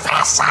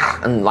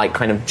 and like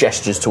kind of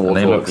gestures towards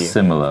They all look of you.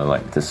 similar,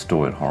 like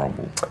distorted,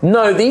 horrible.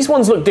 No, these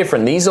ones look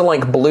different. These are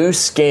like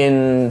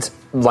blue-skinned,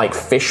 like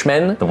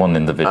fishmen. The one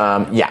in the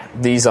video. Yeah,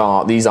 these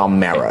are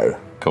marrow.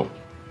 Cool.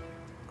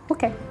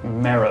 Okay.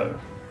 Marrow.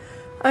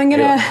 I'm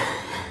gonna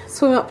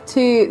swim up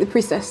to the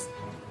priestess.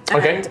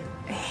 Okay.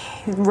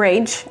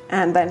 Rage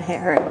and then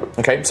hit her.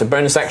 Okay, so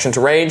bonus action to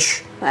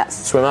rage.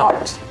 That's Swim up.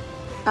 hot.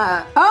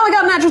 I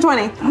got a natural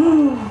 20.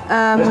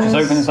 Let's just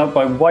open this up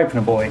by wiping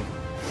a boy.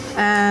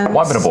 And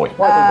Wiping a boy.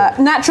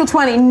 natural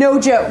 20, no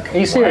joke. Are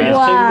you serious?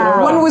 Wow. Two in a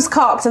row? One was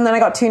cocked and then I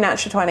got 2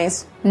 natural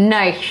 20s.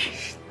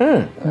 Nice.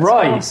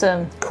 Right.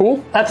 Awesome.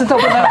 Cool. That's a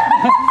double damage.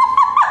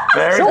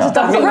 Very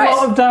That's a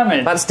lot of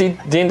damage. That's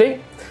D&D.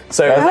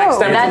 So max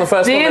damage on the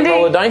first one, then D&D.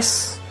 roll a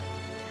dice.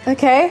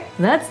 Okay.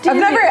 That's I've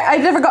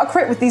never got a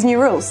crit with these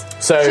new rules.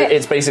 So Shit.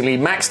 it's basically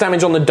max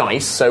damage on the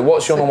dice. So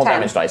what's your normal 10.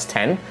 damage dice?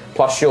 10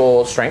 plus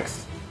your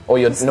strength or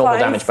your normal 5.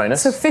 damage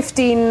bonus. So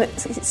 15,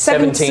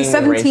 17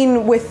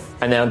 17 with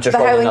and now just the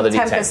roll Howling another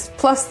Tempest D10.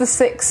 plus the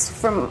 6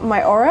 from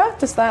my aura.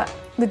 Does that,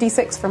 the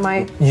D6 from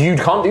my... You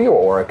can't do your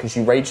aura because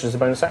you raged as a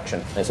bonus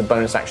action. It's a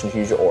bonus action to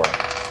use your aura.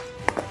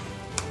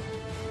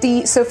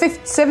 So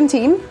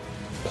 17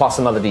 Plus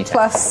another D10.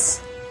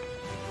 plus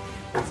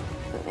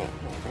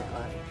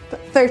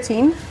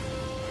 13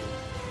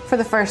 for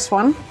the first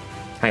one.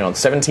 Hang on,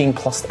 17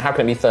 plus... How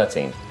can it be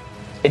 13?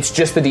 It's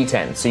just the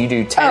D10. So you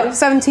do 10 Oh,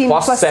 17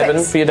 plus 7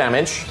 6. for your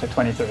damage. So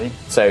 23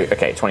 So,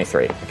 okay,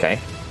 23. Okay.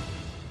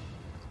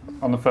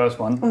 on the first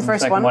one. On the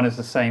first second one is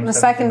the same. The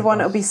 17 second one,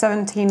 plus. it'll be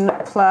 17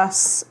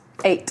 plus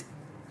 8.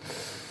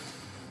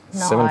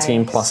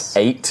 17 plus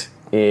 8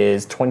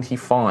 is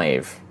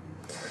 25.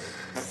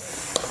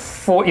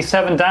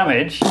 47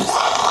 damage. You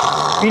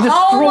destroyed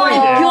Oh my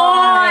it.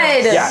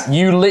 god! Yeah,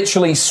 you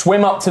literally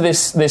swim up to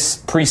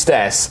this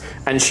priestess,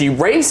 and she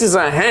raises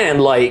her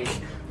hand like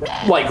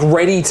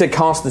ready to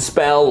cast a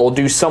spell or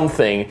do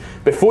something.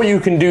 Before you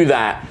can do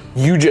that,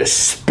 you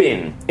just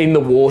spin in the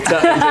water,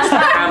 and just the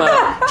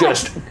hammer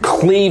just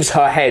cleaves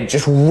her head,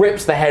 just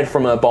rips the head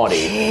from her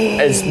body,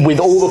 as with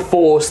all the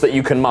force that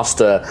you can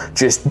muster,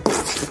 just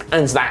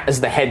as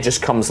the head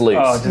just comes loose.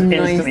 Oh, just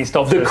instantly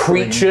stops The her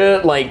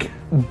creature, like,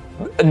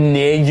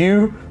 near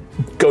you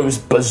goes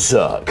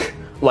berserk.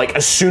 Like,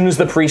 as soon as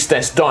the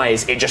priestess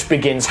dies, it just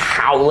begins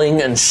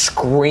howling and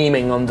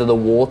screaming under the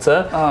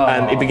water.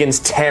 It begins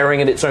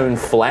tearing at its own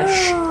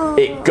flesh.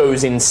 It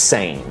goes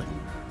insane.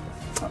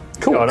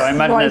 Cool. God, I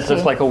imagine there's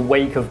just like a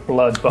wake of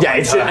blood behind Yeah,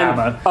 it's her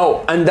hammer.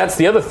 and that's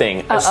the other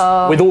thing.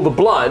 With all the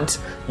blood,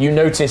 you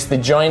notice the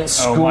giant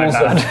schools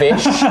bad. of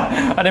fish.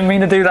 I didn't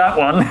mean to do that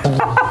one.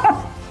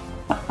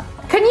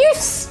 Can you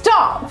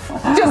stop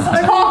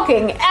just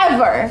talking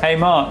ever? Hey,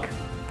 Mark.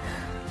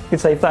 You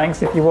could say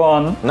thanks if you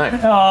want. No.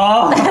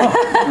 Aww.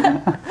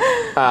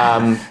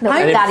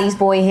 Daddy's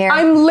boy here.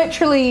 I'm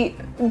literally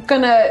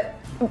gonna,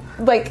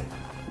 like,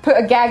 put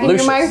a gag in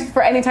Lucius. your mouth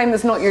for any time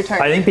that's not your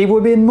turn. I think people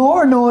would be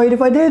more annoyed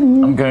if I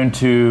didn't. I'm going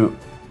to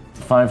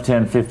 5,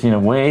 10, 15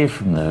 away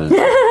from those.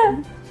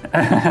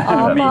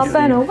 Up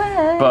and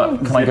away. But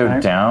can I go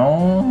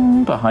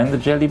down behind the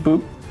jelly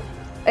boop?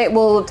 It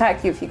will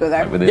attack you if you go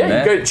there. Like within Yeah,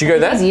 there? do you go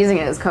there? He's using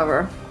it as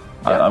cover.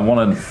 I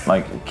want to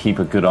like keep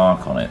a good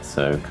arc on it,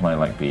 so can I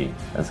like be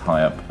as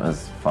high up,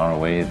 as far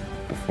away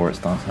before it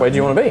starts? Where do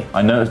you want to be?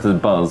 I noticed the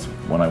buzz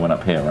when I went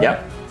up here, right?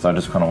 Yep. So I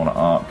just kind of want to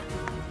arc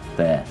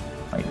there,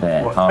 like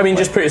there. What? I mean,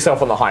 halfway. just put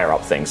yourself on the higher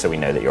up thing so we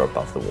know that you're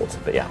above the water.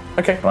 But yeah,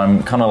 okay. But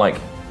I'm kind of like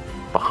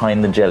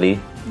behind the jelly.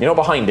 You're not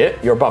behind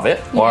it, you're above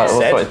it. Well,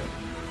 You said.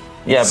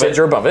 Yeah, said but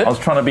you're above it. I was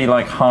trying to be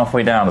like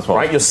halfway down as well.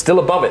 Right, you're still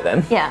above it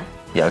then. Yeah.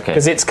 Yeah. Okay.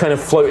 Because it's kind of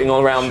floating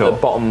all around Sure. the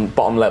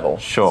bottom level.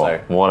 Sure.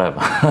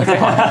 Whatever.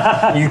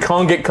 So you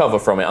can't get cover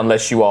from it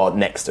unless you are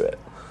next to it.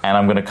 And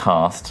I'm going to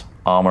cast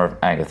Armor of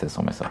Agathis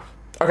on myself.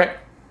 Okay.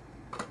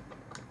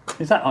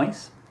 Is that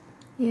ice?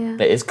 Yeah.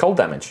 It is cold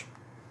damage.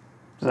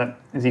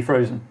 Is he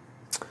frozen?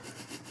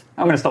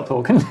 I'm going to stop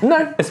talking.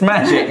 No. It's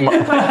magic.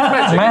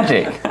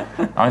 Magic.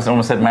 I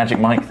almost said Magic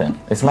Mike then.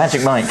 It's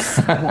Magic Mike.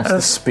 What's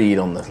the speed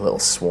on the little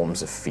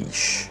swarms of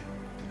fish?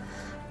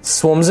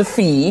 Swarms of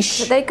fish.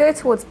 But they go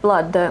towards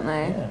blood, don't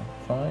they? Yeah.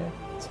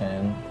 5,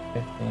 10,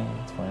 15,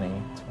 20,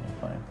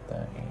 25,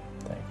 30,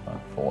 35,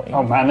 40.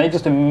 Oh man, they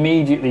just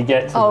immediately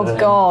get to Oh the...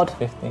 God.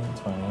 15, 20,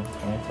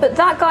 25. But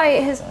that guy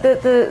has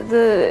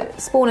the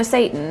spawn of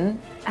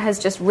Satan has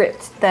just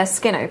ripped their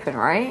skin open,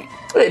 right?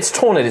 It's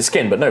torn at its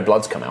skin, but no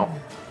blood's come out.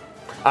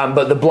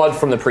 But the blood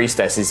from the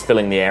priestess is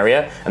filling the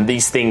area, and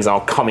these things are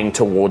coming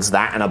towards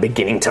that and are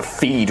beginning to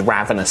feed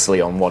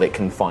ravenously on what it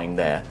can find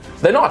there.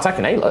 They're not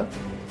attacking Ayla.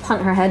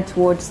 Punt her head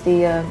towards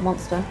the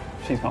monster.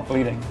 She's not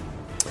bleeding.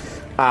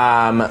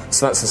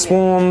 So that's the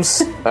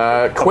swarms.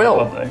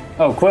 Quill.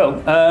 Oh,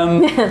 Quill.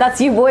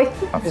 That's you, boy.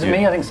 Is it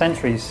me? I think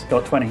Sentry's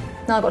got 20.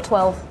 No, I got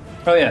 12.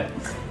 Oh yeah.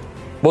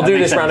 We'll do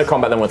makes this round sense. of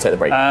combat, then we'll take the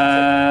break.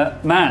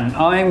 Man,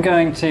 I'm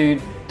going to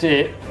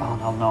dip... Oh,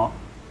 no, I'm not.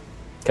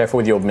 Careful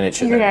with your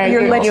miniature. though. Yeah,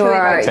 You're literally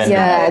right. right.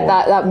 Yeah,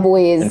 that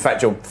boy is... In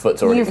fact, your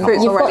foot's already You've come got-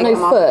 off. You've got already no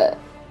come off. foot.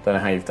 Don't know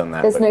how you've done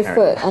that. There's but no carry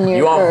foot on. on your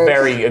You are urge.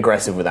 very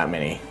aggressive with that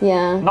mini.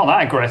 Yeah. Not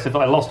that aggressive,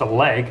 I lost a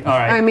leg. All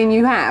right. I mean,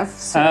 you have.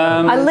 So.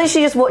 I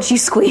literally just watched you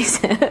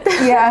squeeze it.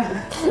 Yeah.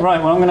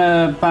 Right, well, I'm going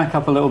to back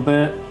up a little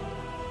bit.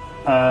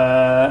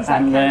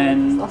 And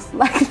then Lost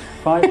leg.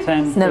 5,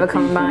 10, never 15,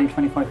 coming 20, back.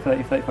 25,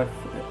 30, 35.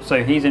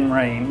 So he's in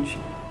range.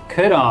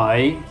 Could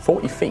I...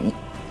 40 feet.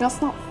 That's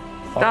not.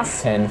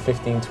 5, 10,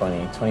 15,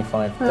 20,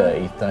 25,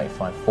 30,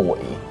 35,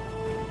 40.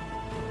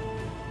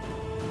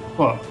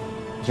 What?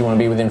 Do you want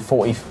to be within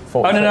 40?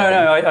 40 Oh, no.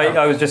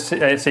 I was just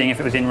seeing if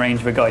it was in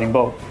range of a guiding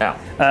bolt.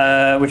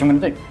 Yeah. Which I'm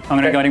going to do. I'm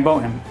going to guiding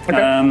bolt him.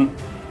 Okay.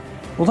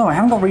 Although I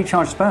haven't got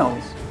recharge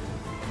spells.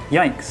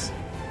 Yikes.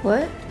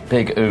 What?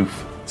 Big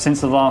oof.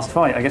 Since the last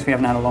fight, I guess we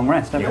haven't had a long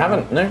rest, have You we?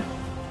 haven't? No.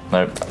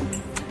 Nope.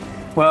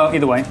 Well,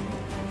 either way.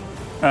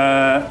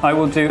 I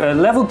will do a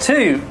level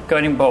 2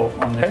 guiding bolt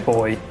on this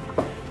boy.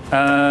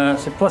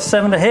 So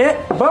 +7 to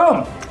hit.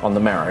 Boom! On the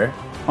marrow.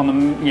 On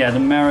the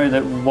marrow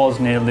that was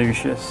near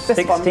Lucius. This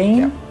one.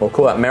 16? We'll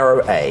call that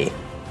marrow A.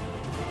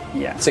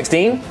 Yeah.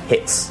 16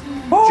 hits.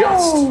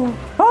 Oh!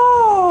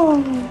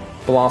 Oh!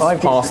 Blast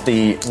 5d6. past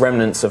the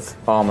remnants of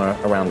armor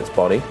around its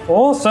body.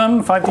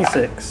 Awesome.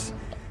 5d6.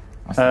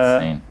 That's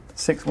insane.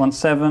 6, 1,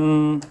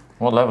 7,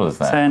 What level is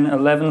that? 10,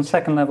 11,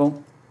 second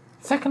level.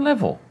 Second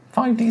level.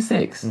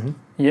 5d6.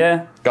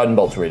 Yeah. Guiding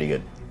bolt's really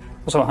good.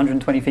 Also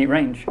 120 feet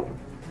range.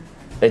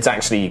 It's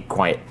actually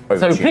quite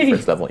overdue OP. for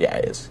its level. Yeah,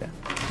 it is. Yeah.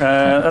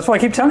 That's why I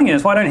keep telling you.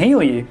 That's why I don't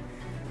heal you.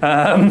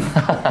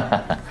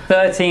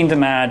 13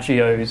 damage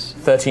he owes.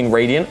 13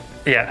 radiant.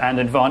 Yeah, and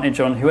advantage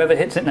on whoever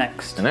hits it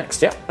next. The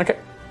next, yeah. Okay,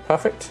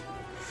 perfect.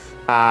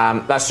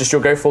 That's just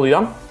your go fully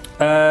done.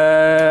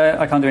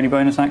 I can't do any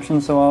bonus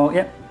actions, so I'll,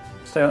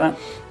 stay like that.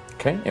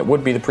 Okay, it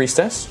would be the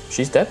priestess.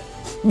 She's dead.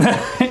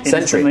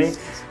 Instantly.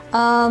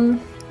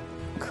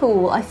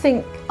 Cool. I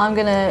think I'm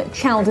going to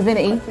channel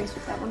divinity.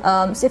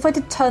 So if I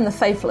did turn the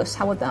faithless,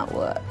 how would that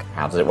work?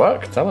 How does it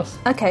work? Tell us.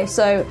 Okay,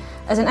 so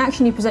as an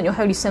action, you present your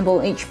holy symbol,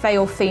 and each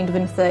fail fiend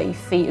within 30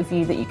 feet of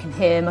you that you can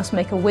hear must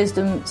make a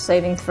wisdom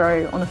saving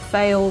throw. On a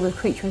fail, the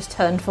creature is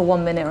turned for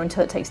 1 minute or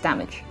until it takes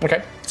damage.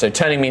 Okay, so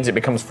turning means it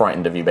becomes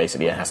frightened of you,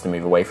 basically. It has to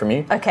move away from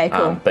you. Okay,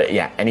 cool. But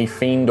yeah, any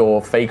fiend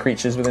or fey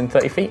creatures within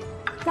 30 feet?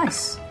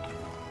 Nice.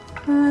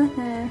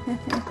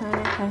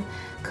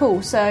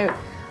 Cool, so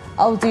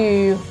I'll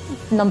do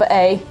number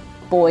A,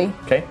 boy,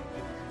 Okay.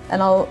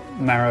 and I'll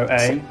Marrow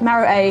A.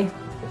 marrow A,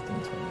 15,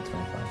 20,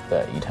 25,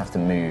 30. You'd have to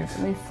move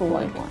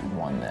forward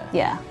one there.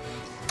 Yeah.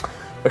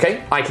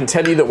 Okay, I can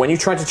tell you that when you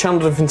try to channel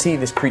divinity,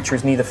 this creature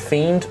is neither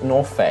fiend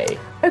nor fey.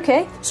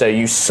 Okay. So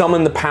you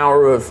summon the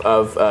power of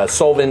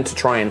Solvin to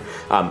try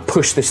and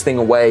push this thing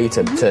away,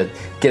 to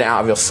get it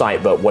out of your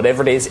sight, but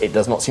whatever it is, it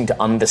does not seem to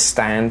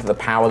understand the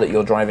power that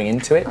you're driving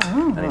into it,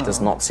 and it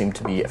does not seem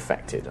to be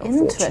affected,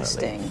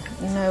 unfortunately. Interesting.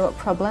 No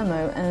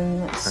problemo.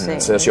 And let's see.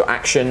 So that's your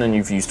action, and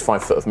you've used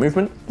 5 foot of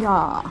movement.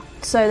 Yeah.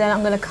 So then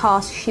I'm going to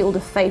cast Shield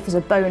of Faith as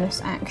a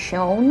bonus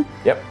action.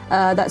 Yep.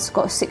 That's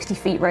got a 60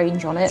 feet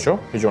range on it. Sure.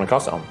 Who do you want to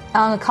cast it on?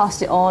 I'm going to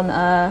cast it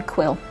on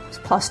Quill. It's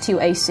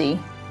 +2 AC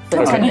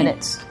for 10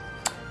 minutes.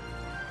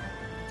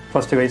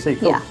 +2 AC.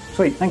 Cool. Yeah.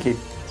 Sweet, thank you.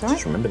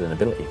 Just remembered an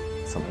ability.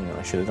 Something that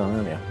I should have done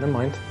earlier. Never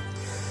mind.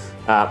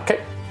 Okay.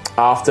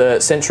 After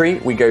Sentry,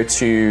 we go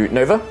to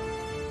Nova.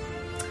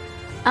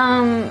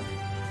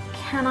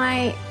 Can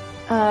I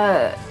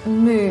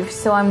move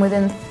so I'm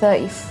within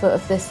 30 foot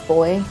of this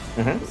boy?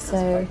 Mm-hmm.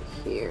 So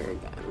here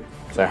again.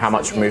 So how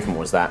much movement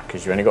was that?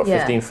 Because you only got Yeah.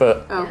 15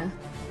 foot. Oh. Yeah.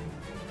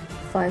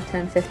 5,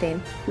 10,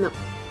 15. No.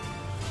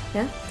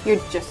 Yeah? You're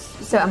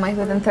just... So am I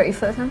within 30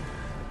 foot of him?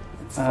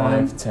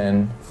 5,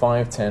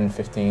 10,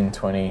 15,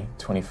 20,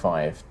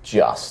 25.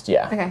 Just,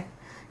 yeah. Okay.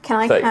 Can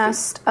I 30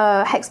 cast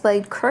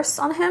Hexblade Curse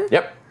on him?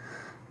 Yep.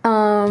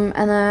 And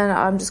then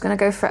I'm just going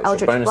to go for That's your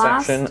Eldritch bonus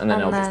Blast. action, and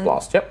then Eldritch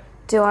Blast. Yep.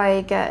 Do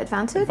I get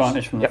advantage?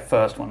 Advantage from the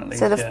first one, at least.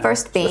 So the yeah.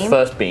 first beam. The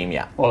first beam,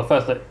 yeah. Well, the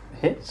first that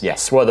hits?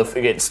 Yes, well,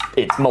 it's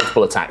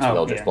multiple attacks with Oh,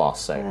 Eldritch yeah.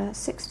 Blast, so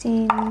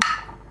 16.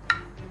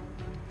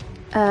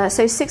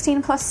 So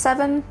 16 plus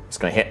 7 it's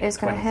going to hit. is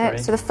going to 23.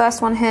 hit. So the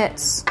first one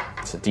hits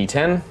It's a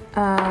D10.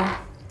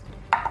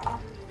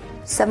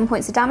 7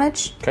 points of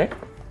damage. Okay.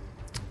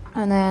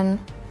 And then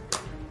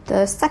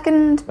the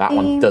second That beam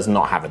one does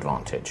not have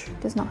advantage.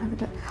 does not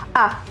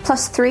have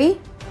plus 3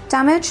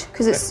 damage,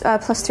 because it's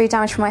plus 3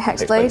 damage from my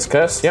Hexblade's Hexblade.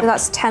 Curse, yep. So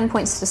that's 10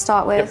 points to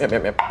start with.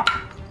 Yep.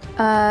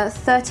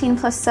 13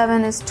 plus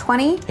 7 is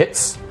 20.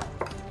 Hits.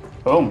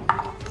 Boom.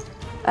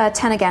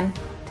 10 again.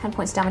 10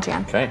 points of damage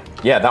again. Okay.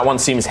 Yeah, that one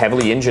seems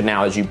heavily injured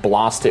now as you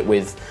blast it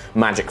with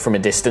magic from a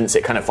distance.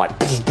 It kind of like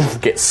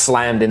gets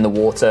slammed in the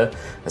water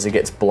as it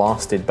gets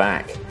blasted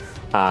back.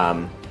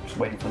 Just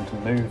waiting for them to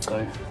move,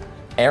 though.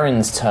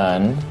 Erin's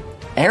turn.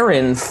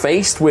 Erin,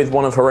 faced with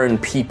one of her own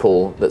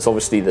people that's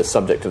obviously the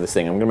subject of this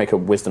thing, I'm going to make a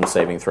wisdom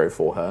saving throw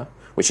for her,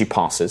 which she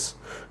passes.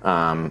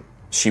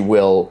 She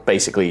will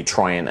basically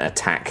try and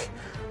attack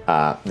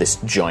this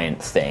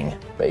giant thing,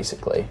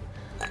 basically.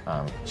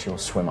 She will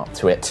swim up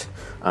to it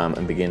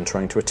and begin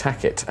trying to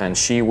attack it. And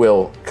she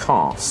will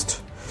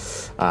cast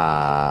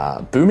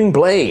Booming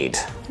Blade.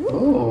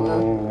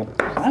 Ooh,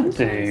 that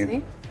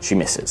do. She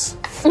misses.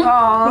 Two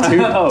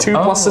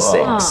plus a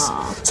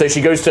 6. So she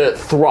goes to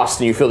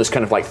thrust, and you feel this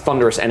kind of like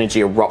thunderous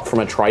energy erupt from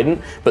a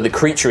trident, but the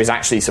creature is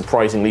actually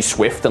surprisingly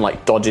swift and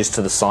like dodges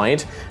to the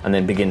side and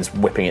then begins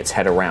whipping its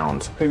head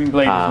around. Booming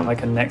Blade isn't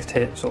like a next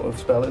hit sort of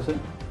spell, is it?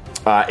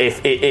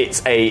 If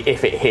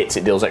it hits,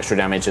 it deals extra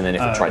damage, and then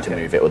if it tried to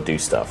move, it will do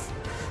stuff.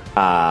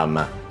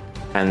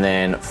 And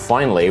then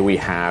finally we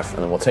have,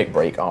 and then we'll take a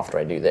break after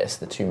I do this.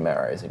 The 2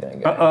 Meros are going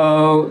to go.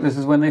 Uh-oh, this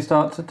is when they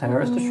start to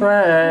tear us to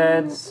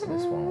shreds.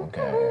 This one will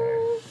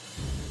go.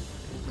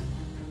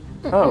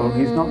 Oh,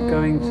 he's not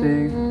going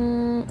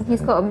to...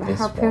 He's got a This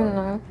harpoon one.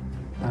 though.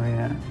 Oh,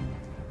 yeah.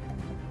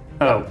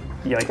 Oh,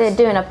 yikes. They're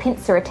doing a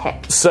pincer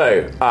attack.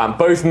 So,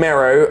 both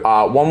Mero,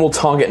 one will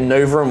target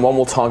Nova and one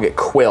will target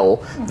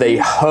Quill. They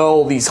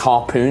hurl these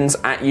harpoons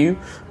at you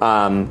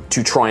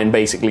to try and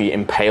basically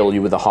impale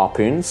you with the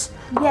harpoons.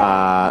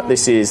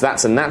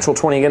 That's a natural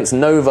 20 against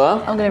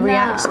Nova. I'm going to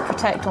react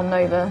Protect on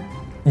Nova.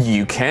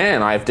 You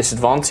can. I have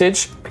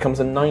disadvantage. Becomes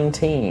a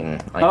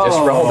 19. I just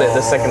rolled it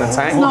the second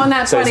attack. not a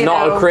nat so it's 20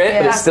 not though. a crit,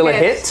 Yeah, but it's still a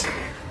that's hit.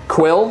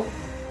 Quill,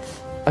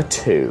 a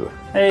 2.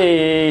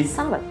 Hey!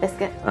 Son of a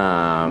biscuit.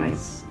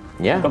 Nice.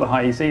 Yeah. Got the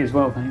high EC as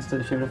well, thanks to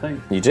the Shield of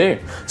Faith. You do.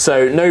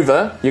 So,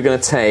 Nova, you're going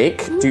to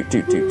take... Hellish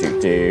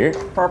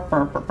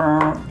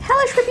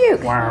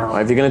Rebuke. Wow.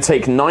 You're going to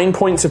take 9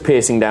 points of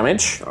piercing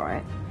damage.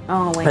 Alright.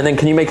 Oh, wait. And then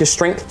can you make a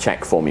strength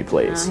check for me,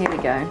 please? Here we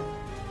go.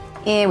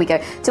 Here we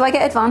go. Do I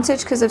get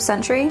advantage because of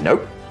Sentry?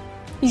 Nope.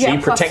 She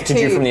get plus protected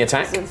you 2 from the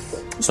attack.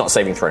 because It's not a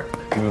saving throw.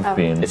 You've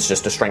been It's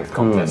just a strength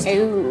contest.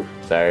 Ooh.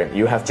 So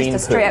you have been A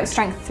straight up put-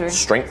 strength through.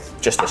 Strength,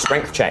 just a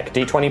strength check.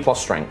 D20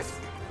 plus strength.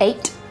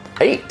 8.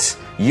 8.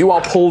 You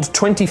are pulled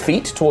 20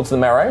 feet towards the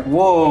Mero.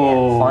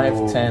 Whoa!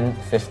 5, 10,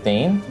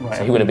 15. Right.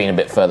 So he would have been a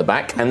bit further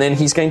back. And then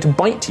he's going to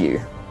bite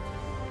you.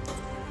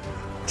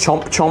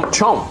 Chomp, chomp,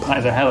 chomp. That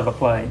is a hell of a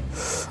play.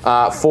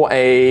 For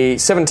a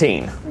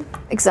 17.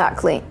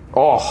 Exactly.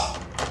 Oh.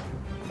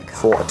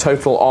 For a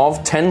total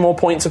of 10 more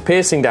points of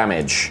piercing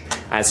damage.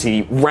 As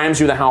he rams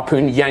you with a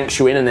harpoon, yanks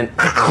you in, and then...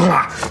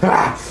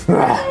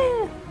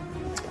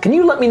 Can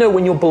you let me know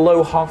when you're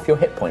below half your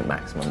hit point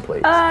maximum,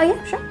 please?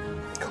 Yeah, sure.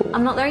 Cool.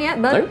 I'm not there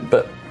yet, but... No,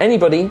 but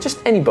anybody, just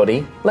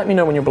anybody, let me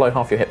know when you're below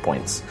half your hit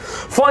points.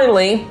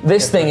 Finally,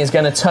 this thing is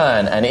going to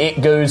turn, and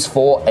it goes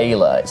for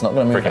Ayla. It's not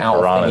going to move Freaking out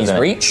of piranhas, Thingy's isn't it?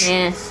 reach.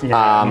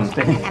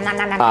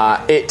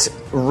 Yeah. It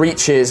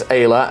reaches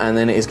Ayla, and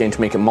then it is going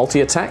to make a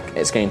multi-attack.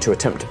 It's going to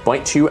attempt to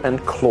bite you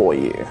and claw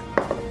you.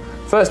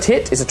 First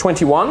hit is a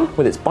 21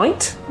 with its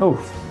bite.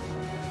 Oh,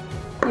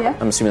 yeah.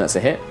 I'm assuming that's a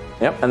hit.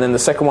 Yep. And then the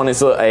second one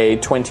is a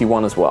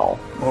 21 as well.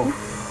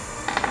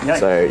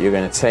 So you're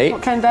going to take.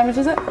 What kind of damage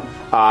is it?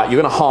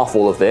 You're going to half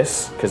all of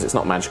this because it's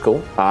not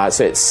magical.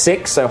 So it's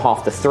 6, so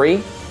half the 3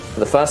 for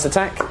the first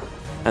attack,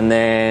 and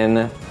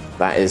then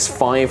that is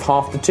 5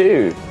 half the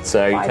 2.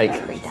 So you take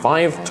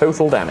 5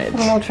 total damage.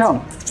 What a little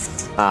chump.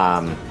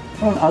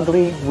 What an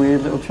ugly,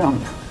 weird little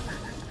chump.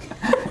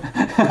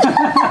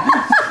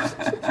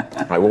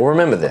 I will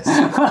remember this.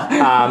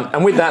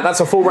 And with that, that's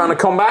a full round of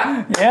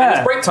combat. Yeah. And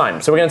it's break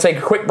time, so we're going to take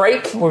a quick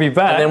break. We'll be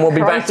back. And then we'll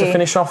be back to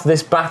finish off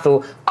this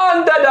battle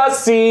under the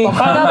sea.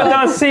 Under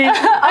the sea.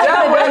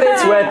 Down when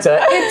it's wetter,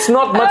 it's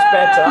not much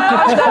better.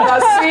 Under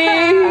the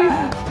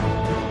sea.